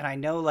child, and I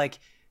know, like,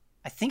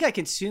 I think I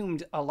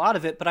consumed a lot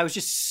of it, but I was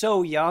just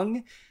so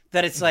young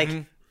that it's,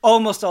 like,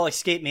 almost all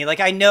escaped me.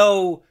 Like, I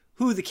know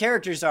who the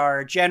characters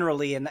are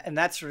generally and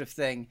that sort of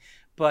thing,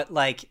 but,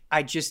 like,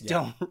 I just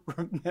don't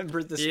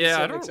remember the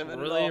specifics of it I don't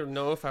really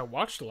know if I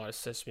watched a lot of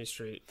Sesame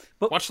Street.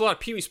 Watched a lot of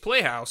Pee-wee's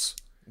Playhouse.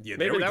 Yeah,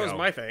 Maybe that go. was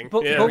my thing.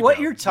 But, Yeah. but what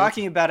go. you're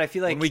talking about, I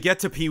feel like When we get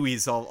to Pee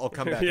Wee's, I'll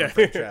come back Yeah. on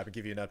Frame Trap and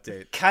give you an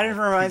update. kind of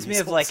reminds me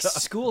Pee-wee's of like holds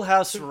up.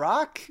 Schoolhouse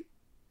Rock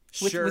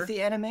Sure. with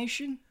the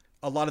animation.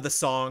 A lot of the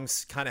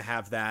songs kind of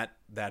have that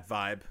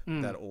vibe,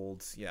 that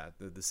old,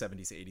 the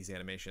 70s, 80s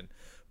animation.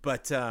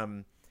 But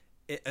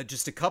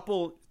just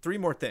three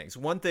more things.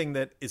 One thing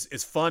that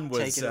is fun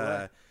was Take it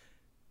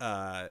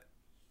away.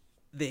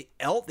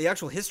 the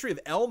actual history of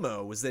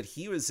Elmo was that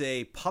he was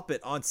a puppet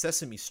on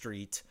Sesame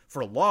Street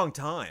for a long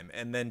time,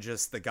 and then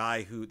just the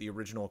guy the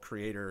original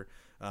creator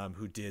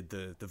who did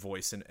the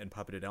voice and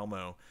puppeted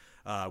Elmo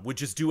would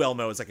just do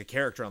Elmo as like a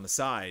character on the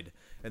side,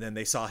 and then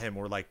they saw him,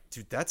 were like,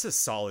 dude, that's a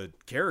solid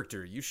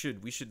character,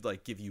 we should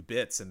like give you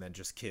bits, and then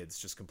just kids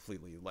just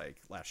completely like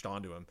latched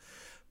onto him.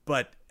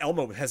 But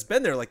Elmo has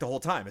been there like the whole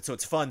time, and so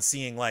it's fun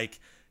seeing like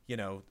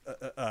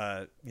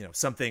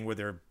something where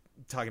they're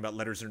talking about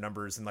letters or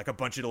numbers, and like a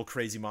bunch of little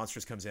crazy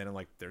monsters comes in, and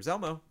like there's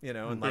Elmo,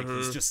 and like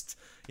he's just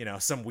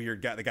some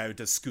weird guy, the guy who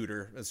does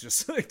Scooter is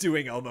just like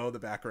doing Elmo in the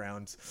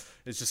background,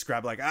 is just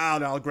grab like, no,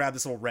 I'll grab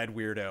this little red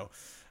weirdo.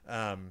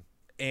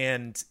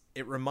 And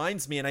it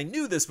reminds me, and I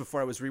knew this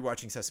before I was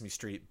rewatching Sesame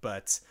Street,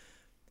 but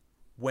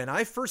when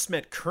I first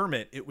met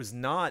Kermit, it was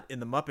not in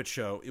the Muppet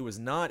Show. It was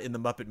not in the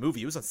Muppet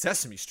Movie. It was on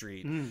Sesame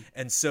Street.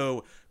 And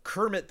so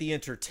Kermit the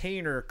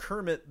entertainer,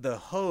 Kermit the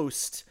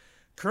host,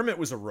 Kermit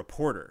was a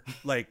reporter.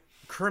 Like,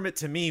 Kermit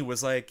to me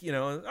was like,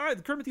 all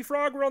right, Kermit the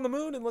Frog, we're on the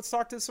moon, and let's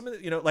talk to some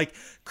of the, like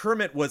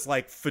Kermit was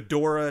like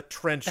fedora,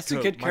 trench That's a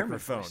coat, good Kermit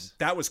microphone. voice.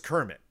 That was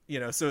Kermit,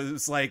 so it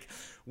was like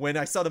when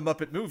I saw the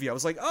Muppet Movie, I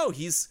was like, oh,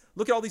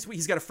 look at all these,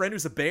 he's got a friend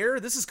who's a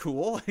bear. This is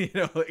cool.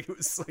 Like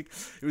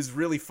it was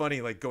really funny,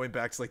 like going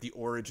back to like the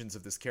origins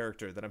of this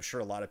character that I'm sure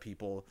a lot of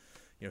people,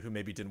 who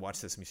maybe didn't watch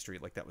Sesame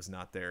Street, like that was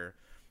not their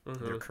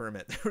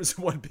Kermit. There was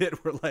one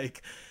bit where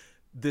like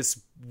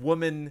this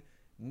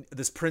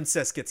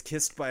princess gets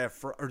kissed by a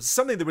frog, or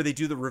something where they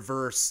do the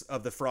reverse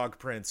of the Frog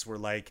Prince, where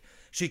like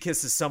she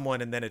kisses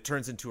someone and then it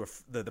turns into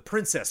the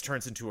princess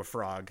turns into a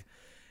frog,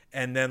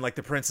 and then like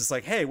the prince is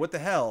like, hey, what the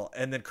hell?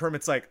 And then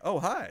Kermit's like, oh,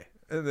 hi.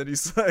 And then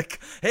he's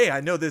like, hey,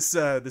 I know this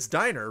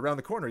diner around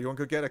the corner. You want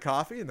to go get a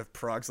coffee? And the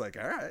frog's like,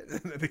 all right. And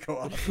then they go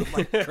off. I'm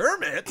like,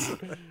 Kermit?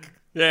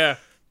 Yeah.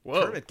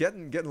 Whoa. Kermit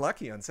getting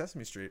lucky on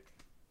Sesame Street.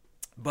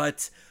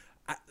 But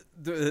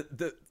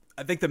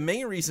I think the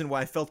main reason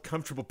why I felt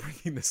comfortable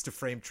bringing this to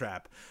Frame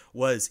Trap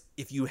was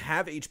if you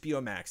have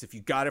HBO Max, if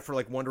you got it for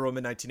like Wonder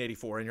Woman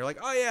 1984, and you're like,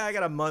 oh yeah, I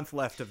got a month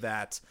left of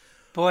that.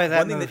 Boy,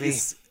 that movie.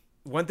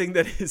 One thing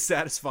that is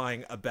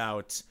satisfying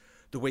about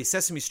the way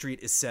Sesame Street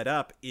is set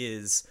up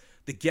is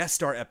the guest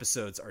star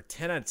episodes are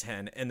 10 out of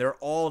 10, and they're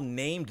all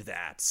named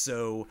that.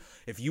 So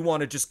if you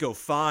want to just go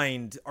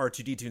find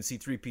R2-D2 and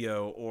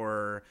C-3PO,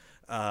 or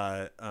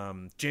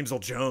James Earl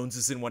Jones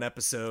is in one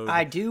episode.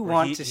 I do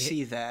want to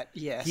see that,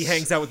 yes. He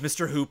hangs out with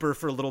Mr. Hooper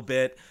for a little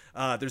bit.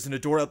 There's an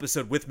Adora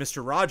episode with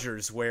Mr.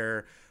 Rogers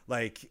where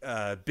like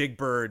Big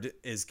Bird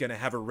is going to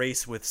have a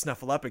race with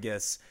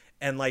Snuffleupagus.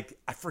 And like,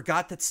 I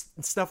forgot that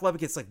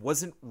Snuffleupagus like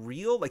wasn't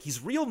real. Like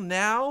he's real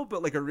now,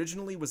 but like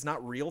originally was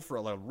not real for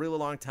a really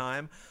long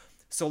time.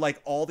 So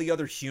like all the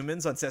other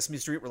humans on Sesame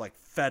Street were like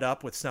fed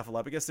up with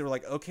Snuffleupagus. They were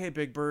like, okay,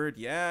 Big Bird,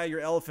 yeah, your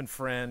elephant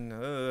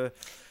friend.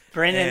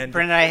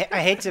 Brendan, I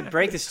hate to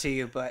break this to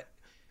you, but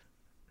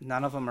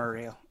none of them are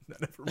real. None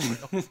of them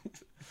are real.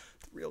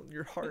 Real in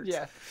your heart.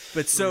 Yeah.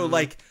 But so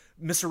like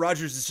Mr.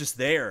 Rogers is just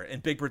there,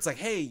 and Big Bird's like,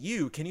 hey,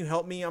 can you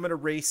help me? I'm gonna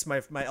race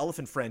my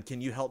elephant friend. Can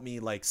you help me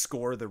like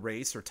score the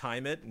race or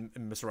time it? And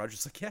Mr. Rogers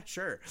is like, yeah,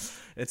 sure.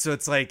 And so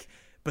it's like,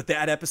 but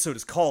that episode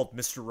is called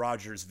Mr.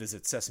 Rogers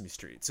Visits Sesame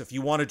Street. So if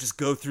you want to just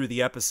go through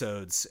the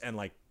episodes and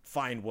like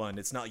find one,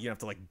 it's not, you don't have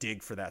to like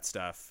dig for that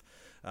stuff.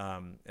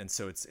 And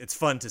so it's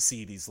fun to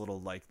see these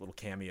little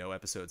cameo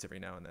episodes every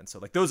now and then. So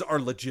like those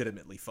are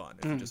legitimately fun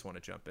if you just want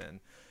to jump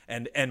in,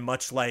 and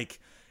much like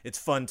it's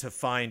fun to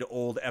find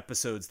old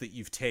episodes that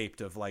you've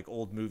taped of like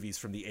old movies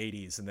from the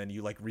 80s, and then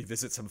you like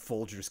revisit some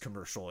Folgers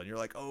commercial and you're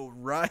like, oh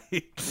right.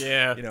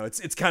 Yeah.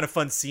 It's kind of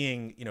fun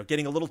seeing,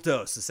 getting a little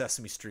dose of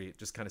Sesame Street,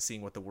 just kind of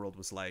seeing what the world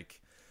was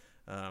like.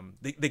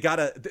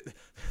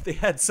 They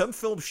had some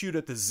film shoot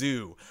at the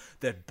zoo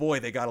that, boy,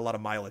 they got a lot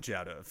of mileage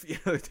out of.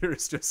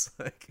 There's just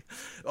like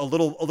a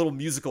little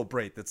musical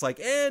break that's like,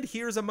 and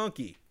here's a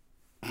monkey.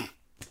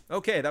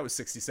 Okay, that was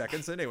 60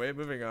 seconds. Anyway,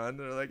 moving on.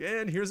 They're like,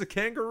 and here's a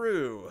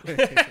kangaroo.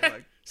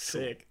 Like,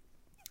 sick.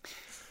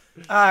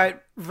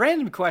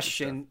 Random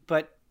question,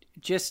 but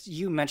just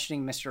you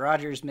mentioning Mr.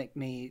 Rogers made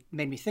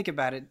me think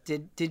about it.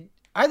 Did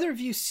either of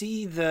you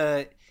see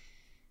the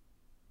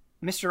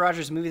Mr.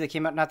 Rogers movie that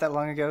came out not that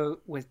long ago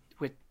with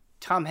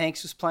Tom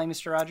Hanks was playing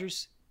Mr.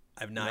 Rogers?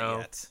 I've not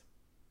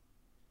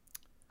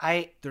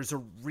yet. There's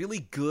a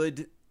really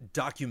good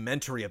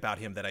documentary about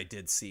him that I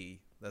did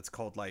see. That's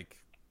called like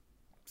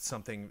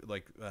something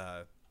like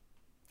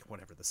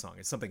whatever the song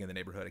is, something in the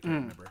neighborhood. I can't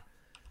remember.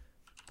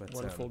 But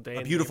Wonderful Day.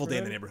 A Beautiful Day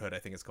in the Neighborhood, I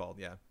think it's called.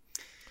 Yeah.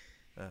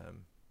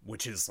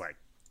 Which is like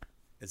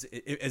as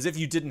if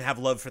you didn't have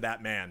love for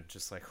that man.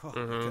 Just like, oh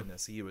my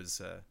goodness, he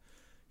was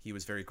he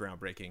was very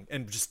groundbreaking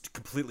and just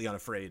completely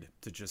unafraid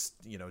to just,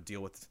 you know,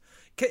 deal with.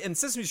 And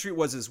Sesame Street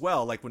was as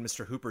well. Like when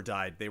Mr. Hooper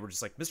died, they were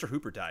just like, Mr.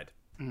 Hooper died.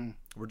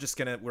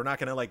 We're not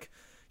gonna like,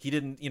 he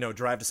didn't, you know,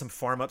 drive to some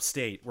farm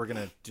upstate. We're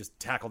gonna just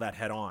tackle that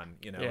head on,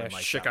 you know. Yeah, and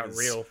like, shit got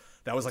real.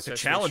 That was like the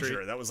Sesame Challenger.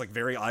 Street. That was like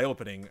very eye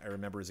opening. I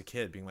remember as a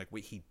kid being like,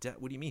 wait,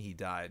 what do you mean he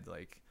died?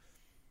 Like,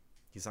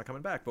 he's not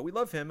coming back, but we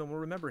love him and we'll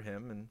remember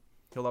him and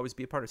he'll always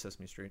be a part of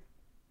Sesame Street.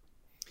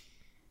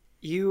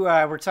 You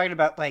were talking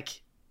about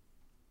like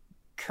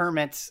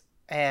Kermit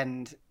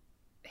and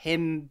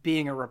him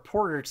being a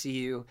reporter to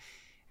you,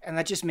 and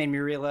that just made me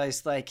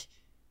realize like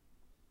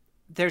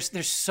there's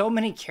so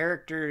many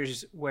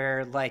characters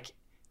where like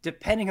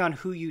depending on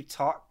who you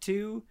talk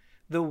to,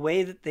 the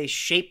way that they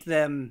shape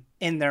them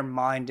in their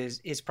mind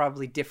is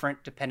probably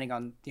different depending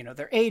on, you know,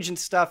 their age and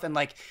stuff. And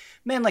like,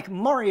 man, like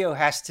Mario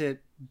has to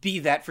be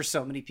that for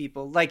so many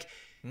people. Like,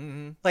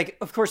 like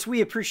of course we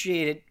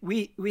appreciate it.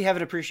 We have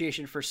an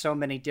appreciation for so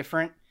many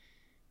different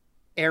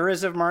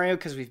eras of Mario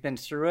because we've been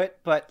through it.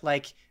 But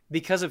like,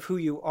 because of who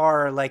you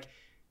are, like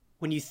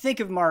when you think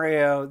of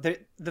Mario,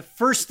 the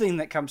first thing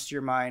that comes to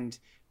your mind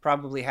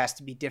probably has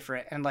to be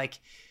different. And like,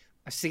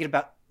 I was thinking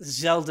about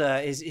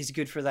Zelda is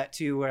good for that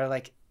too, where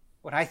like,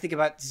 when I think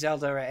about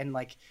Zelda and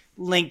like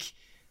Link,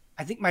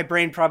 I think my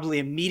brain probably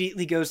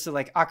immediately goes to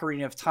like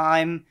Ocarina of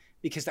Time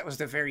because that was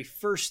the very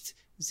first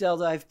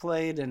Zelda I've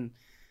played. And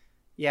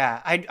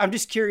yeah, I'm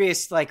just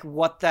curious like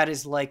what that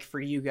is like for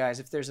you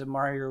guys, if there's a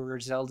Mario or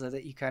Zelda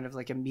that you kind of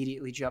like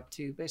immediately jump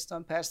to based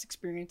on past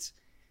experience.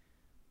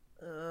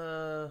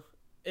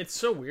 It's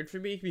so weird for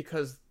me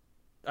because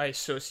I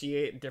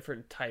associate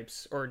different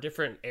types or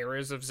different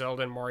eras of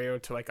Zelda and Mario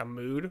to like a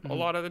mood a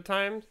lot of the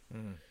time.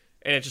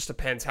 And it just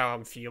depends how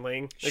I'm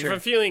feeling. Like, if I'm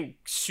feeling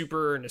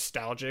super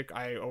nostalgic,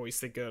 I always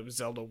think of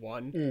Zelda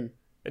 1.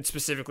 And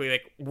specifically,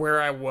 like,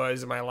 where I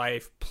was in my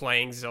life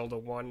playing Zelda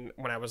 1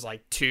 when I was,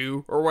 like,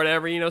 2 or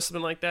whatever, you know,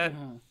 something like that.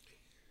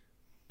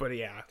 But,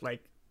 yeah,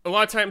 like, a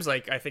lot of times,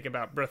 like, I think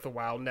about Breath of the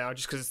Wild now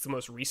just because it's the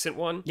most recent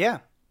one. Yeah.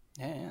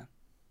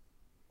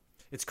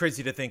 It's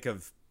crazy to think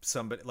of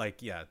somebody,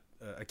 like,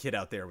 a kid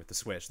out there with the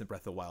Switch, the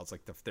Breath of the Wild's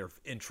like their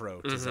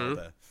intro to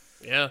Zelda.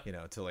 Yeah. You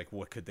know, to like,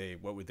 what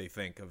would they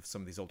think of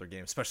some of these older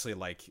games, especially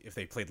like if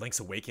they played Link's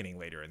Awakening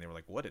later and they were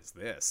like, what is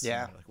this?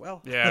 Yeah. And like,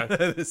 well, yeah,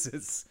 this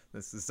is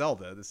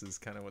Zelda. This is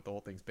kind of what the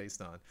whole thing's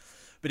based on.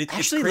 But Actually,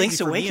 it's crazy Link's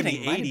for me in Awakening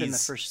the might have 80s, been the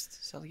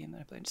first Zelda game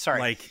that I played. Sorry.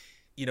 Like,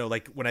 you know,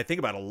 like when I think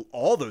about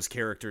all those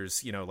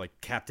characters, you know, like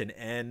Captain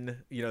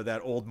N, you know,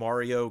 that old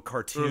Mario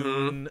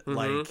cartoon.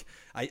 Like,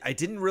 I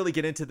didn't really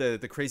get into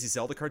the Crazy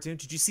Zelda cartoon.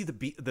 Did you see the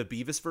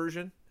Beavis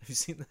version? Have you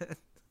seen that?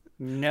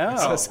 No.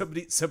 So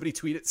somebody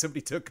tweeted,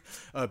 somebody took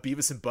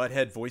Beavis and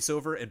Butthead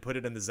voiceover and put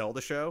it in the Zelda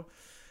show.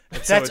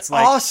 And so That's it's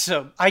like,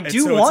 awesome. I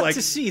do so want like,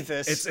 to see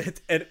this.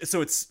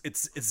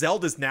 It's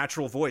Zelda's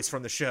natural voice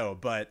from the show,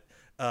 but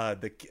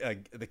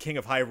the King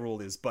of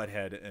Hyrule is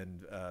Butthead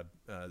and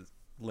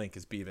Link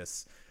is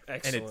Beavis.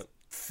 Excellent. And it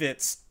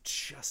fits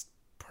just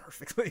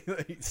perfectly.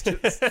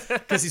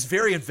 Because he's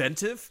very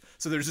inventive,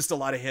 so there's just a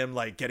lot of him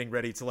like getting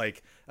ready to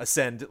like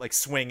ascend, like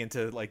swing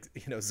into like,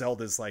 you know,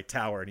 Zelda's like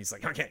tower, and he's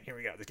like, okay, here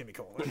we go, this is gonna be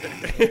cool. It's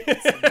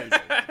amazing.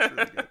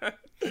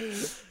 It's really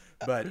good.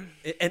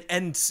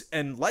 But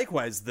and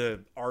likewise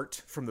the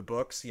art from the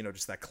books, you know,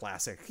 just that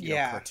classic, you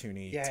know,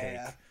 cartoony take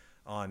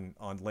on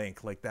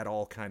Link, like that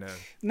all kind of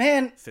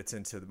fits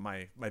into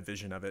my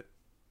vision of it.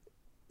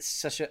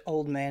 Such an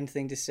old man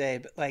thing to say,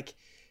 but like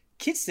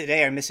kids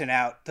today are missing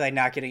out by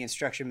not getting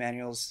instruction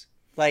manuals.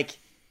 Like,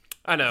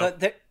 I know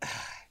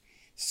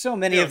so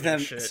many of them.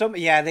 They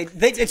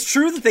it's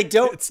true that they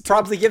don't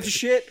probably give a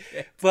shit,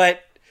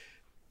 but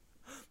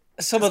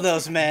some of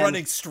those men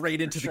running straight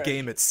into the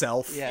game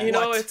itself. Yeah. You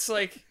know, it's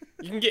like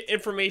you can get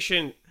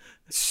information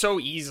so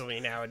easily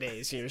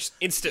nowadays. You know, just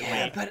instantly.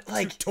 Yeah, but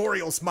like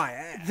tutorials, my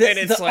ass. And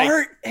it's the like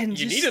art and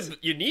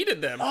you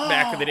needed them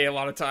back in the day a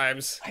lot of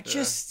times. I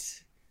just.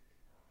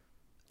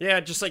 Yeah,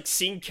 just like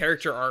seeing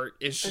character art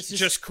is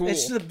just cool.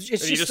 It's you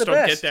just the don't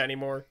best. get that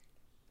anymore.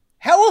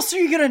 How else are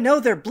you gonna know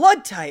their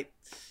blood type?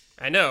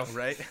 I know,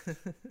 right?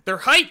 Their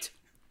height.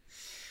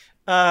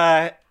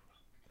 Brandon,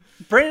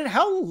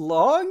 how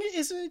long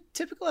is a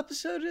typical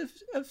episode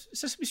of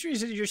Sesame Street?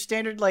 Is it your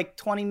standard like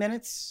 20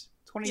 minutes?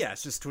 20? Yeah,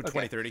 it's just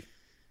 20, 30.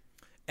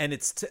 And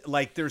it's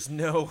like there's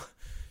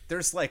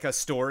like a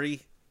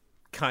story.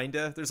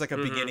 Kinda. There's like a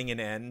beginning and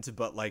end,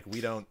 but like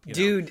we don't.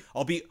 You know,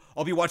 I'll be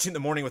watching in the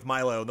morning with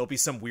Milo, and there'll be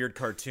some weird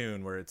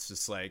cartoon where it's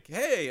just like,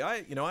 hey,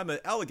 I'm an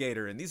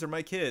alligator, and these are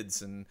my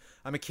kids, and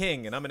I'm a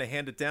king, and I'm gonna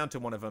hand it down to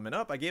one of them, and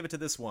I gave it to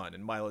this one,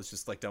 and Milo's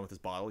just like done with his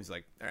bottle. He's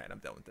like, all right, I'm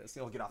done with this.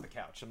 He'll get off the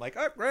couch. I'm like,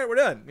 all right, we're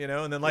done. You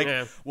know, and then like,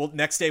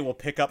 next day we'll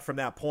pick up from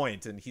that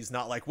point, and he's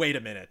not like, wait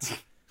a minute,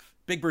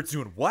 Big Bird's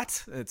doing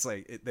what? And it's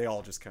like they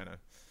all just kind of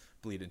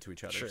bleed into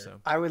each other. Sure. So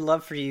I would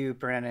love for you,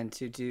 Brandon,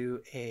 to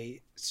do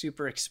a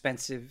super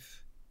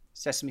expensive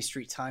Sesame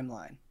Street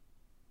timeline.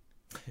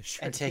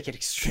 and take it Paid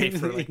extremely.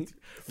 for, like,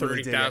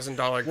 really dig it.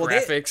 $30,000 Well,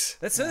 graphics.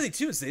 That's the other thing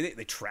too, is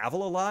they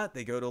travel a lot.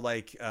 They go to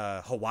like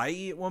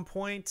Hawaii at one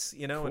point,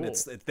 you know, and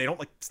they don't,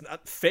 like, it's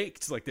not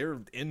faked, like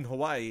they're in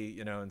Hawaii,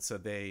 you know, and so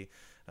they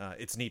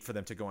it's neat for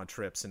them to go on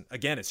trips. And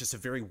again, it's just a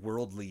very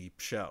worldly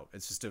show.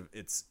 It's just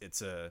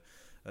it's a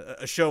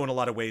show in a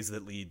lot of ways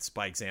that leads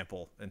by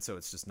example, and so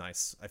it's just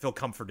nice. I feel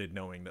comforted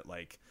knowing that,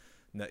 like,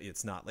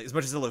 it's not like, as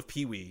much as I love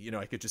Pee-wee, you know,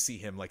 I could just see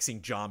him like seeing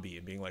Jambi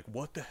and being like,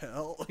 what the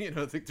hell, you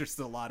know. I think there's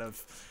still a lot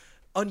of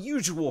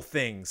unusual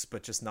things,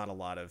 but just not a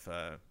lot of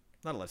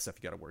stuff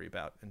you got to worry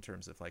about in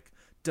terms of, like,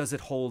 does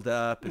it hold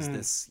up? Is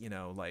this, you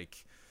know,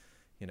 like,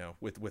 you know,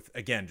 with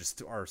again,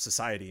 just our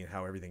society and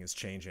how everything is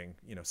changing,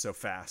 you know, so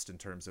fast in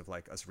terms of,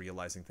 like, us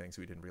realizing things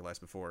we didn't realize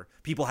before.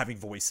 People having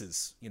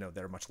voices, you know,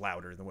 that are much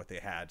louder than what they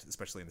had,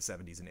 especially in the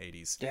 70s and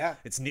 80s. Yeah.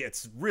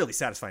 It's really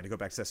satisfying to go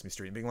back to Sesame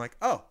Street and being like,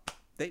 oh,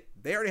 they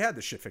already had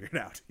this shit figured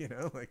out, you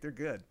know, like, they're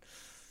good.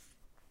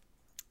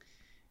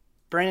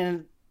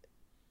 Brandon,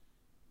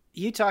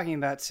 you talking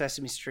about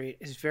Sesame Street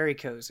is very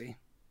cozy,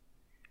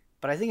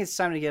 but I think it's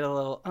time to get a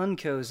little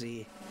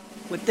uncozy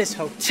with this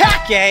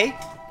Hotake.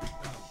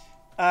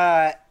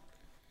 Not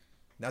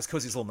as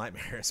cozy as Little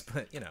Nightmares,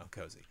 but, you know,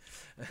 cozy.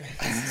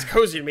 It's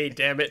cozy to me,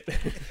 damn it.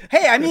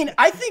 Hey, I mean,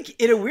 I think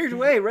in a weird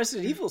way,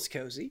 Resident Evil's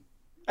cozy.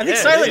 I think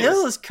Yeah, Silent it is.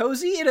 Hill is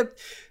cozy.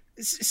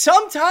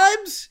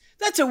 Sometimes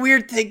that's a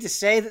weird thing to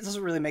say. That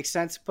doesn't really make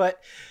sense.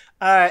 But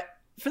for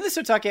this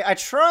Hotake, I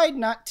tried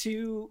not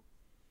to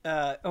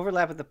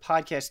overlap with the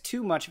podcast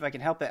too much if I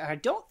can help it. And I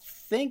don't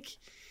think,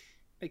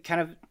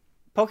 kind of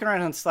poking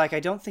around on Slack, I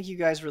don't think you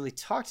guys really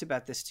talked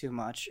about this too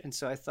much. And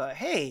so I thought,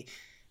 hey,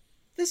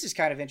 this is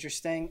kind of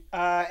interesting.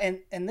 And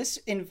this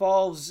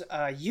involves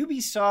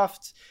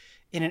Ubisoft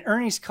in an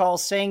earnings call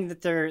saying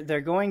that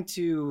they're going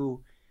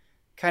to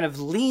kind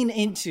of lean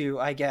into,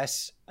 I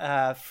guess,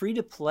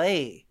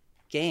 free-to-play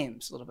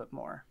games a little bit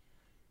more.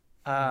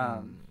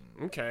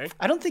 Okay.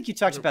 I don't think you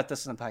talked about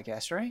this on the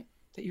podcast, right?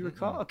 That you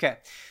recall? Okay.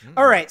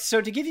 All right.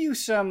 So to give you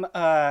some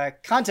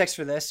context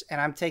for this,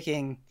 and I'm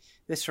taking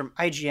this from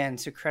IGN,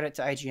 so credit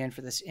to IGN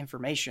for this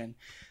information.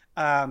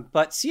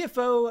 But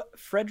CFO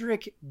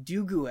Frederick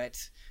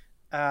Duguet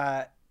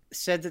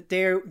said that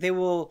their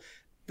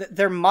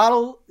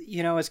model,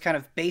 you know, is kind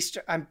of based,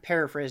 I'm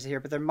paraphrasing here,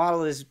 but their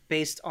model is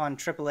based on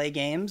AAA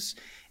games,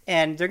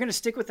 and they're going to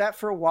stick with that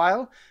for a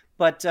while,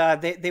 but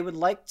they would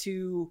like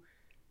to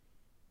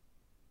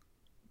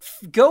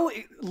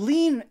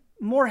lean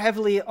more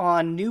heavily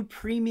on new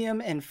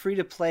premium and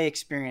free-to-play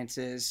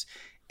experiences,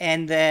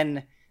 and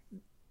then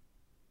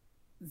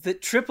the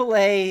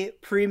AAA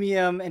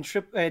premium and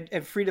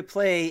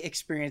free-to-play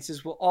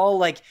experiences will all,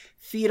 like,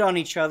 feed on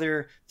each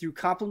other through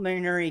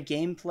complementary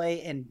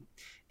gameplay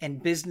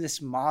and business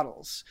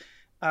models.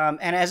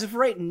 And as of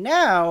right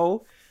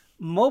now,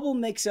 mobile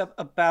makes up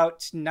about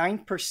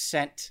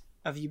 9%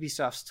 of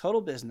Ubisoft's total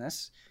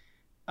business.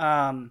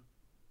 But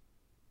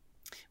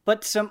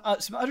some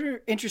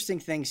other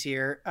interesting things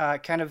here,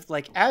 kind of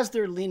like as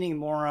they're leaning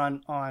more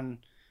on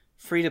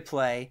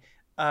free-to-play,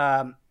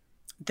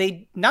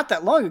 they, not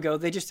that long ago,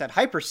 they just had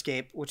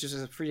Hyperscape, which is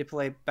a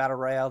free-to-play battle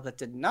royale that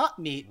did not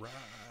meet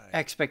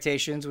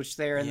expectations, which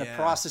they're in the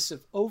process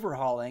of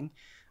overhauling.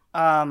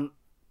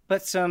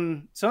 But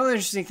some other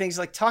interesting things,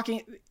 like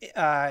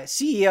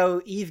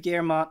CEO Yves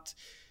Guillemot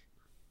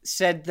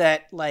said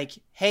that, like,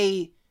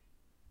 hey,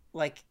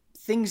 like,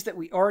 things that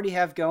we already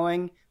have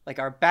going, like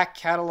our back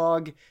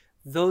catalog,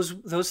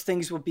 those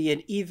things will be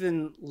an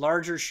even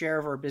larger share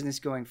of our business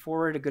going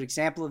forward. A good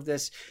example of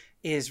this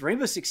is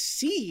Rainbow Six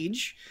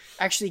Siege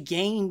actually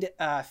gained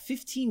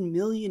 15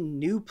 million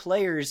new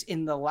players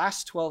in the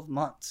last 12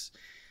 months,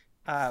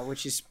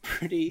 which is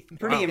pretty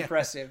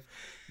impressive.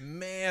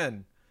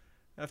 Man,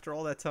 after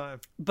all that time.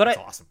 But that's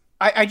awesome.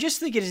 I just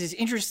think it is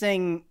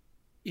interesting,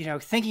 you know,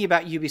 thinking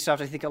about Ubisoft.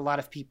 I think a lot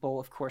of people,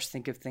 of course,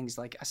 think of things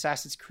like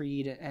Assassin's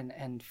Creed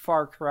and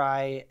Far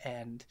Cry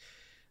and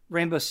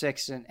Rainbow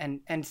Six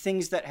and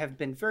things that have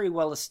been very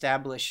well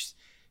established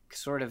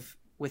sort of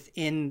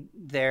within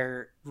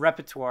their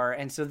repertoire.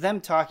 And so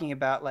them talking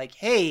about, like,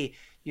 hey,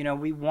 you know,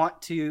 we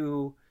want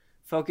to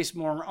focus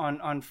more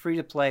on free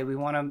to play. We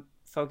want to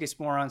focus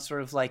more on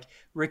sort of like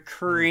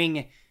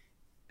recurring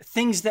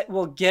things that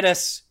will get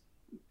us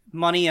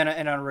money on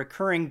a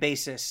recurring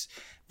basis.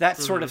 That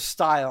sort of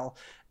style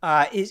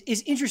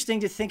is interesting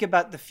to think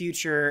about the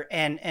future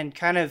and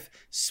kind of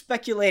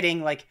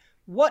speculating, like,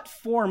 what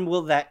form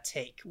will that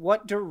take?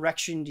 What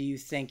direction do you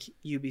think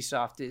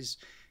Ubisoft is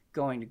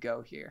going to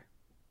go here?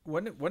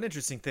 One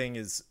interesting thing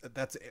is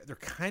that they're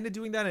kind of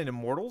doing that in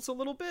Immortals a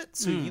little bit.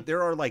 So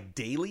there are, like,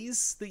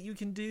 dailies that you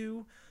can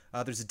do.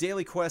 There's a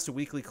daily quest, a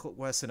weekly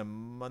quest, and a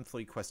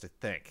monthly quest, I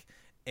think.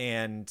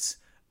 And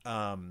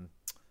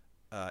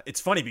it's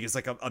funny because,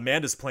 like,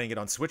 Amanda's playing it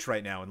on Switch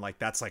right now, and, like,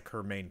 that's, like,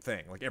 her main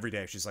thing. Like, every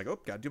day she's like, oh,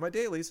 gotta do my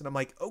dailies. And I'm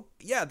like, oh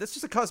yeah, that's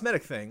just a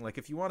cosmetic thing. Like,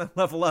 if you want to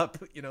level up,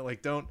 you know,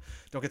 like, don't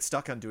get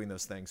stuck on doing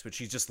those things. But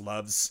she just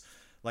loves,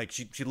 like,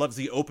 she loves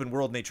the open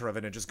world nature of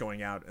it and just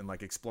going out and,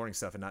 like, exploring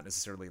stuff and not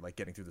necessarily, like,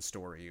 getting through the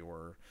story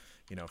or,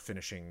 you know,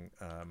 finishing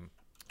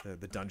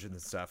the dungeons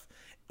and stuff.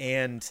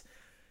 And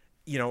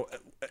you know,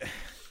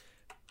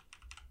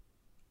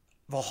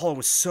 Valhalla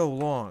was so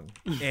long,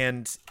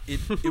 and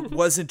it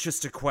wasn't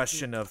just a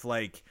question of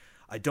like,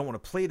 I don't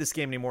want to play this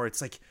game anymore.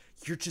 It's like,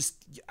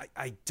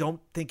 I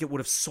don't think it would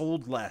have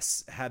sold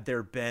less had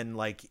there been,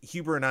 like,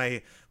 Huber and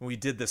I, when we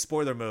did the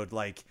spoiler mode,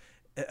 like,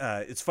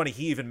 it's funny,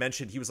 he even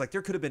mentioned, he was like,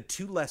 there could have been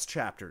 2 less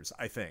chapters,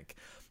 I think.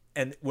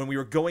 And when we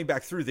were going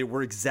back through, there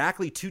were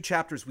exactly 2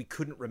 chapters we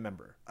couldn't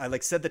remember. I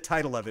like said the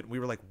title of it, and we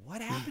were like,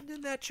 what happened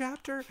in that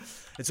chapter?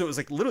 And so it was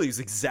like, literally, it was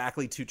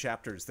exactly 2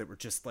 chapters that were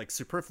just like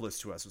superfluous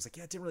to us. It was like,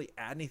 yeah, it didn't really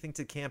add anything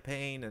to the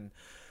campaign. And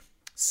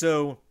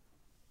so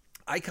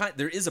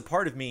there is a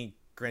part of me,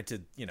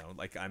 granted, you know,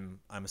 like I'm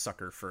a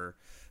sucker for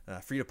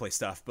free to play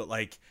stuff, but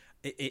like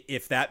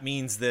if that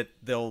means that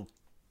they'll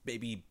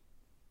maybe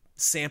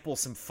sample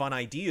some fun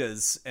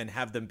ideas and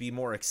have them be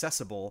more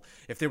accessible,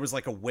 if there was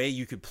like a way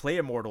you could play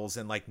Immortals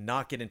and like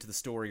not get into the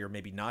story or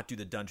maybe not do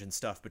the dungeon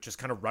stuff, but just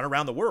kind of run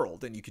around the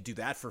world, and you could do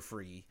that for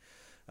free.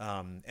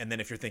 And then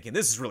if you're thinking,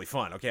 this is really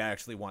fun, okay, I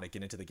actually want to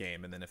get into the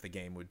game. And then if the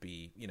game would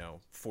be, you know,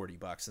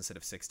 $40 instead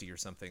of 60 or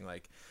something,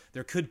 like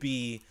there could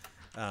be,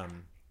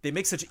 they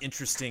make such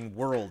interesting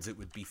worlds. It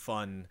would be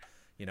fun,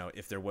 you know,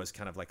 if there was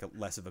kind of like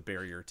less of a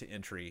barrier to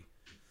entry.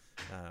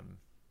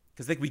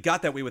 Because like we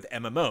got that way with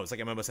MMOs.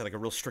 Like MMOs had like a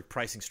real strict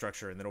pricing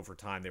structure, and then over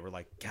time they were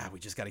like, God, we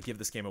just got to give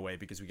this game away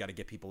because we got to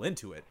get people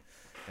into it.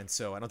 And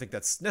so I don't think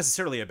that's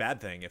necessarily a bad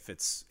thing if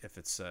it's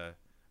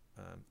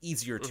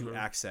easier to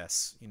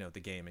access, you know, the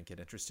game and get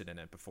interested in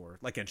it before,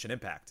 like Genshin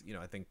Impact. You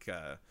know, I think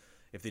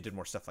if they did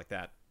more stuff like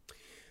that.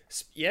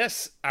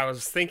 Yes, I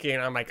was thinking,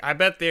 I'm like, I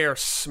bet they're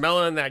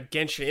smelling that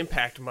Genshin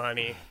Impact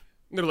money.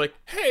 They're like,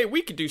 hey,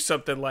 we could do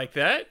something like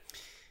that.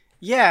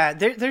 Yeah,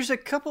 there's a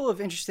couple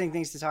of interesting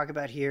things to talk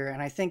about here,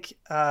 and I think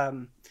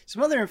some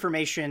other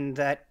information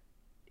that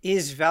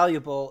is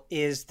valuable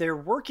is they're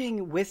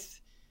working with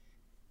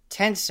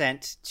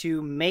Tencent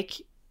to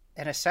make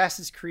an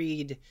Assassin's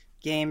Creed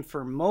game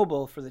for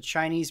mobile for the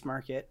Chinese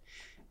market.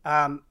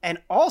 And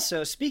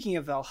also, speaking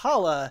of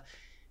Valhalla,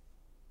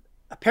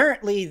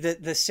 apparently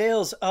the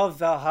sales of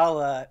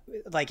Valhalla,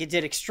 like, it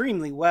did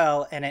extremely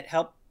well, and it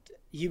helped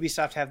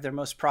Ubisoft have their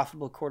most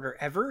profitable quarter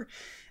ever.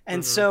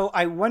 And so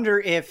I wonder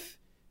if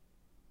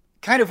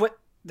kind of what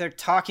they're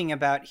talking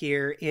about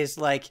here is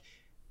like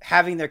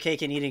having their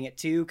cake and eating it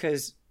too.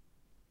 Cause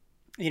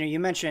you know, you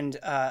mentioned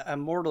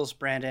Immortals,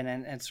 Brandon,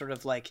 and sort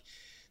of like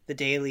the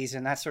dailies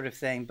and that sort of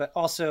thing, but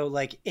also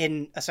like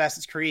in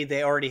Assassin's Creed,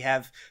 they already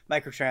have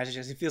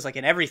microtransactions. It feels like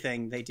in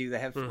everything they do, they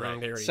have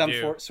some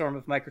form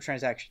of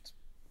microtransactions.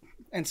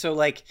 And so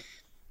like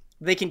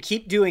they can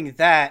keep doing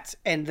that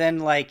and then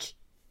like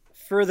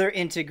further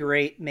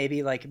integrate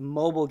maybe like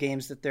mobile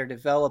games that they're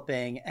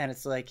developing. And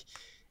it's like,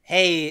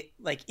 hey,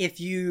 like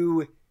if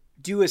you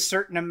do a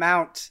certain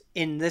amount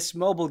in this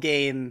mobile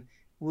game,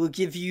 we'll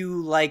give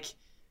you like,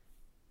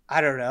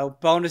 I don't know,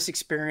 bonus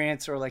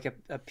experience or like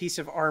a piece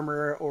of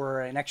armor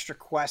or an extra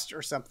quest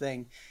or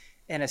something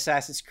in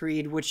Assassin's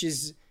Creed, which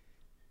is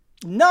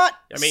not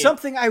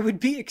something I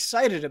would be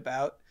excited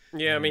about.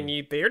 Yeah, I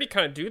mean, they already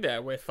kind of do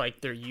that with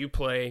like their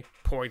Uplay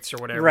points or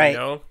whatever, right. You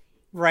know?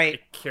 Right.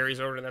 It carries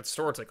over to that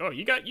store. It's like, oh,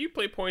 you got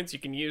Uplay points you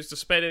can use to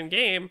spend in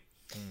game.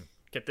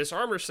 Get this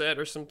armor set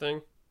or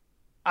something.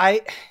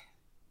 You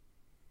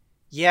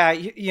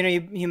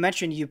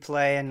mentioned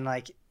Uplay and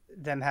like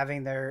them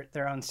having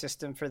their own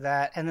system for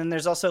that. And then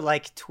there's also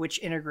like Twitch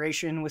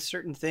integration with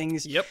certain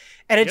things. Yep.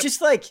 And it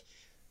just like,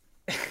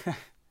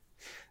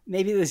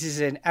 maybe this is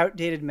an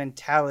outdated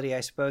mentality, I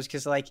suppose.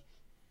 Cause like,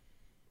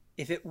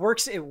 if it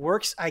works,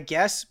 I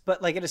guess.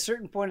 But like at a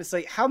certain point, it's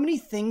like, how many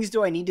things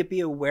do I need to be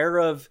aware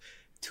of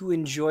to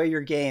enjoy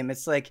your game?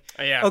 It's like,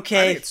 okay. I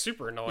think it's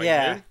super annoying.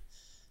 Yeah. Dude.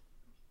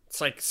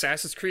 It's like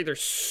Assassin's Creed,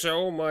 there's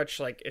so much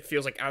like it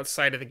feels like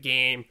outside of the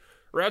game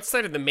or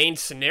outside of the main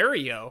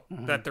scenario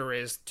that there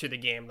is to the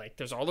game. Like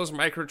there's all those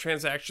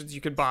microtransactions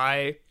you could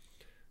buy,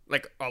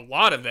 like a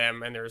lot of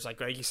them, and there's like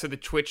you said, the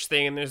Twitch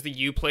thing, and there's the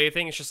Uplay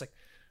thing. It's just like,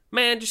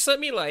 man, just let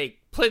me like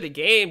play the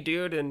game,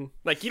 dude. And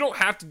like you don't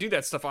have to do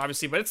that stuff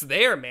obviously, but it's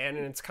there, man,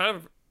 and it's kind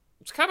of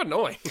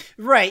annoying.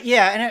 Right,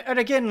 yeah. And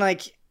again,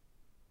 like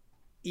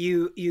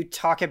you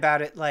talk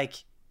about it like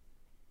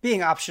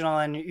being optional,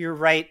 and you're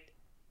right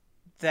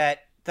that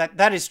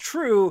is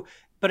true,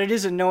 but it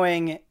is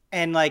annoying.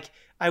 And like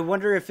I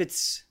wonder if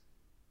it's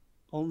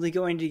only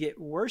going to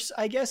get worse,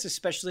 I guess,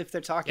 especially if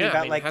they're talking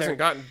about like it hasn't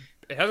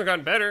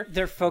gotten better.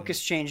 Their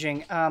focus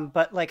changing.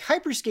 But like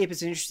Hyperscape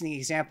is an interesting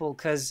example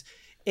because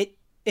it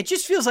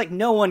just feels like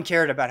no one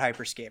cared about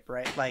Hyperscape,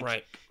 right? Like,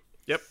 right.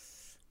 Yep.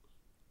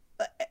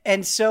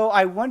 And so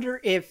I wonder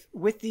if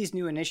with these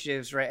new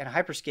initiatives, right, and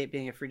Hyperscape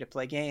being a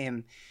free-to-play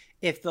game,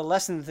 if the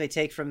lesson that they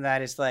take from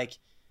that is like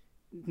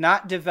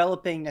not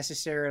developing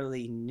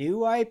necessarily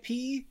new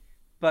IP,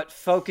 but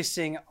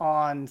focusing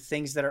on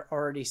things that are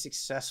already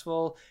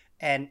successful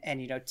and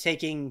you know,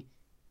 taking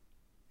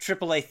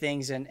AAA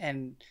things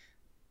and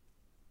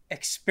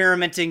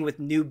experimenting with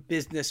new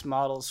business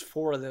models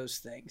for those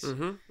things.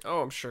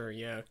 Oh, I'm sure.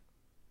 Yeah.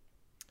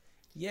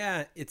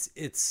 Yeah,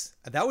 it's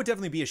that would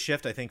definitely be a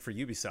shift, I think, for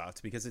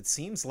Ubisoft, because it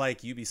seems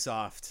like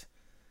Ubisoft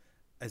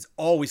is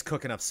always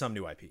cooking up some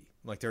new IP.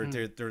 Like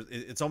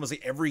it's almost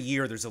like every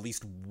year there's at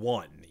least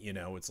one. You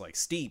know, it's like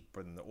Steep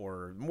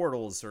or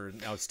Immortals, or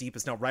now Steep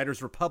is now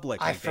Riders Republic.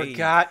 I Like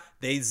forgot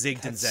they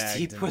zigged and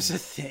zagged. Steep was a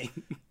thing.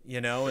 You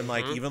know, and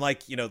like even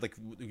like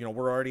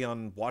we're already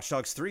on Watch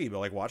Dogs 3, but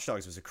like Watch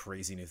Dogs was a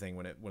crazy new thing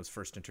when it was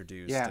first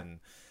introduced. Yeah.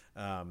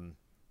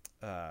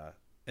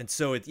 And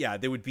so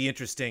they would be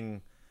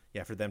interesting.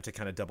 Yeah, for them to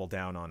kind of double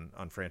down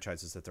on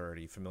franchises that they're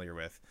already familiar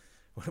with.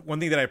 One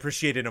thing that I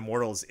appreciate in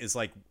Immortals is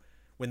like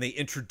when they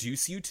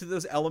introduce you to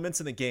those elements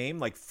in the game,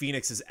 like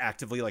Phoenix is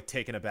actively like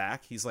taken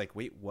aback. He's like,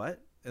 "Wait,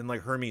 what?" And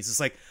like Hermes is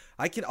like,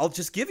 I'll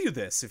just give you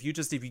this if you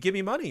give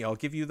me money, I'll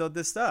give you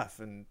this stuff."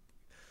 And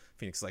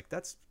Phoenix is like,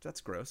 "That's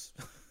gross."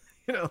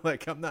 You know,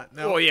 like I'm not.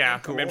 No, well, yeah,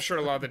 cool. I mean, I'm sure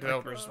a lot of the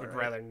developers would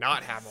rather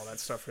not have all that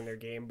stuff in their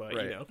game, but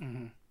Right. you know,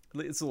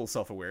 It's a little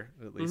self-aware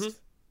at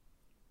least.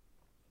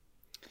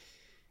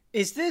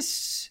 Is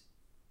this,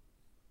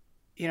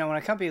 when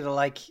a company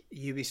like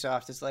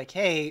Ubisoft is like,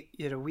 hey,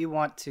 we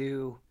want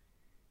to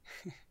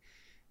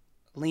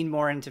lean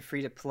more into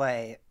free to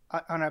play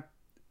on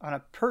a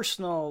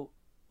personal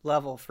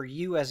level for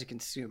you as a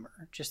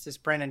consumer, just as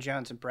Brandon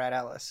Jones and Brad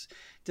Ellis,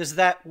 does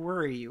that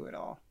worry you at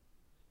all?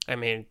 I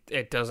mean,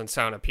 it doesn't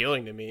sound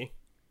appealing to me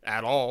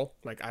at all.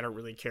 Like, I don't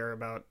really care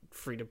about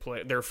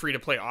their free to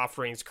play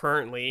offerings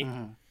currently.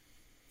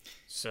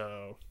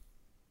 So,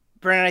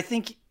 Brandon, I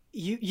think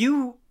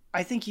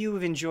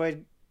you've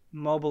enjoyed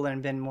mobile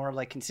and been more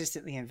like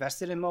consistently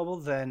invested in mobile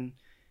than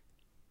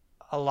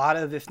a lot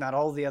of, if not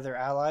all, the other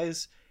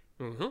allies.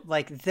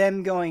 Like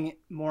them going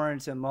more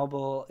into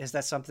mobile, is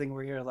that something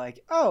where you're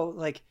like, oh,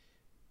 like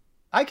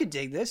I could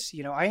dig this?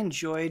 I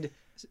enjoyed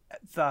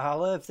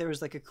Valhalla. If there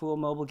was like a cool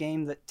mobile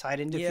game that tied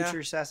into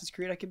future Assassin's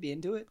Creed, I could be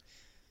into it.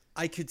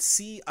 I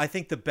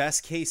think the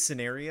best case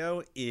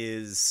scenario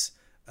is,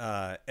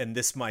 and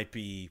this might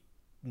be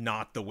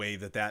not the way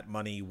that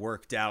money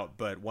worked out,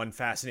 but one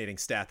fascinating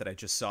stat that I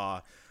just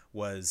saw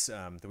was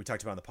that we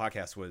talked about on the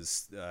podcast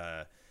was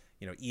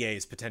EA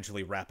is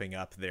potentially wrapping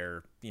up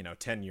their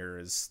tenure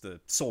as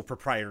the sole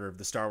proprietor of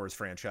the Star Wars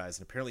franchise,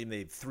 and apparently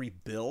made $3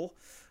 billion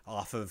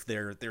off of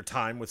their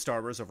time with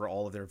Star Wars over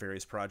all of their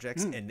various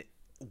projects, and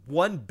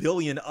 $1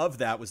 billion of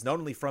that was not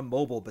only from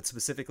mobile, but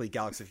specifically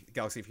Galaxy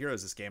of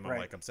Heroes, this game I'm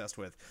like obsessed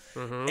with,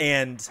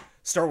 and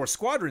Star Wars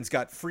Squadrons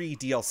got free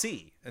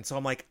DLC, and so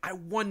I'm like, I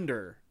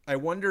wonder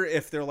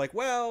if they're like,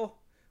 well,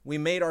 we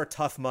made our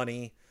tough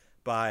money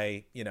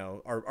by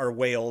our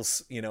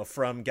whales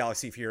from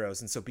Galaxy of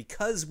Heroes, and so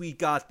because we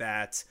got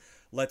that,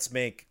 let's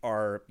make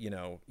our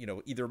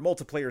either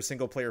multiplayer,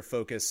 single player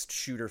focused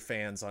shooter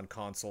fans on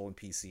console and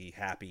PC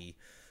happy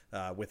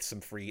with some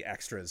free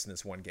extras in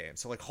this one game.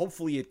 So like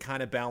hopefully it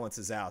kind of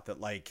balances out that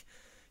like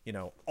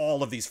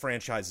all of these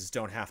franchises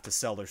don't have to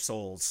sell their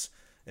souls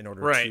in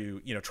order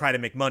to try to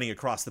make money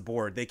across the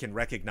board. They can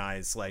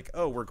recognize like,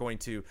 oh, we're going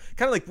to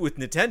kind of like with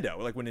Nintendo,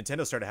 like when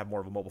Nintendo started to have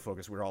more of a mobile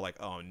focus, we were all like,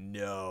 oh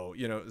no,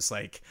 it's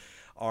like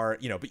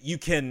but you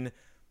can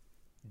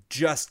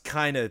just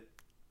kind of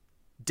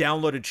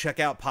download and check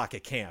out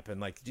Pocket Camp, and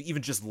like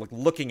even just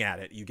looking at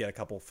it, you get a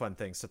couple fun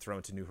things to throw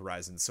into New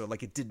Horizons. So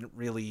like it didn't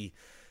really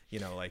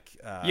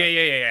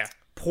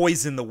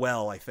poison the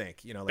well, I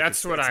think. Like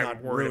that's what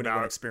I'm worried about.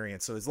 Our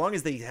experience. So as long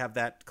as they have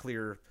that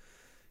clear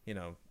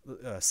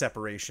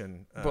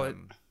separation, but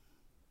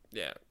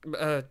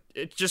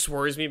it just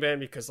worries me, Ben,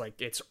 because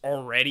like it's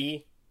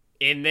already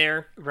in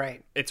there,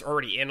 right? It's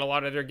already in a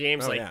lot of their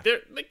games. There,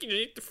 like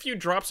a few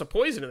drops of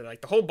poison in there.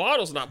 Like the whole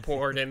bottle's not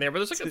poured in there, but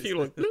there's like a few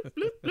like bloop,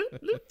 bloop, bloop,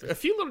 bloop, a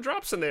few little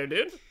drops in there,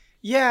 dude.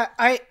 Yeah,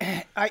 I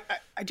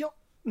don't,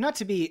 not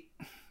to be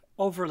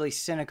overly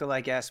cynical,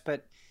 I guess,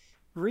 but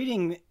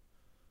reading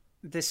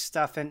this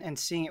stuff and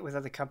seeing it with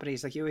other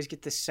companies, like you always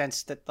get this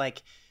sense that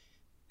like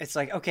it's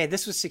like, okay,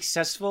 this was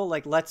successful,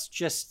 like let's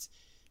just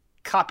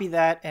copy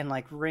that and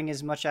like wring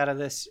as much out of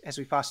this as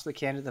we possibly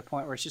can, to the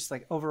point where it's just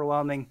like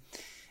overwhelming.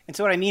 And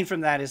so what I mean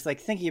from that is like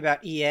thinking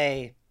about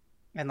EA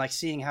and like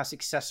seeing how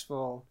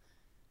successful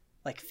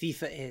like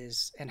FIFA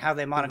is and how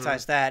they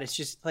monetize that. It's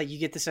just like you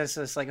get the sense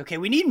that it's like, okay,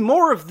 we need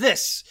more of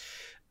this.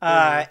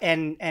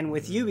 And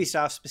with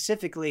Ubisoft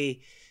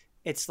specifically,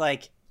 it's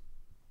like,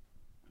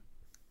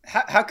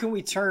 how can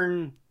we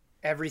turn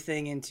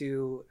everything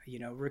into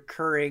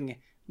recurring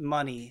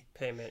money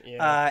payment?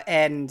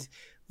 And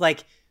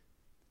like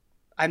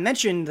I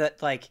mentioned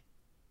that like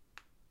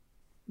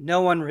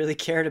no one really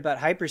cared about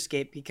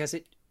Hyperscape because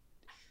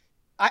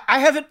I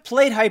haven't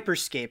played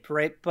Hyperscape,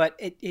 right? But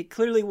it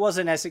clearly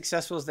wasn't as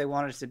successful as they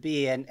wanted it to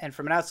be. And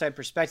from an outside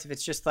perspective,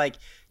 it's just like,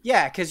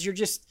 yeah, because you're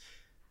just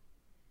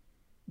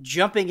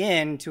jumping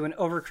into an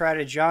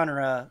overcrowded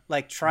genre,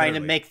 like trying to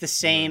make the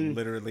same...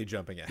 Literally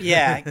jumping in.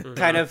 Yeah,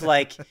 kind of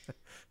like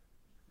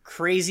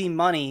crazy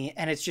money.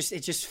 And it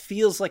just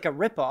feels like a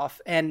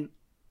ripoff. And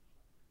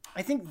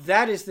I think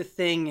that is the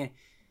thing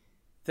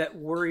that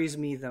worries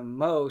me the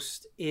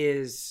most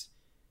is...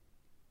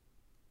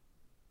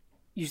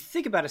 You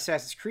think about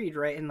Assassin's Creed,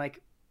 right? And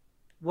like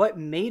what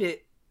made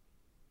it,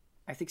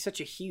 I think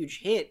such a huge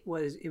hit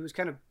was it was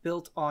kind of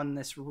built on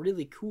this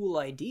really cool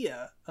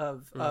idea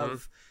of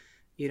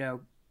you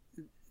know,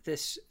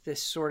 this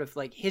sort of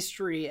like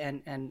history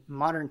and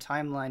modern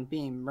timeline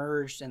being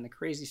merged, and the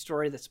crazy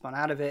story that spun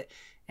out of it,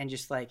 and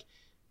just like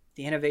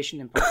the innovation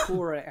in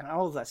parkour and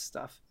all of that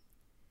stuff.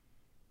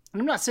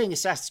 And I'm not saying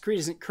Assassin's Creed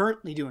isn't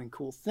currently doing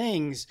cool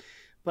things,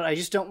 but I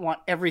just don't want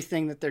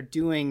everything that they're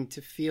doing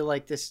to feel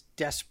like this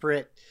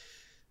desperate,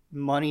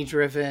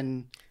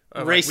 money-driven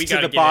race to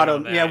the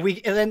bottom. Yeah,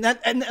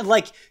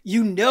 like,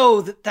 you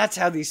know, that's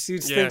how these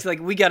suits think. Like,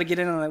 we got to get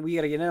in on that. We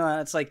got to get in on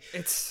it. It's like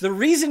the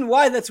reason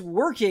why that's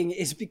working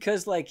is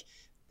because like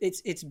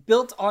it's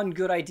built on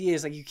good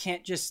ideas. Like, you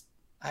can't just,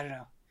 I don't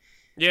know.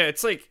 Yeah,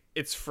 it's like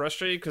it's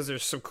frustrating because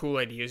there's some cool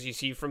ideas you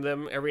see from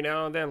them every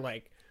now and then.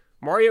 Like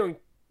Mario and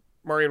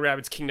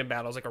Rabbids Kingdom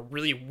Battle is like a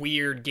really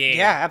weird game.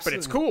 Yeah, absolutely. But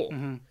it's cool.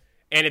 And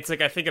it's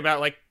like I think about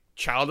like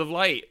Child of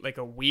Light, like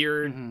a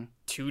weird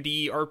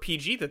 2D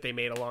RPG that they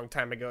made a long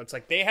time ago. It's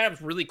like they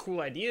have really cool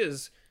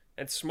ideas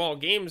and small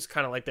games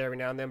kind of like that every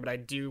now and then, but I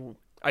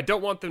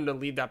don't want them to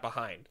leave that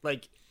behind.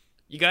 Like,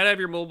 you gotta have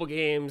your mobile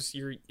games,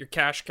 your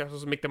cash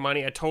cows make the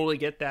money. I totally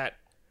get that,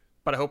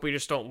 but I hope we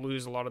just don't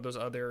lose a lot of those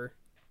other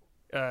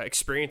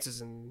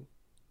experiences in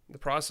the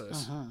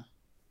process.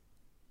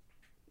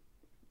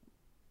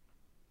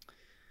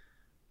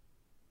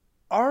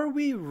 Are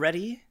we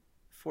ready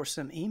for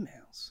some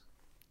emails?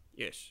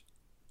 Yes.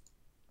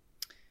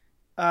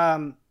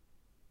 Do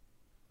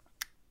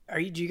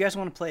you guys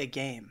want to play a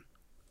game?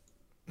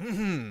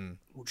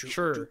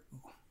 Sure.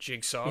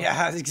 Jigsaw.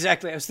 Yeah,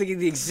 exactly. I was thinking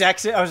the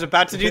exact same. I was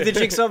about to do the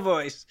Jigsaw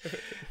voice,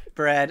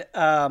 Brad.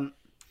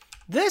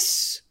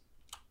 This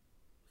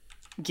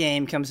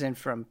game comes in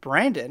from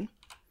Brandon.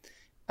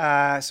 So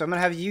I'm going to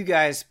have you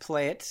guys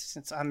play it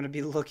since I'm going to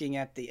be looking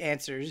at the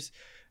answers.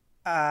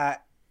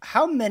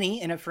 How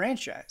many in a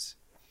franchise?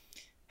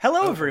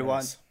 Hello, everyone.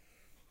 Nice.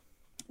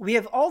 We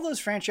have all those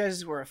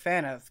franchises we're a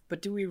fan of,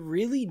 but do we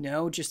really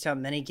know just how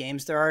many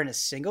games there are in a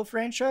single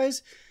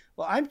franchise?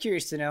 Well, I'm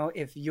curious to know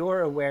if you're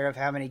aware of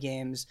how many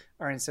games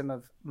are in some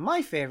of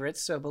my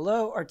favorites. So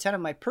below are 10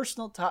 of my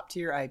personal top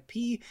tier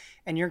IP,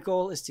 and your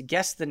goal is to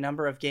guess the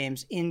number of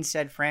games in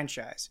said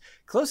franchise.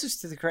 Closest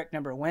to the correct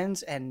number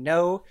wins, and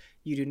no,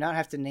 you do not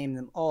have to name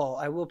them all.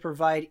 I will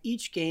provide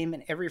each game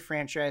in every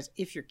franchise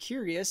if you're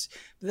curious,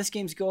 but this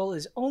game's goal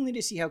is only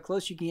to see how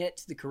close you can get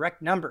to the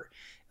correct number.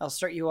 I'll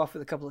start you off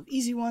with a couple of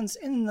easy ones,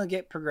 and then they'll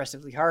get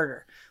progressively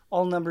harder.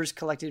 All numbers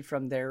collected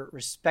from their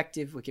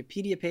respective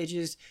Wikipedia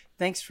pages.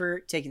 Thanks for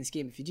taking this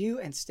game if you do,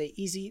 and stay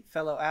easy,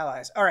 fellow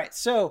allies. All right,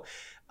 so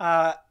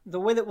the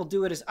way that we'll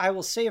do it is I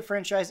will say a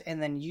franchise, and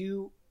then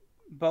you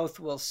both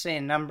will say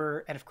a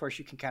number, and of course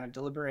you can kind of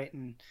deliberate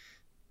and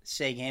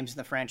say games in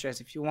the franchise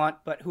if you want,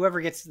 but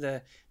whoever gets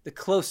the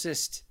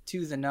closest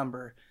to the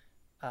number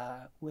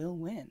will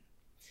win.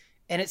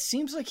 And it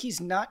seems like he's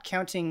not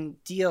counting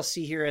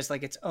DLC here as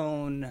like its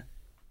own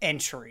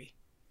entry.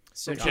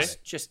 So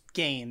just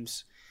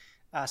games.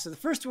 So the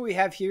first one we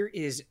have here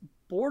is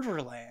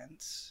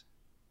Borderlands.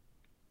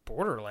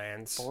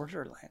 Borderlands?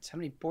 How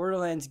many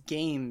Borderlands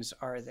games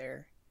are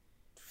there?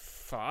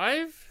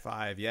 5?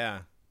 5, yeah.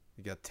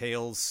 You got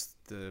Tales,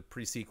 the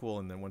pre-sequel,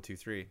 and then 1, 2,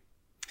 3.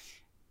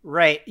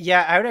 Right.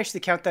 Yeah, I would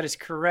actually count that as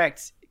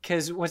correct.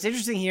 Because what's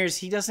interesting here is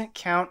he doesn't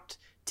count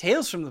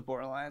Tales from the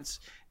Borderlands.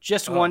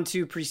 Just 1,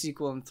 2,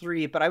 pre-sequel, and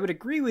 3. But I would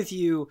agree with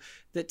you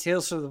that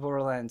Tales from the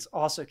Borderlands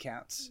also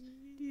counts.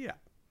 Yeah.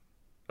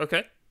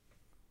 Okay.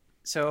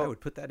 So I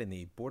would put that in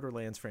the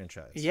Borderlands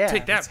franchise. Yeah.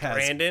 Take that,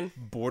 Brandon.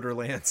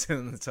 Borderlands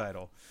in the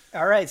title.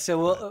 All right.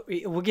 So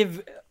we'll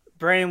give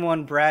Brandon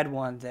 1, Brad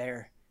 1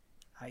 there.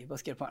 You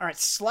both get a point. All right.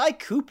 Sly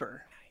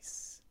Cooper.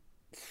 Nice.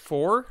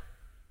 4?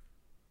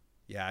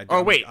 Yeah.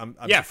 I'm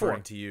 4.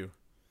 Referring to you.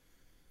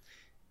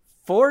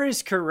 4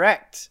 is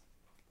correct.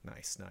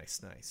 Nice.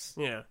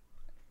 Yeah.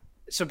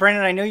 So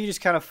Brandon, I know you just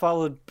kind of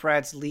followed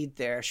Brad's lead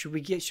there. Should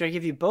I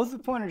give you both a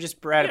point or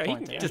just Brad a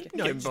point?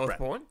 Give both a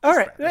point. All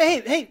right.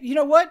 Hey, you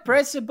know what?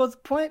 Brad said both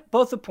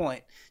a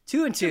point.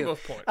 2 and 2.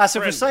 Both points. So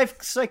for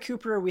Sly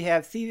Cooper, we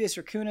have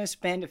Thievius Raccoonus,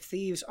 Band of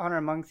Thieves, Honor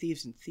Among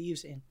Thieves, and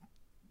Thieves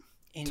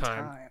in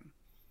Time.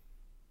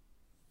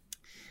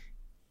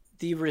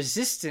 The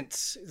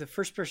Resistance, the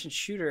first-person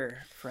shooter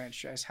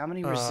franchise. How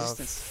many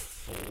Resistance?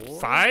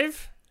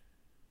 5?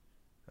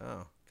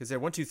 Oh, because they're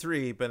 1, 2,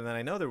 3, but then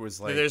I know there was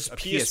like there's a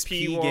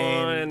PSP one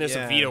game. and there's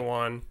a Vita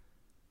one.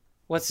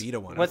 Vita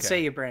one. What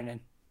say you,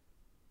 Brandon?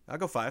 I'll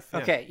go 5. Yeah.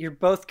 Okay, you're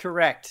both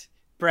correct.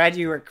 Brad,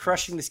 you are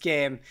crushing this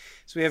game.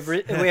 So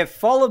we have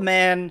Fall of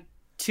Man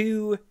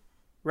 2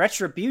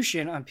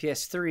 Retribution on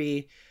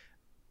PS3.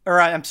 Or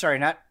I'm sorry,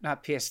 not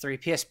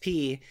PS3,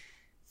 PSP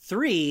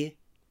 3,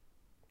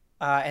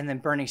 and then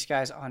Burning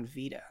Skies on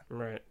Vita.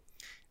 Right.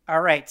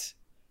 All right.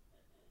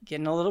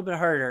 Getting a little bit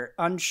harder.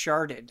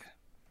 Uncharted.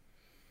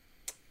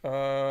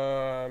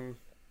 I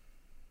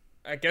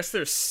guess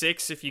there's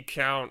 6 if you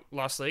count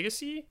Lost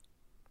Legacy,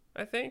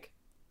 I think.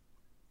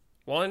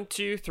 1,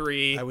 2,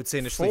 3. I would say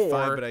initially 4,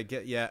 5, but I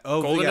get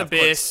Oh, Golden yeah,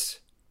 Abyss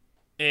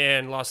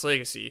and Lost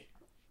Legacy,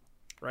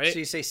 right? So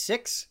you say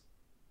 6?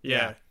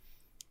 Yeah.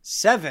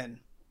 7.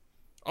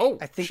 Oh,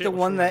 I think shit, the which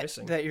one am I that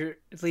missing? that you're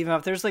leaving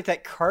off. There's like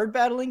that card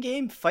battling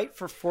game, Fight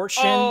for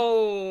Fortune.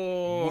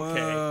 Oh,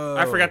 okay.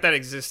 I Whoa. forgot that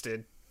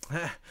existed.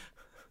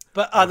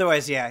 But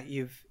otherwise, yeah,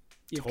 you've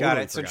got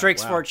Totally it. So forgot.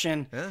 Drake's Wow.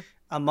 Fortune, Yeah.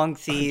 Among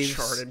Thieves,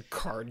 Uncharted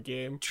card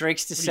game.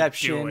 Drake's doing?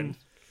 Deception,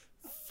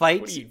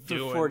 Fight What are you for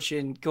doing?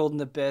 Fortune,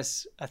 Golden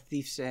Abyss, A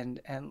Thief's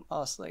End, and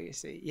Lost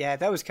Legacy. Yeah,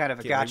 that was kind of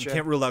a Yeah, gotcha. You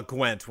can't rule out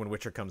Gwent when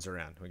Witcher comes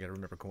around. We got to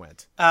remember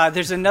Gwent.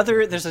 There's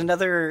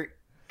another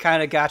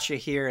kind of gotcha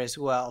here as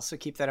well. So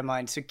keep that in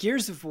mind. So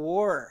Gears of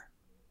War.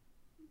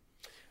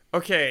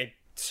 Okay,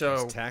 so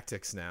There's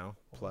tactics now,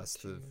 plus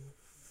the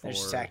 4,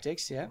 There's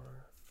tactics. Yeah.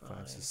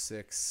 5,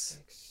 6,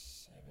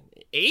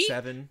 8?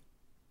 7.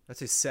 I'd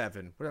say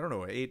 7. But I don't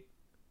know. 8.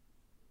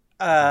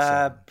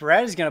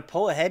 Brad is gonna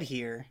pull ahead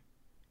here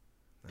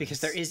because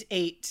there is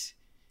 8.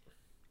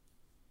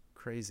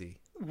 Crazy.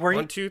 Were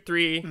 1, 2,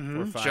 3.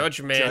 4, 5.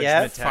 Judgment.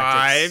 Yeah.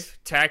 5.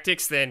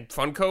 Tactics. Then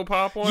Funko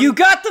Pop one. you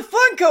got the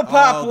Funko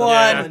Pop Oh, the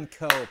one?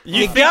 Funko.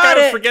 You think got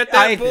I would it. forget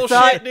that bullshit,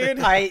 thought, dude?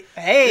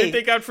 Hey, You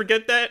think I'd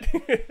forget that?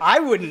 I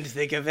wouldn't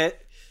think of it.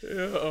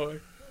 Oh,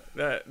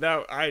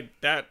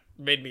 that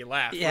made me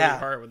laugh Yeah. really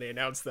hard when they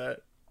announced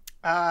that.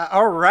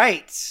 All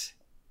right.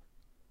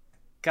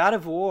 God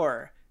of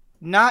War.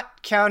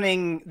 Not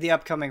counting the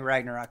upcoming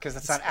Ragnarok because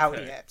that's not out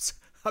yet.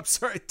 I'm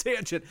sorry,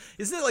 tangent.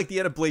 Isn't it like the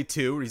end of Blade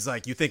 2 where he's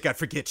like, you think I'd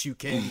forget you,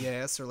 candy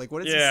ass? Or like,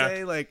 what does Yeah. he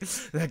say? Like,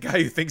 that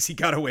guy who thinks he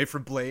got away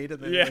from Blade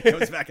and then Yeah. like,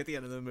 goes back at the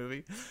end of the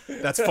movie.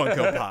 That's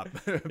Funko Pop.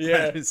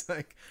 Yeah. He's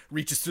like,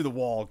 reaches through the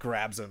wall,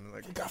 grabs him.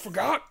 Like, I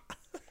forgot.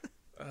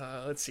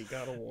 Let's see.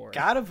 God of War.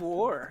 God of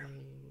War.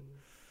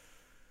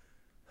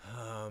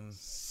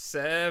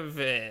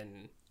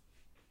 7.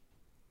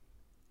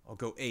 I'll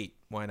go 8.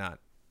 Why not?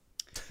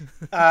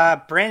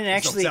 Brandon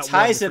actually that one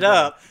ties you're it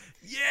up.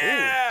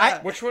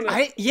 Yeah! Which one?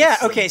 Yeah,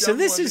 Some okay, so dumb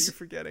this one that is you're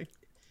forgetting.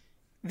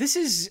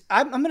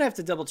 I'm gonna have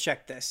to double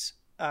check this,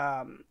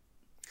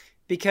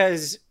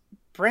 because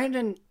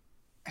Brandon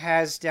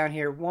has down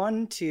here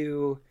 1,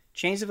 2,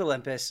 Chains of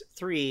Olympus,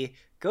 3,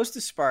 Ghost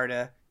of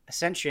Sparta,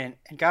 Ascension,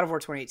 and God of War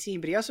 2018.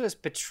 But he also has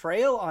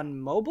Betrayal on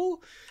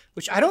mobile,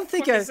 which I don't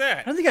think is that?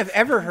 I don't think I've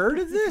ever heard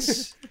of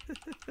this.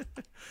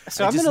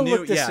 So I I'm just gonna knew-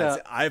 look this yeah,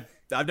 up.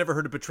 I've never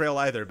heard of Betrayal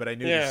either, but I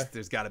knew Yeah.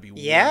 there's got to be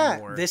Yeah, one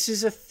more. this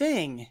is a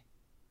thing.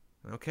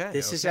 Okay.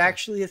 This is okay.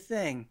 actually a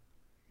thing.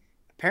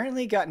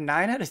 Apparently, it got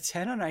 9 out of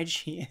 10 on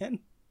IGN.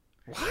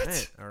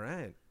 What? All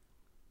right.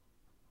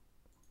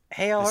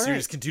 Hey, all The right.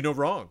 series can do no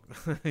wrong.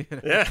 You know?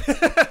 Yeah.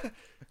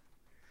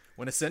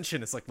 When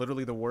Ascension is like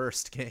literally the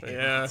worst game.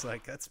 Yeah. It's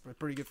like, that's a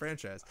pretty good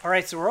franchise. All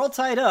right, so we're all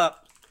tied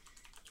up.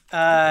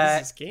 What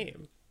is this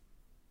game?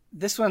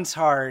 This one's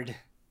hard.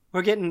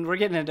 We're getting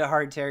into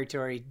hard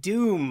territory.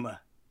 Doom.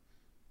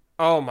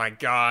 Oh my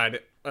god.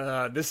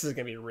 This is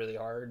gonna be really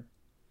hard.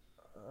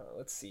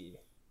 Let's see.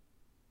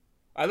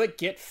 I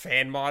get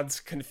fan mods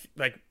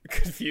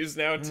confused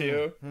now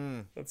too.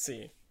 Let's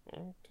see.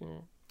 1,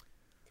 2,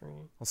 3,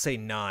 I'll say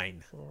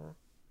 9. 4,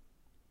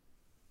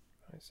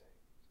 5, 6,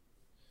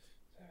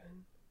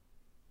 7,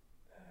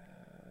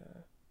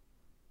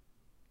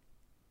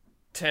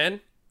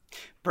 10.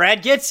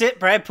 Brad gets it.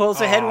 Brad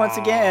pulls ahead once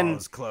Oh, again. it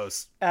was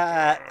close.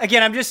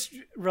 Again, I'm just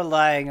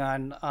relying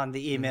on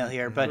the email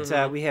here,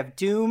 but we have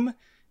Doom,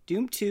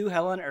 Doom 2,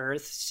 Hell on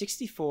Earth,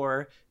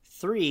 64,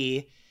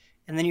 3,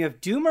 and then you have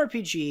Doom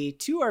RPG,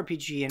 2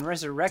 RPG, and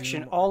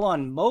Resurrection, all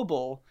on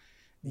mobile.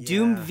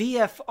 Doom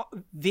VFR,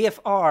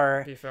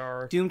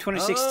 PFR. Doom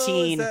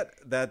 2016,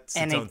 That's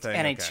and, its own thing.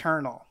 and okay.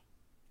 Eternal.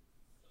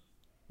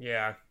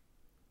 Yeah.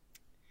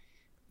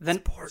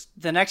 Then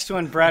the next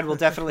one, Brad will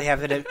definitely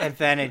have an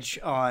advantage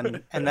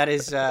on, and that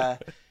is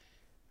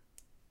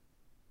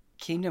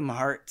Kingdom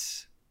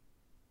Hearts.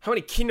 How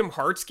many Kingdom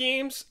Hearts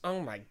games? Oh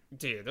my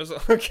dude, there's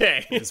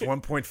okay. Is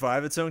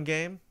 1.5 its own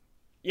game?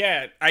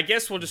 Yeah, I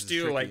guess we'll just This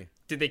is do tricky.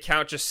 did they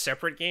count just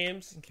separate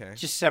games? Okay.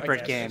 Just separate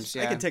guess. games,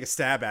 yeah. I can take a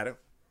stab at it.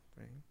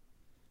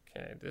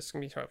 Okay, this is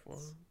gonna be a tough one.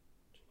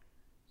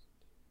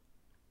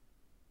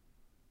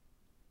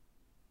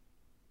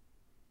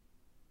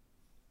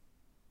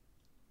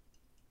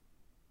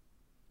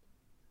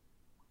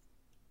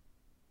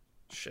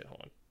 Shit,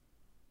 hold on.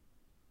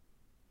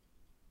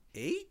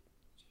 8?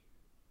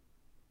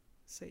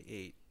 Say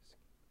 8.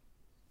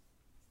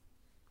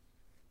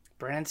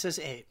 Brandon says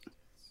 8.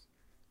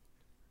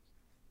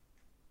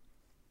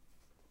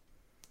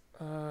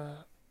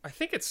 I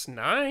think it's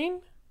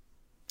 9.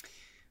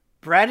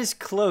 Brad is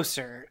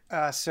closer.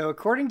 So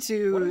according What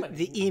to am I-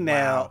 the email,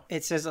 Wow.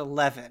 it says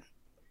 11.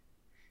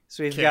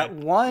 So we've Okay. got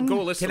one.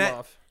 Go list Can them I?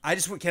 off. I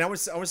just I want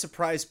to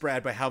surprise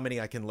Brad by how many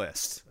I can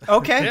list.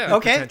 Okay. Yeah,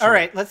 okay. potentially. All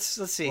right. Let's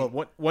see.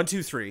 Well, 1,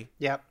 2, 3.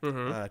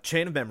 Yep.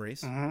 Chain of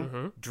Memories.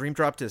 Dream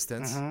Drop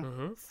Distance.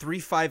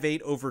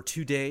 358 over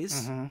 2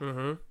 days.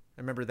 I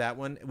remember that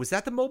one. Was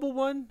that the mobile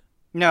one?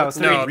 No, it's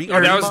No, three- that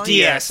was Remind?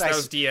 DS. That I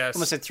was DS.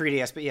 Almost said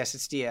 3DS, but yes,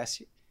 it's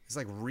DS. It's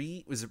like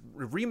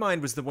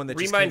Remind was the one that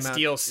just Remind's came out.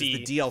 DLC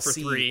is the DLC for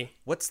 3.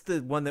 What's the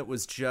one that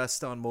was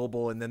just on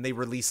mobile and then they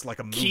released like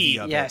a movie Key.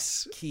 of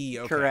Yes. it? Key.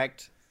 Okay.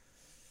 Correct.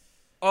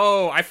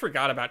 Oh, I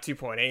forgot about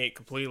 2.8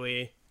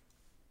 completely.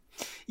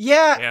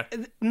 Yeah.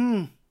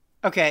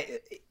 Okay.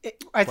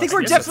 I think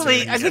we're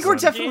definitely. I think we're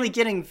definitely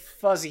getting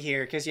fuzzy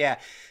here because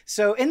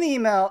So in the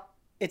email,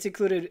 it's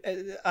included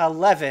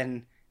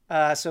 11.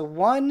 So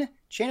 1,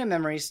 Chain of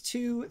Memories.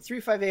 2,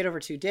 358 over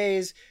 2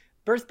 days.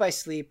 Birth by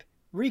Sleep.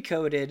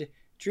 Recoded.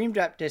 Dream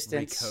Drop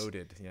Distance.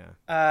 Recoded.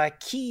 Yeah.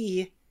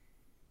 Key.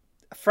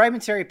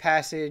 Fragmentary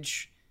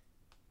Passage.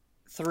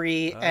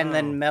 3, and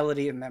then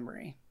Melody of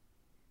Memory.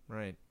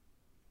 Right.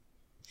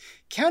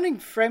 Counting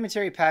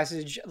Fragmentary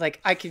Passage,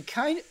 like I could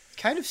kind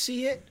of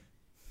see it.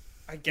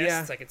 I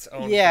guess it's like its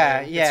own.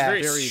 Yeah, thing. yeah.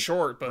 It's very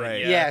short, but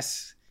right.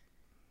 Yes.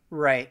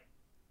 Right.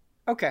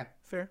 Okay.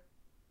 Fair.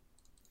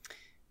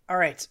 All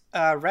right.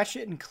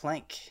 Ratchet and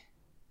Clank.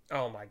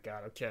 Oh my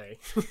god. Okay.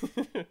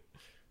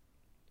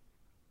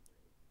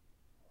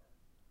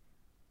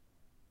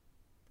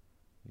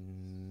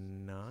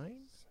 9.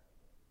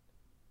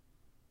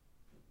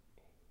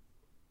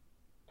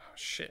 Oh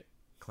shit.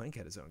 Clank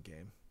had his own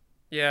game.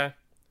 Yeah.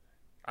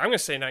 I'm gonna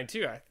say 9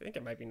 too. I think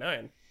it might be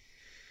 9.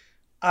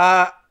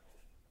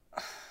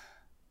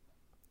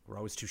 We're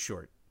always too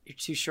short. You're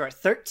too short.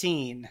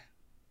 13.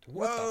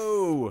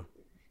 Whoa.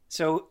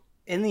 So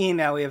in the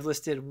email we have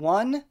listed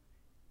 1,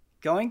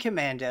 Going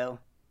Commando,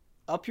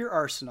 Up Your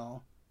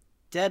Arsenal,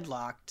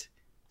 Deadlocked,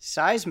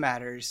 Size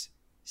Matters,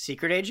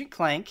 Secret Agent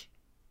Clank,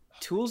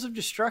 Tools of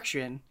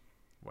Destruction,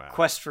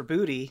 Quest for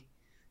Booty,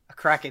 A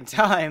Crack in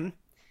Time,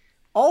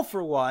 All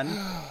for One,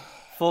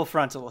 Full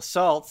Frontal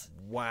Assault,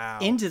 Wow,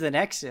 Into the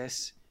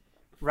Nexus,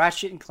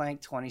 Ratchet and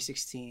Clank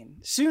 2016,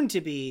 soon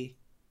to be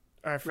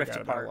I Rift forgot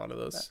about Apart. a lot of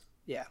those.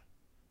 Yeah.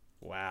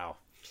 Wow.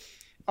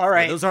 All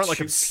right. Yeah, those aren't like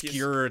Two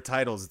obscure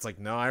titles. It's like,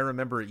 no, I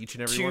remember each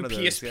and every 2 one of those.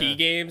 PSP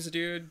games,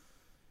 dude.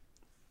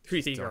 Who do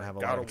you think Don't are have a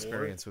God lot of of War?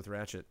 experience with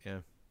Ratchet. Yeah.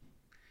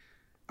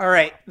 All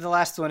right. The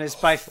last one is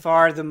by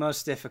far the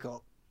most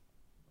difficult.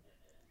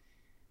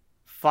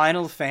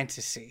 Final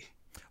Fantasy.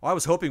 Oh, I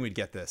was hoping we'd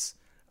get this.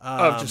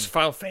 Just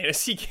Final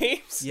Fantasy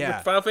games? Yeah.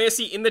 With Final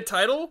Fantasy in the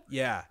title?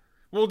 Yeah.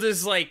 Well,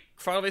 does like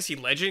Final Fantasy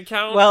Legend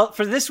count? Well,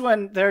 for this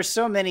one, there are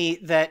so many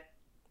that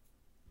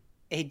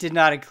he did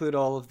not include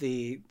all of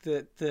the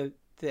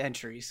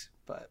entries,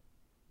 but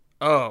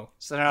oh,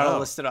 so they're not all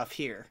listed off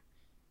here.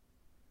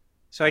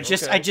 So I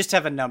just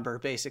have a number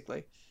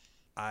basically.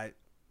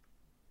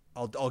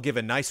 I'll give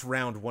a nice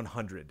round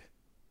 100.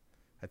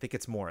 I think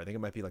it's more. I think it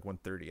might be like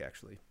 130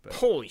 actually. But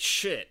holy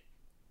shit!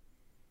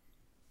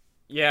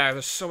 Yeah,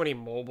 there's so many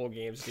mobile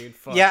games, dude.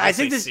 Fuck. Yeah, I I'd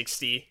think say this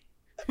 60.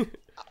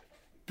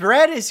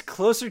 Brad is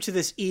closer to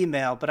this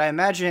email, but I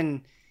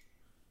imagine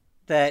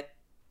that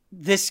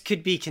this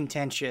could be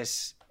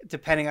contentious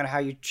depending on how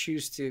you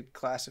choose to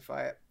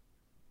classify it.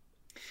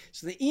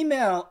 So the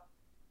email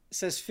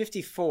says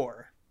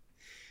 54.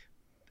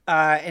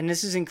 And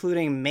this is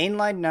including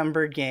mainline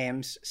numbered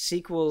games,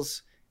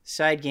 sequels,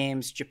 side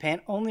games,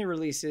 Japan-only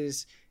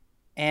releases,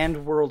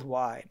 and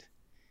worldwide.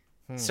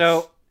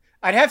 So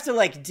I'd have to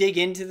like dig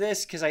into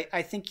this because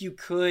I think you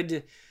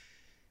could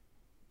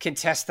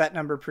contest that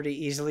number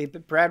pretty easily,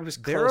 but Brad was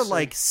closer. there are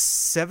like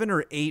 7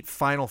 or 8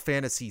 Final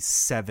Fantasy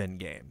 7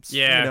 games.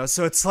 Yeah. You know,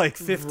 so it's like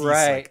 50.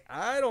 Right. Like,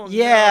 I don't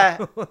Yeah.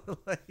 know.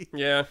 Like,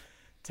 Yeah.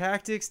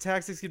 Tactics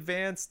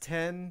Advanced,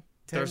 10,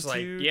 10 There's 2,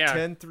 like, yeah.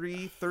 10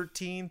 3,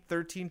 13,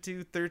 13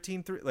 2,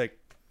 13 3. Like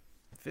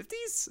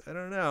 50s? I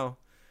don't know.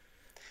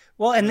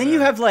 Well, and then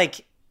you have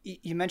like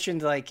you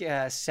mentioned like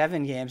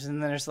 7 games,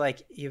 and then there's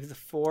like you have the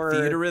 4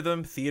 Theater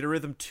Rhythm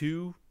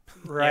 2.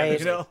 right?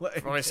 You know, like,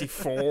 Final Fantasy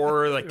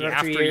 4, like the After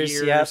after years,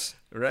 years. yep.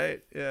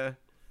 right? Yeah.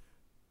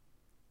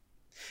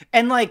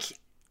 And like,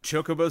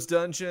 Chocobo's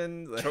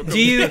Dungeon. Like, do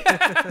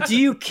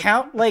you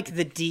count like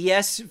the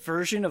DS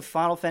version of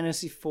Final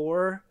Fantasy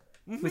IV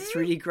with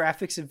 3D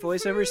graphics and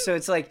voiceovers? So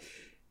it's like,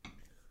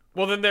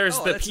 Well, then there's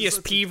the that's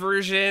PSP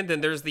version,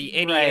 then there's the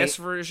NES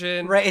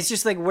version. right? It's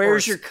just like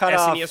where's your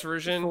cutoff SNES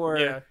version? for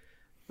Yeah.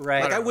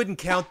 right? Like I wouldn't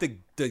count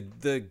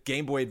the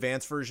Game Boy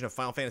Advance version of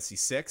Final Fantasy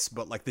VI,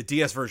 but like the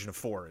DS version of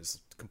 4 is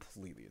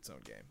completely its own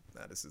game.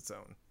 That is its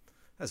own.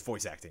 That's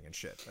voice acting and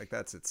shit. Like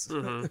that's its.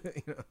 You know.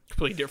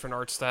 Completely different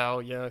art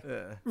style, yeah. I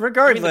mean,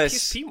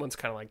 Regardless, the PSP one's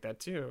kind of like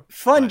that, too.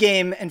 fun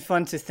game and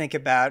fun to think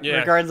about. Yeah.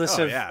 Regardless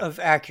Oh, of, yeah. of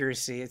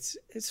accuracy,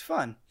 it's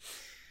fun.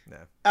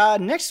 Yeah.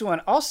 Next one,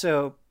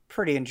 also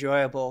pretty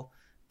enjoyable,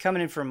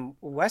 coming in from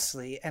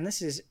Wesley, and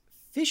this is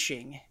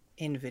fishing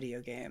in video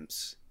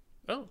games.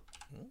 Oh.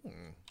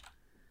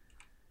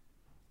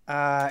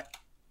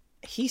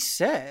 He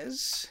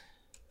says,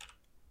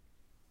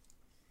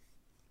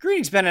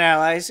 "Greetings, Ben and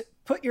Allies.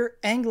 Put your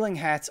angling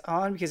hats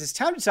on because it's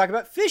time to talk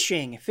about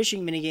fishing.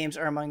 Fishing minigames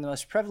are among the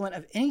most prevalent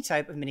of any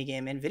type of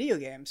minigame in video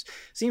games.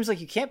 Seems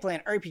like you can't play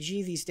an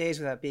RPG these days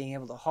without being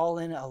able to haul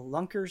in a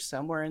lunker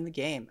somewhere in the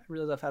game." I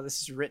really love how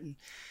this is written.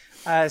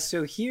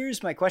 So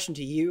here's my question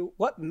to you.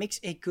 What makes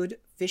a good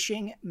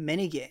fishing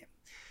minigame?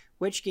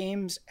 Which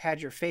games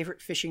had your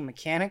favorite fishing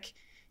mechanic?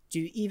 Do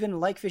you even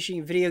like fishing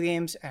in video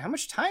games? And how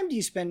much time do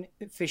you spend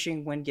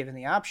fishing when given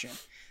the option?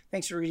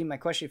 Thanks for reading my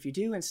question if you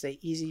do, and stay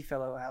easy,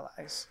 fellow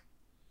allies.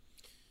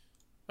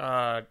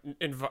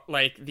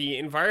 like the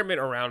environment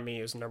around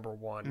me is number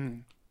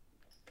one.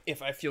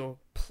 If I feel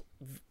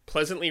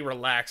pleasantly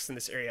relaxed in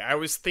this area, I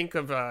always think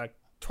of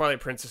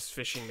Twilight Princess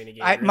fishing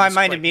minigame. My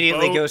mind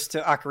immediately goes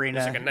to Ocarina.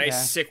 There's like a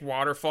nice sick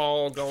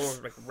waterfall going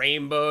with like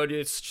rainbow. Dude,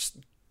 it's just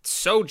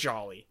so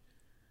jolly.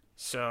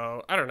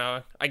 So I don't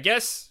know. I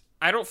guess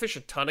I don't fish a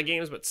ton of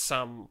games, but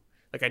some.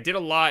 Like I did a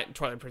lot in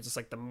Twilight Princess,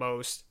 like the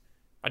most.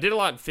 I did a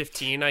lot in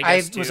 15. I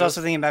guess I was also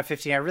thinking about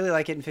 15. I really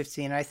like it in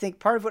 15. And I think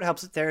part of what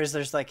helps it there is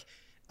there's like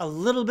a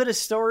little bit of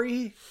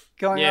story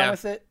going on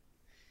with it.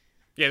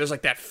 Yeah, there's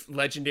like that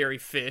legendary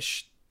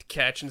fish to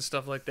catch and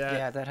stuff like that.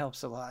 Yeah, that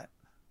helps a lot.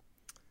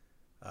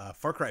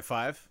 Far Cry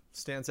 5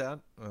 stands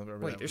out. Wait,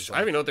 I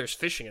don't even know there's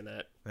fishing in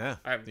that. Yeah,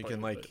 you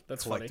can like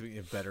that's collect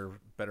funny.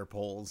 better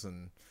poles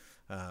and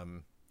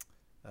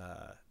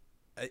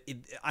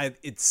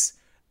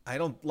I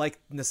don't like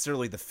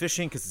necessarily the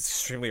fishing because it's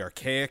extremely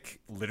archaic,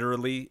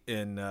 literally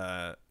in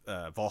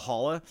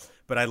Valhalla.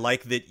 But I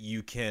like that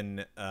you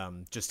can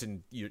just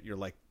in your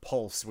like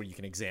pulse where you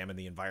can examine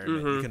the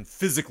environment. You can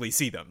physically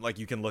see them. Like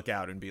you can look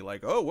out and be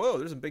like, oh, whoa,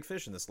 there's a big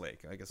fish in this lake.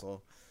 I guess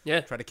I'll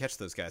try to catch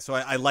those guys. So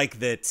I like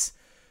that.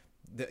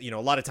 You know,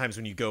 a lot of times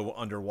when you go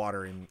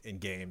underwater in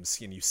games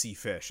and you see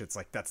fish, it's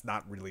like that's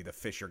not really the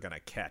fish you're gonna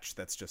catch.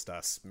 That's just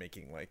us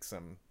making like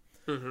some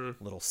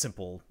little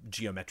simple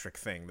geometric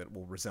thing that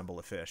will resemble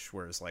a fish.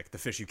 Whereas like the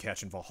fish you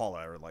catch in Valhalla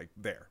are like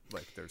there.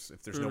 Like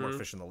if there's no more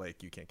fish in the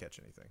lake, you can't catch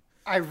anything.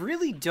 I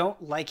really don't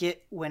like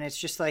it when it's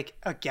just like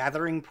a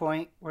gathering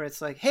point where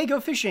it's like, hey, go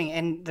fishing,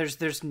 and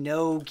there's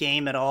no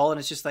game at all, and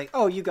it's just like,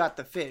 oh, you got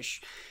the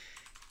fish.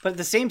 But at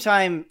the same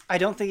time, I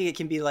don't think it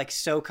can be like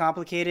so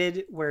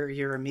complicated where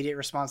your immediate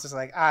response is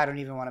like, I don't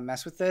even want to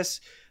mess with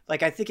this.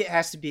 Like, I think it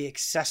has to be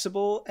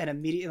accessible and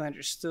immediately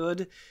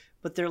understood,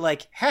 but there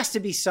like has to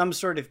be some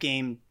sort of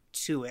game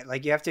to it.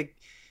 Like you have to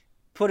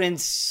put in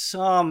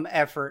some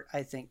effort,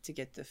 I think, to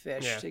get the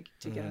fish,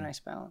 to get a nice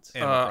balance.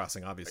 Animal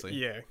Crossing, obviously.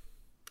 Yeah.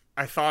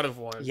 I thought of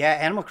one. Yeah,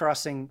 Animal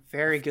Crossing,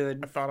 very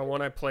good. I thought of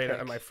one I played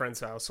at my friend's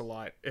house a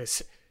lot.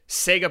 Is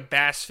Sega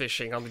Bass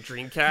Fishing on the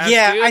Dreamcast.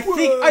 Yeah, dude. I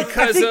think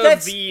of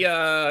that's... the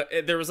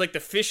there was like the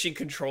fishing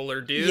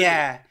controller, dude.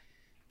 Yeah.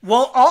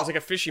 Well, it was like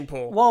a fishing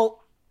pole.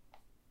 Well,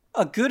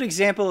 a good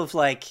example of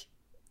like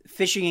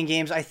fishing in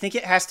games, I think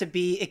it has to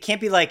be, it can't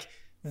be like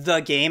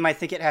the game. I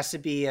think it has to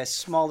be a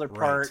smaller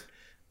part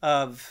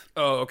of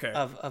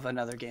of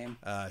another game.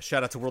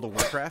 Shout out to World of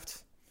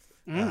Warcraft.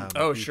 Sure.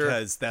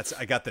 Because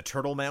I got the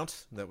turtle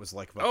mount that was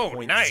like a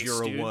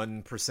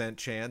 0.01%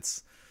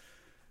 chance.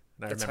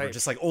 And I remember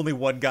just like only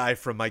one guy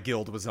from my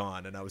guild was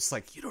on, and I was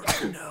like, you don't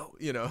even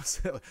know,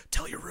 so,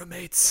 tell your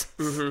roommates.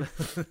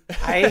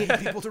 I need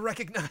people to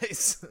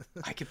recognize.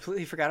 I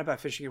completely forgot about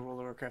fishing in World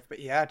of Warcraft, but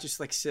yeah,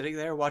 just like sitting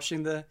there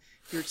watching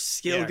your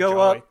skill go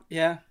up.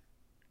 Yeah.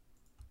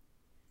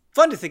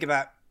 Fun to think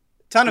about.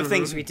 Ton of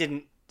things we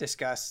didn't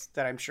discuss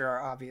that I'm sure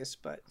are obvious,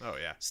 but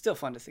still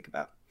fun to think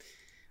about.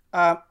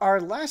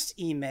 Our last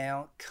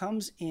email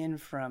comes in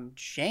from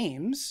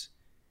James,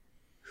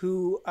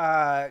 who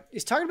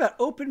is talking about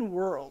open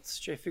worlds,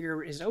 which I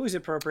figure is always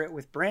appropriate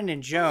with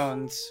Brandon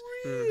Jones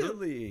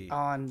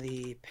on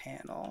the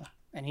panel.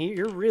 And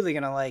you're really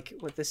going to like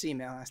what this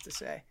email has to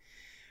say.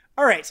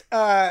 All right.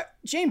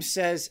 James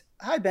says,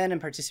 hi, Ben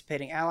and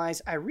participating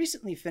allies. I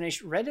recently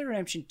finished Red Dead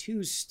Redemption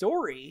 2's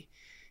story,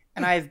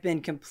 and I've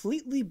been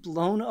completely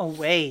blown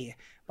away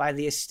by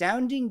the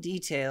astounding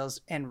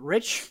details and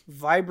rich,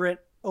 vibrant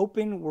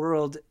open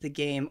world the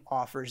game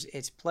offers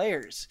its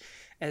players,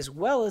 as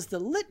well as the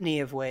litany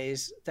of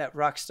ways that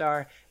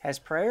Rockstar has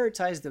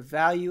prioritized the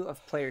value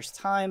of players'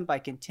 time by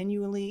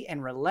continually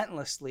and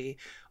relentlessly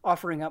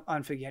offering up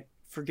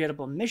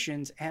unforgettable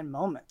missions and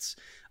moments.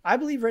 I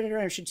believe Red Dead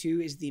Redemption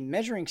 2 is the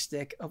measuring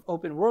stick of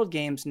open world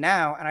games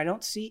now, and I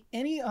don't see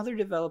other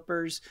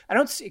developers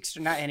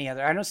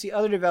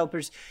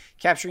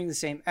capturing the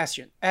same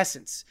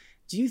essence.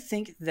 Do you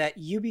think that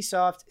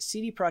Ubisoft,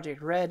 CD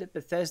Projekt Red,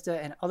 Bethesda,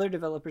 and other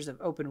developers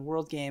of open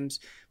world games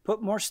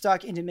put more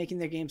stock into making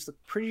their games look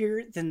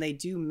prettier than they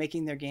do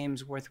making their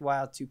games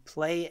worthwhile to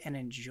play and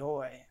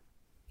enjoy?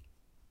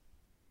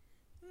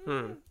 I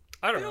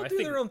don't know. I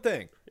think their own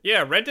thing.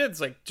 Yeah, Red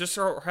Dead's like just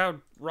how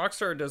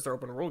Rockstar does their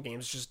open world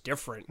games, just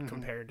different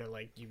compared to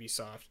like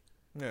Ubisoft.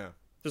 Yeah,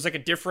 there's like a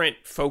different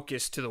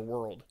focus to the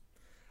world.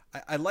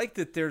 I like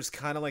that there's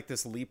kind of like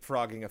this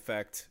leapfrogging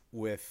effect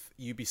with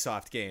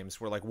Ubisoft games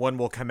where like one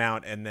will come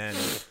out and then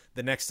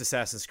the next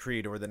Assassin's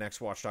Creed or the next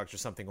Watch Dogs or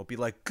something will be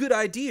like, good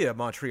idea,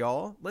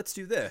 Montreal, let's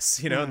do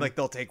this, and like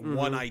they'll take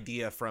one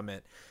idea from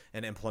it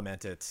and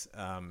implement it.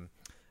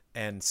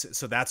 And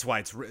so that's why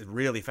it's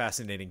really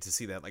fascinating to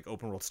see that like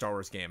open world Star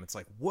Wars game. It's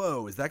like,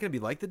 whoa, is that going to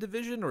be like The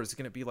Division, or is it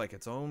going to be like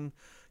its own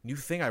new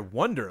thing? I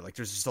wonder. Like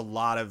there's just a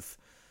lot of,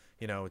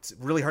 it's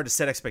really hard to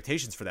set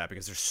expectations for that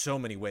because there's so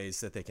many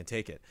ways that they can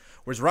take it.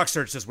 Whereas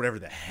Rockstar is just whatever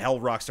the hell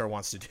Rockstar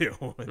wants to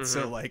do. And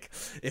so like,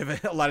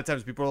 if a lot of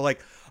times people are like,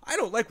 I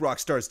don't like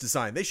Rockstar's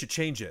design, they should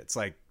change it. It's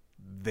like,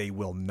 they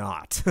will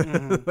not.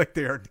 Like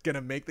they are going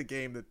to make the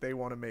game that they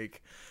want to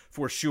make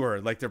for sure.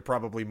 Like they're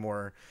probably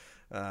more,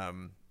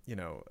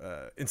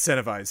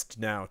 incentivized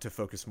now to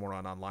focus more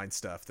on online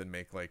stuff than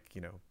make like,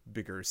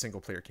 bigger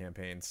single player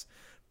campaigns.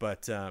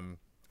 But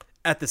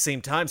at the same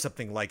time,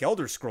 something like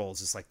Elder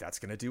Scrolls is like, that's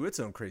going to do its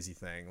own crazy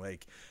thing.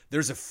 Like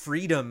there's a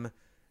freedom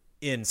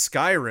in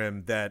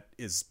Skyrim that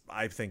is,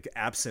 I think,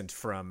 absent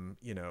from,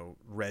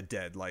 Red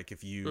Dead. Like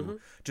if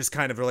you just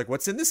kind of are like,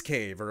 what's in this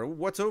cave or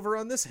what's over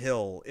on this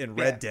hill in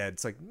Red Dead,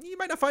 it's like, you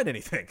might not find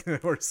anything.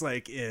 Or it's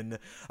like in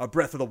a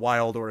Breath of the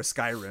Wild or a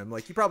Skyrim,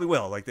 like you probably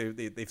will. Like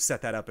they've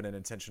set that up in an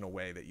intentional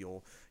way that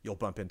you'll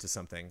bump into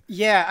something.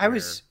 Yeah, I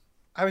was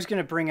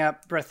going to bring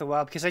up Breath of the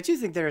Wild because I do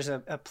think there's a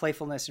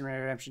playfulness in Red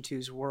Dead Redemption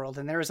 2's world,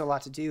 and there is a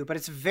lot to do, but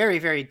it's very,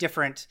 very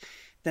different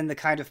than the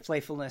kind of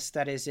playfulness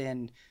that is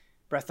in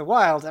Breath of the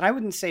Wild. And I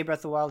wouldn't say Breath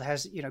of the Wild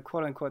has,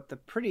 quote unquote, the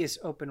prettiest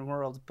open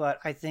world, but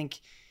I think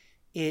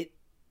it,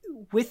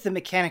 with the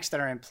mechanics that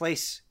are in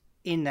place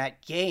in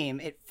that game,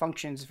 it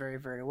functions very,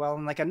 very well.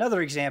 And like another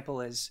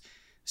example is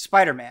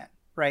Spider-Man,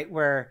 right?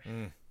 Where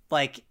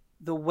like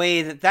the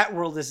way that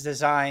world is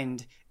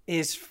designed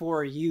is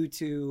for you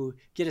to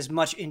get as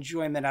much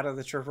enjoyment out of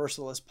the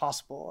traversal as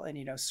possible.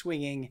 And,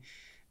 swinging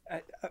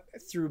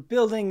through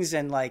buildings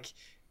and like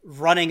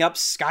running up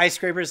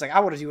skyscrapers. Like I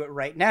want to do it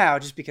right now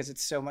just because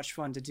it's so much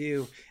fun to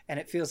do. And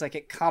it feels like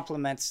it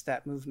complements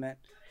that movement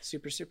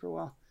super, super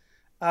well.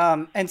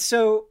 And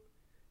so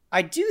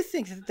I do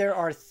think that there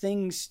are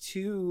things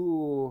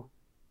to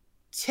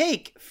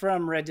take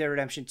from Red Dead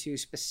Redemption 2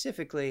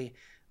 specifically,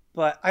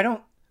 but I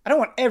don't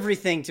want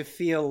everything to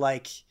feel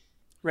like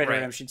Red Dead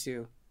Redemption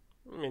 2.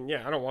 I mean,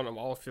 yeah, I don't want them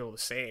all to feel the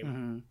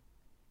same.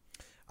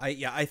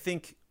 I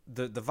think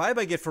the vibe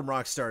I get from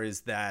Rockstar is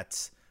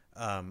that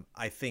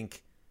I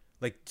think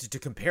like to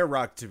compare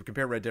Red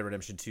Dead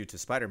Redemption 2 to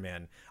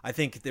Spider-Man, I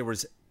think there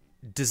was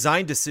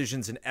design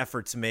decisions and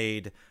efforts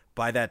made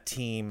by that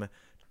team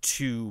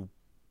to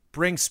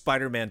bring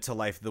Spider-Man to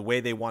life the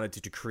way they wanted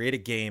to create a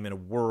game and a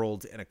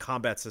world and a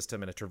combat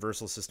system and a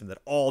traversal system that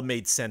all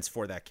made sense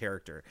for that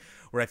character.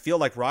 Where I feel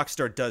like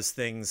Rockstar does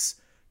things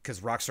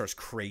because Rockstar's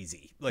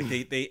crazy. Like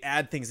they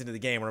add things into the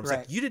game where I'm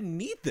like, you didn't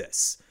need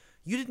this.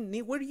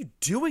 What are you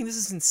doing? This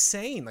is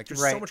insane. Like there's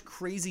so much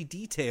crazy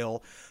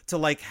detail to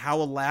like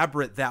how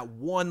elaborate that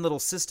one little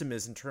system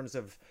is in terms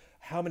of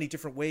how many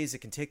different ways it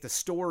can take the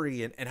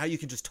story and how you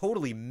can just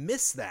totally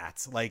miss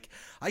that. Like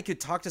I could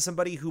talk to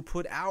somebody who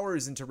put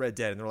hours into Red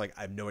Dead and they're like,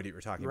 I have no idea what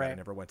you're talking about. I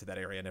never went to that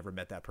area. I never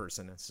met that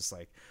person. It's just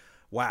like,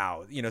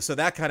 wow. So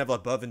that kind of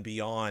above and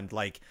beyond,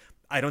 like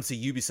I don't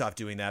see Ubisoft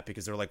doing that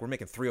because they're like, we're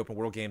making 3 open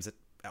world games at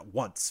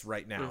once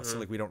right now. So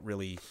like we don't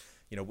really,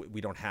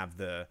 we don't have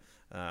the,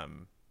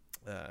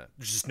 there's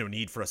just no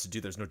need for us to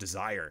do. There's no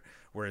desire.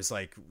 Whereas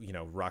like,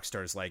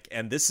 Rockstar's like,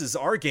 and this is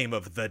our game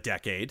of the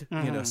decade,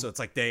 so it's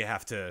like they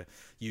have to,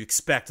 you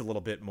expect a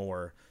little bit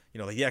more,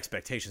 like the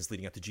expectations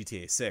leading up to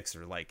GTA 6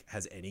 are like,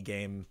 has any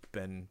game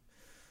been,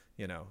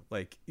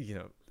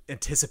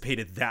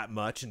 anticipated that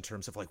much in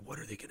terms of like, what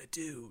are they going to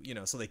do?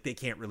 So like they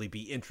can't really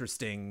be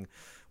interesting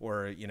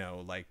or,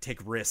 like take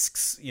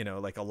risks,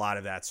 like a lot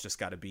of that's just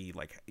got to be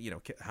like,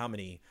 how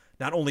many,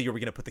 not only are we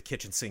going to put the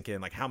kitchen sink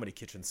in, like how many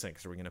kitchen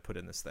sinks are we going to put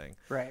in this thing?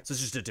 Right. So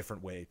it's just a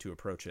different way to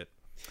approach it.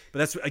 But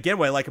that's again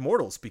why I like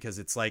Immortals, because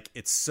it's like,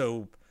 it's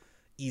so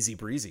easy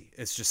breezy.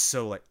 It's just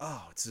so like,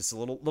 oh, it's just a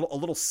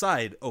little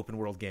side open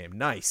world game.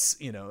 Nice.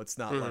 It's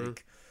not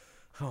like,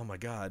 oh my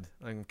God,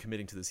 I'm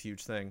committing to this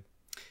huge thing.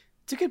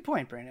 It's a good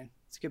point, Brandon.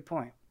 It's a good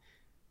point.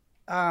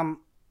 I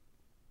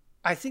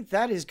think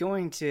that is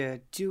going to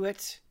do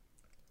it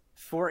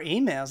for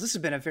emails. This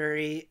has been a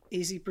very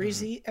easy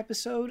breezy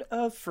episode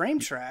of Frame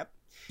Trap.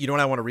 You know what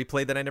I want to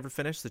replay that I never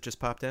finished that just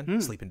popped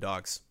in? Sleeping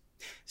Dogs.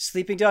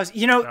 Sleeping Dogs.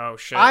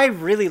 I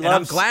really love. And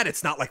I'm glad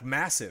it's not like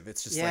massive.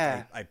 It's just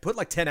like I put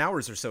like 10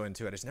 hours or so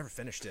into it. I just never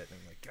finished it. And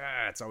I'm like,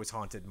 it's always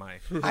haunted my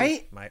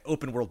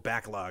open world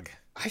backlog.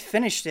 I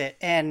finished it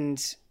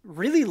and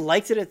really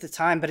liked it at the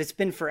time, but it's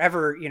been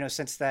forever,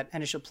 since that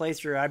initial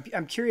playthrough.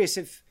 I'm curious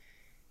if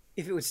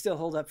it would still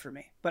hold up for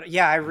me. But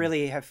yeah, I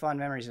really have fond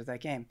memories of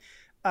that game.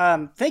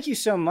 Thank you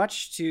so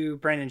much to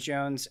Brandon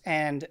Jones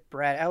and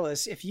Brad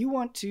Ellis. If you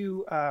want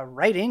to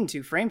write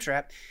into Frame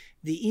Trap,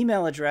 the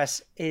email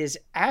address is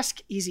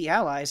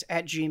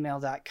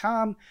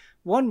askeasyallies@gmail.com.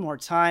 One more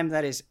time,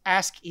 that is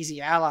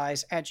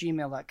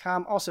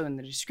askeasyallies@gmail.com. Also in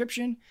the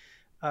description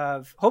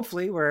of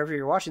hopefully wherever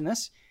you're watching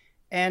this.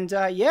 And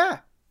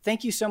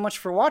thank you so much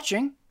for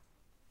watching.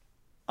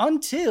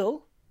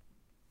 Until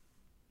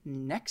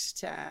next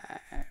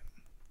time.